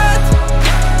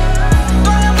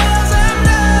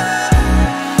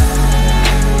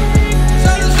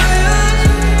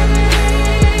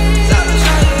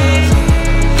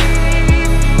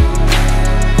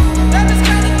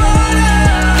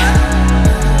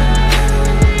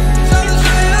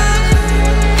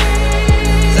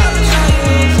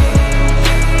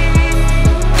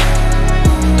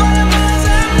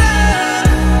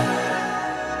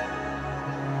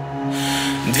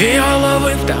 Дві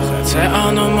голови птаха, це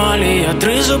аномалія.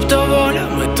 Тризуб то воля,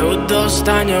 ми тут до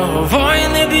останнього.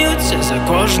 Воїни б'ються за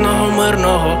кожного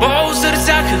мирного, бо у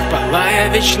серцях їх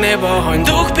палає вічний вогонь.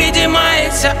 Дух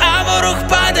підіймається, а ворог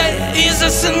падає і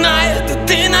засинає.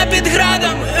 Дитина під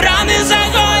градами, рани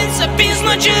загоїться.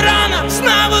 Пізно чи рано,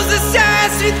 знову засяє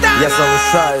світанок. Я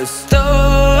залишаюсь тут.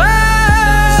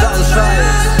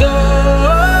 Залишаюсь тут.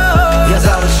 Я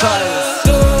залишаюсь.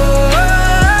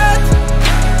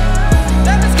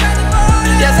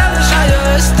 Я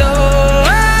залишаюсь тут.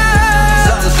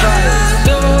 Залишаюсь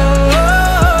тут.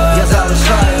 Я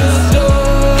залишаюсь тут.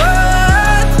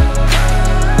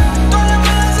 Доля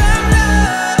моя земля.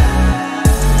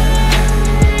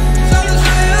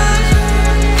 Залишаюсь.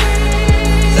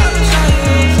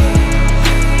 Залишаюсь.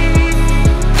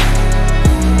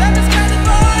 Де безкрайні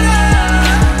поля.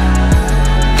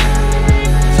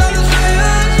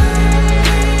 Залишаюсь.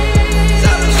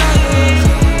 Залишаюсь.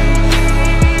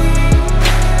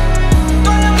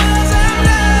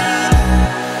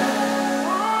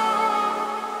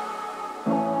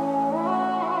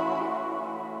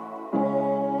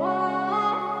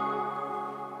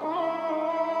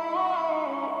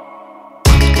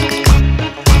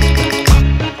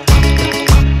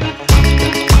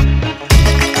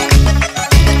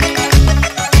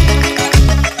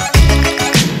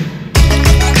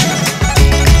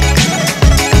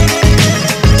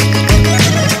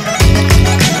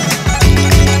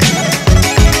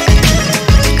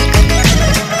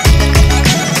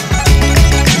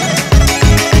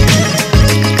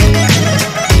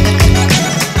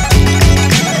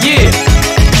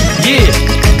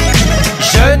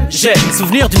 J'ai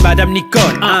souvenir d'une madame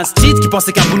Nicole, un style qui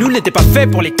pensait qu'un boulot n'était pas fait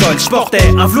pour l'école. Je portais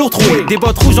un velours troué, des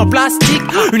bottes rouges en plastique,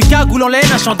 une cagoule en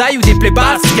laine, un chandail ou des plaies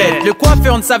baskets. Le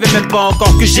coiffeur ne savait même pas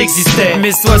encore que j'existais,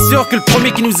 mais sois sûr que le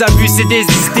premier qui nous a vu s'est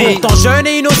désisté. Pourtant jeune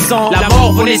et innocent, la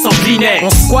mort volait s'inclinait. On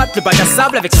squatte le bac à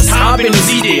sable avec ce sable et nos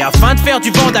idées, afin de faire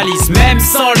du vandalisme, même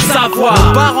sans le savoir.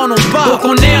 Nos parents n'ont pas, donc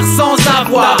on erre sans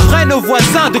avoir. D'après nos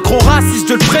voisins de gros racistes,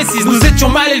 je le précise, nous étions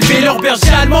mal élevés, leur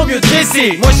berger allemand mieux dressé.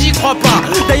 Moi j'y crois pas,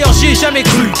 d'ailleurs j'y ai jamais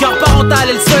cru, car parental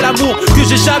est le seul amour que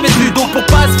j'ai jamais eu. Donc pour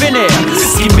pas se vénère,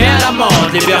 ce qui met à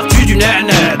l'amende les vertus du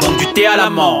nana, donc du thé à la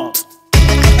menthe.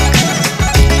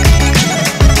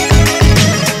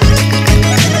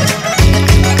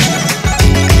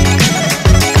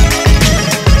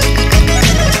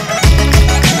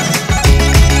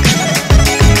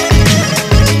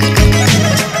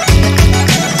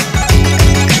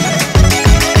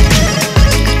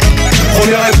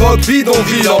 Première époque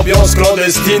bidonville, ambiance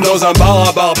clandestine dans un bar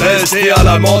à Barbès. Thé à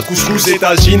la menthe, couscous et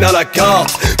tagine à la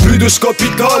carte. Plus de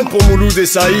scopitone pour Mouloud et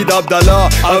Saïd Abdallah.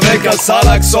 Avec un sale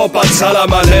accent, pas de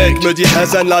salam alek. Me dit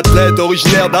Hassan l'athlète,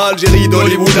 originaire d'Algérie,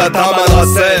 d'Hollywood à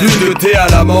Tamanrasset. Plus de thé à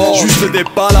la menthe, juste des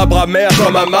palabres amères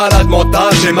comme un malade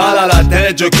mental. J'ai mal à la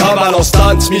tête, je cavale en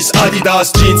Stan Smith,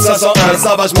 Adidas, jeans 501,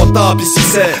 savage mental. Ici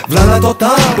c'est v'là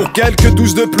l'attentat. Pour quelques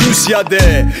 12 de plus, y'a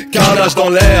des carnages dans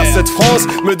l'air. Cette France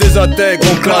me désintègre,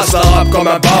 on classe arabe comme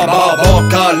un barbare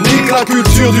bancal. Nique la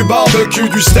culture du barbecue,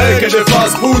 du steak et des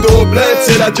fast-food au bled.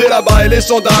 C'est la djellaba et les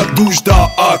sandales,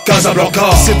 Doujda à Casablanca.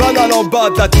 C'est banal en bas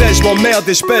de la tête, j'm'emmerde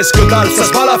et j'pèse que dalle. Ça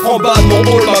se bat la frambade, mon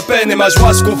rôle, ma peine et ma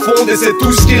joie se confondent. Et c'est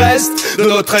tout ce qui reste de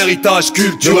notre héritage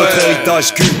culturel.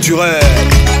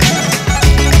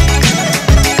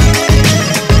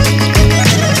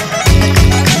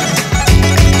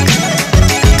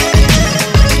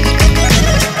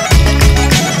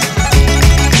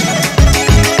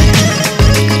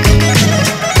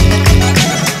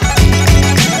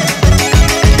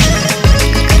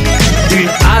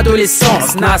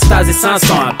 Adolescence, Nastase et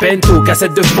 500, un pento,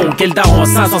 cassette de fond, quel daron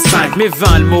 505, mais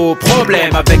 20 le mot,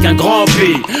 problème avec un grand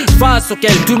P, face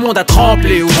auquel tout le monde a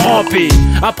tremblé ou rampé.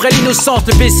 Après l'innocence,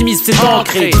 le pessimisme s'est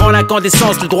ancré, devant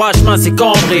l'incandescence, le droit chemin s'est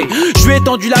cambré. Je lui ai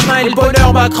tendu la main et le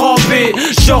bonheur m'a crampé.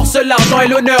 Genre seul l'argent et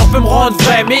l'honneur peut me rendre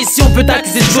vrai, mais ici on peut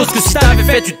t'accuser de choses que si t'avais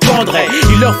fait tu te pendrais.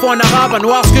 Il leur faut un arabe, un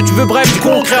noir, ce que tu veux, bref du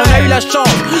concret. On a eu la chance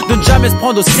de ne jamais se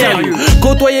prendre au sérieux,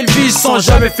 côtoyer le vice sans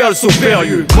jamais faire le saut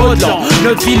périlleux. Modelant,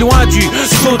 notre vie loin du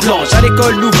saut de l'ange. À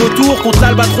l'école, nouveau tour contre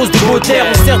l'albatros de Baudelaire.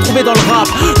 On s'est retrouvé dans le rap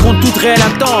contre toute réelle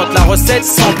attente. La recette,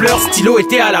 sampleur, stylo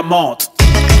était à la menthe.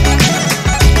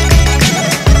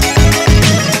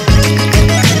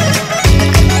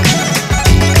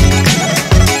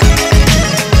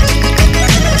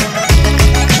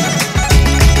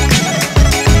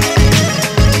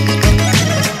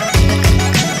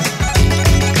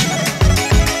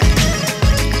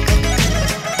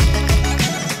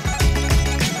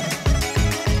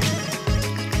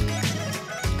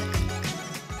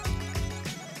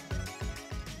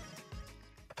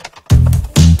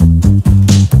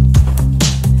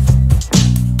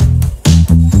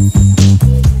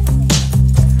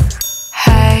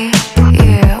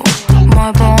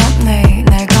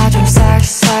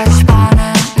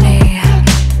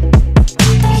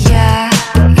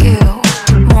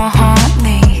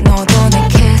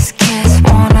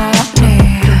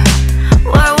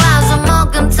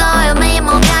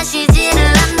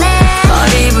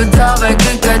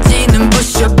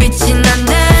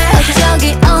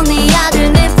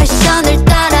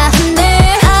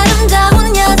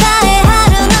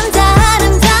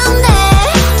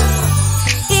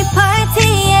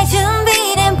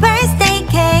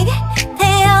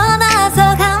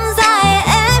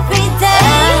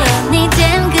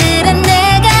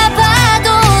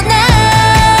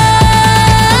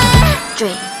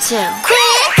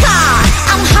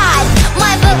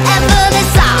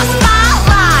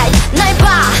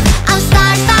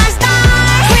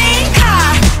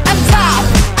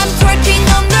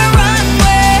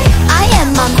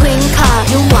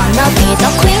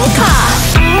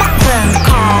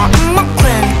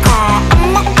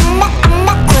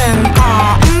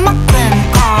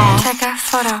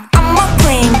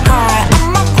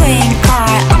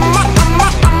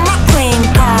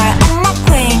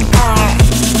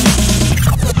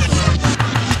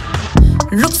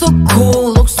 Look so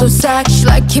cool, look so sexy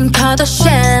like Kim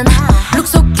Kardashian. Look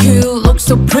so cute, look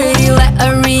so pretty like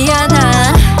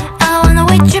Ariana. I wanna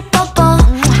with you bubble,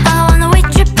 I wanna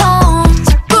with you bomb.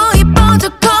 자꾸 이뻐져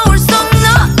거울 속 너.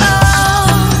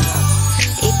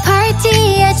 이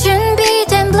파티에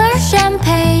준비된 blur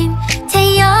champagne.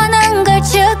 태어난 걸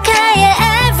축하해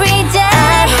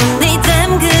everyday. 네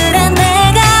닮그란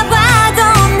내가 봐도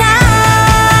난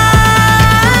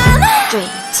 3,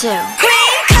 2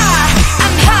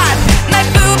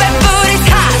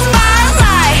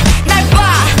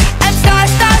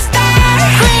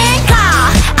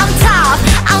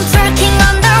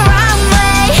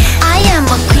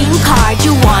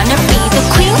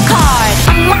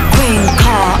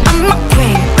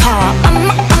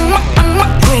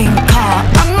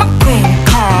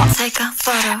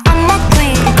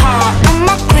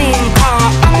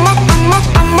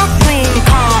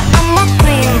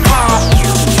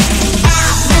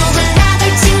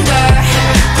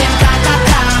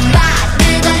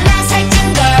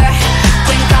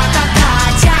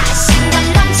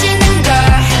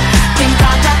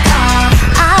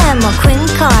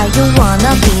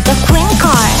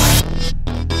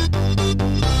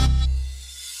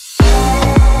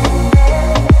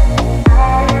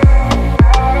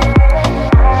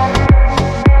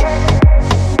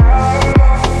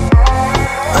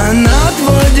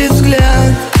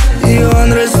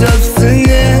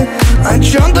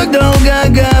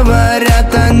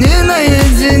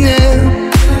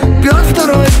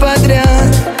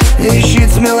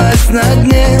 на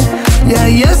дне. Я,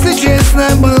 если честно,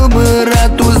 был бы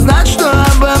рад узнать, что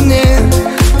обо мне.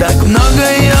 Так много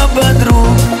ее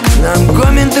подруг, нам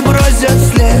комменты бросят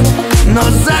вслед, но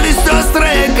зависть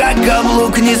острая, как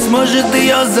каблук, не сможет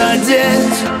ее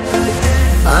задеть.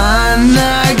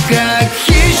 Она как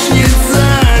хищница,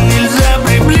 нельзя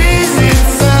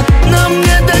приблизиться, но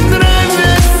мне так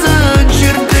нравятся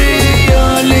черты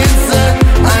ее лица.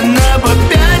 Она по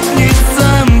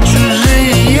пятницам,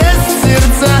 чужие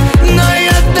сердца, но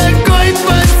я такой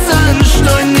пацан,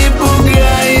 что не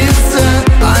пугается.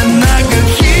 Она как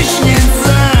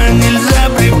хищница, нельзя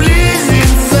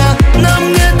приблизиться, но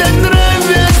мне так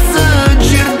нравятся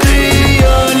черты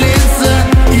ее лица.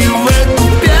 И в эту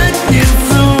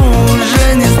пятницу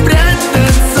уже не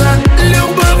спрятаться,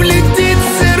 любовь летит в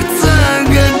сердца,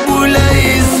 как пуля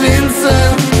из свинца.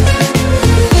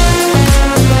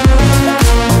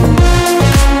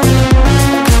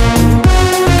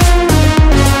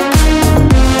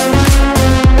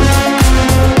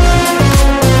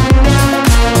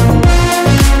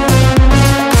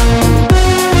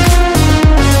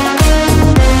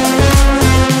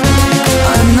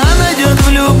 Она найдет в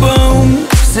любом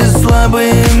все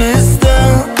слабые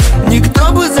места.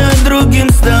 Никто бы за другим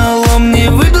столом не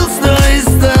выбил 100 из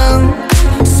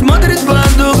 100. Смотрит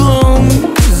под углом,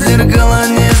 зеркало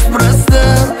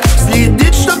неспроста.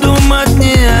 Следит, что думать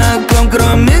ни о ком,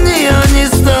 кроме нее не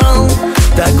стал.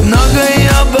 Так много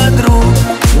ее подруг,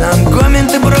 нам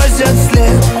комменты бросят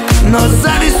вслед, но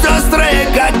зависть острая,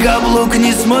 как каблук,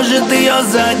 не сможет ее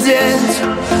задеть.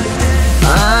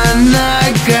 Она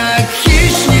как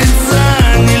хищница,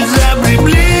 нельзя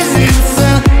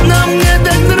приблизиться, но мне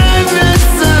так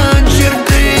нравятся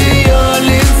черты ее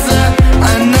лица.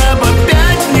 Она по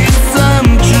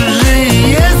пятницам,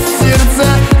 чужие сердца,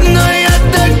 но я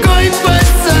такой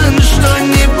пацан, что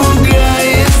не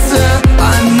пугается.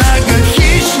 Она как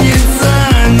хищница,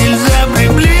 нельзя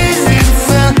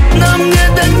приблизиться, но мне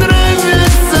так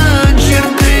нравятся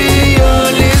черты ее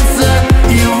лица.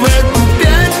 И в эту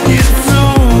пятницу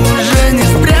уже не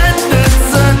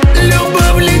спрятаться,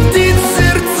 любовь летит в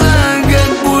сердца, как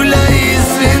пуля из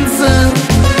свинца.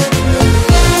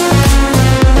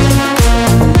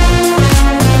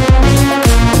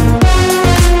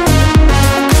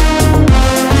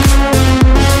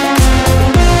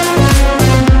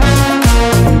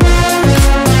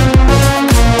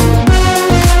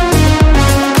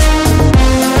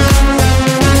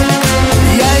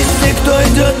 Я из тех, кто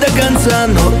идет до конца,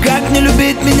 но как не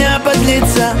любить меня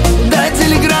подлиться? Дай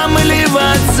телеграм или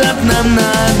ватсап, нам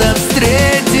надо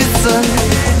встретиться.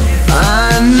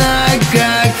 Она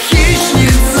как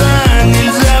хищница,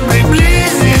 нельзя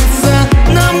приблизиться,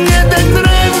 но мне так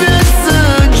нравятся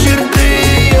черты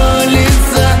ее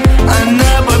лица.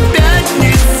 Она по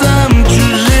пятницам,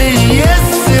 чужие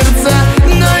сердца,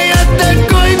 но я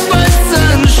такой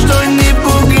пацан, что не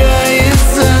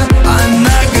пугается.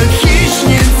 Она как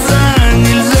хищница,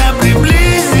 нельзя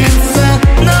приблизиться,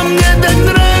 но мне так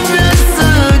нравятся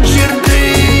черты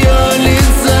ее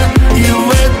лица. И в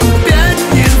эту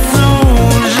пятницу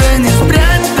уже не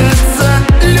спрятаться,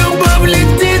 любовь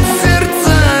летит в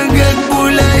сердца, как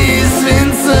пуля из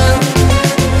свинца.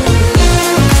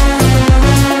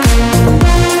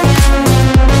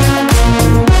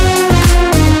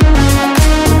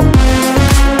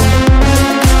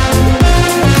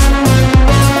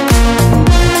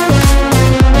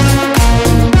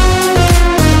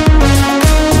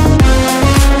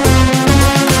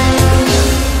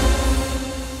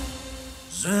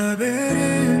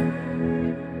 Забери,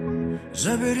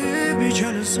 забери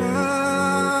печаль с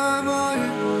собой.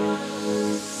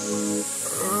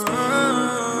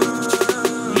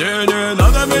 Не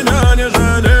надо меня не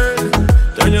жалеть,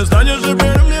 ты не станешь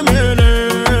теперь мне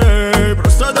милей.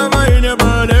 Просто давай не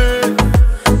болей,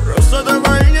 просто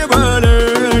давай не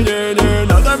болей. Не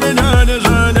надо меня не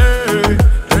жалеть,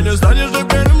 ты не станешь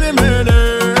теперь мне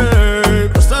милей.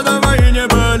 Просто давай не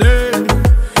болей,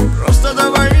 просто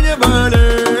давай не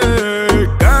болей.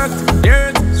 Как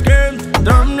нет с кем,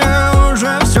 да мне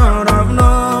уже все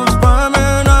равно.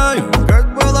 Вспоминаю,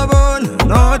 как было больно,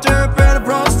 но теперь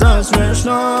просто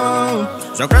смешно.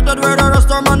 Закрыта дверь,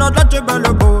 растомана для тебя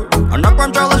любовь. Она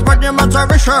помчалась подниматься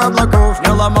выше облаков.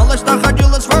 Не ломалась,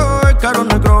 находила свой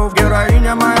коронный кров.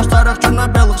 Героиня моя старых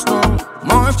черно-белых снов.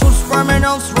 Мой вкус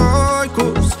поменял свой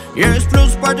курс. Есть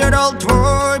плюс, потерял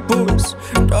твой пульс.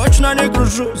 Точно не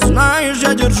кружусь, знаешь,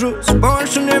 я держусь.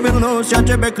 Больше не вернусь, я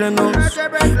тебе клянусь.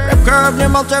 Крепко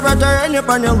обнимал тебя, ты не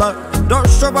поняла.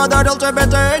 Дождь, что подарил тебе,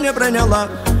 ты не приняла.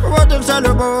 Вот и вся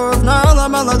любовь,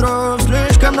 наломала дров.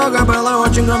 Слишком много было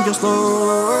очень громких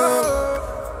слов.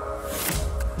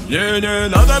 Не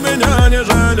надо меня не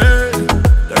жалеть,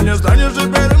 Ты не станешь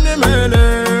теперь мне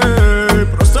милей.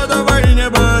 Просто давай не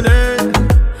болей.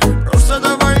 Просто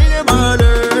давай не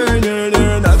болей.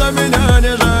 Не надо меня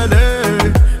не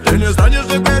жалей. Ты не станешь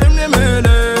теперь мне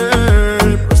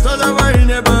милей. Просто давай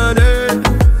не болей.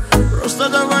 Просто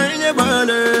давай не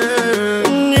болей.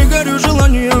 Не горю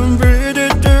желанием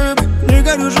видеть тебя. Не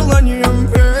горю желанием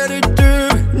верить тебе.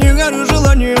 Не горю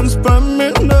желанием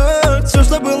вспоминать все,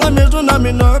 что было между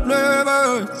нами,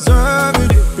 наплевать.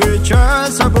 Забери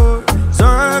печаль с собой.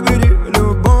 Забери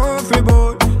любовь и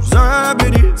боль.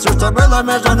 Забери все, что было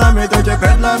между нами. Ты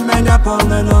теперь для меня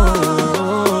полный ноль.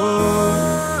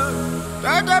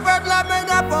 Ты теперь для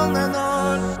меня полный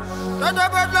ноль. Ты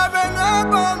теперь для меня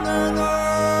полный ноль.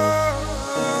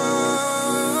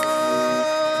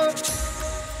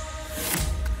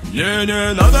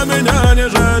 Не надо меня не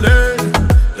жалей.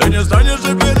 Ты не станешь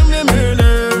теперь мне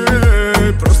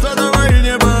милей. Просто давай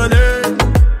не болей.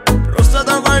 Просто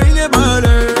давай не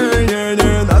болей.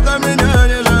 Не надо меня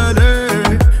не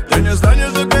жалей. Ты не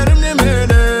станешь теперь мне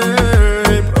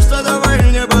милей. Просто давай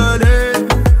не болей.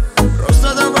 Просто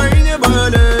давай не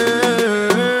болей.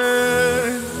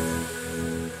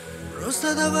 Просто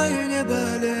давай не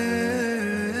болей.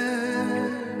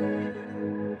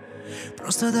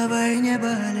 Просто давай не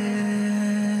болей.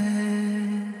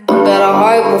 Got a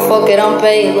heart, but fuck it, I'm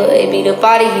paid. Look, it be the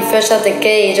body, he fresh out the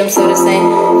cage. I'm still the same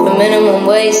for minimum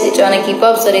wage. They tryna keep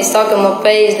up, so they stalking my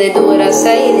page. They do what I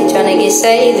say, they tryna get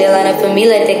saved. They line up for me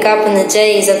like they copping the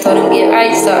J's. I told them get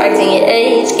right, start acting your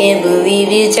age. Can't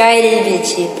believe you tried it,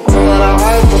 bitch. Got a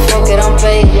heart, but fuck it, I'm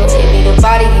paid. Look, it be the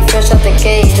body, he fresh out the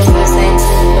cage. I'm still the same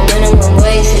for minimum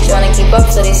wage. They tryna keep up,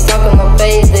 so they stalking my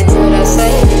page. They do what I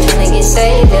say, they tryna get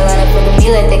saved. They line up for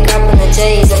me like they copping the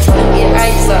J's. I told them get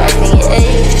right, start acting your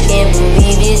age. Can't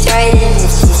believe you tried it,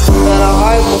 bitch. Got a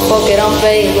heart, but fuck it, I'm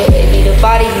paid. Look, it be the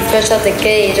body, he fresh out the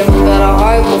cage. I'm got a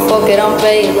heart, but fuck it, I'm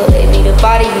paid. Look, it be the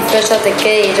body, he fresh out the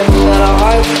cage. I'm got a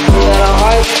heart, got a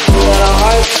heart, got a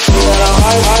heart, got a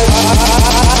heart.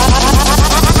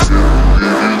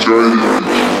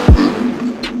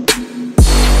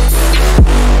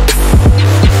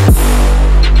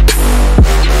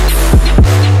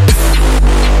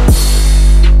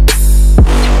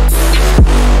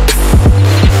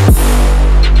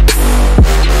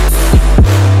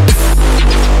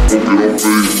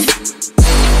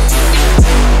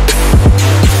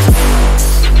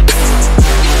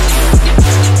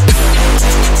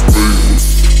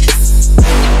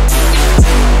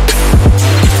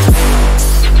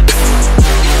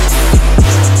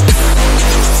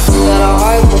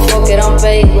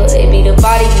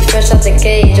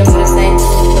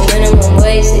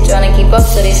 Up,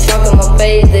 so they stalking my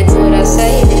page. They do what I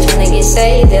say, they tryna get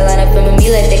saved. They line up for me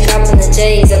like they copping the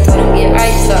J's. I told them get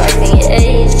right, start acting your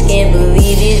age.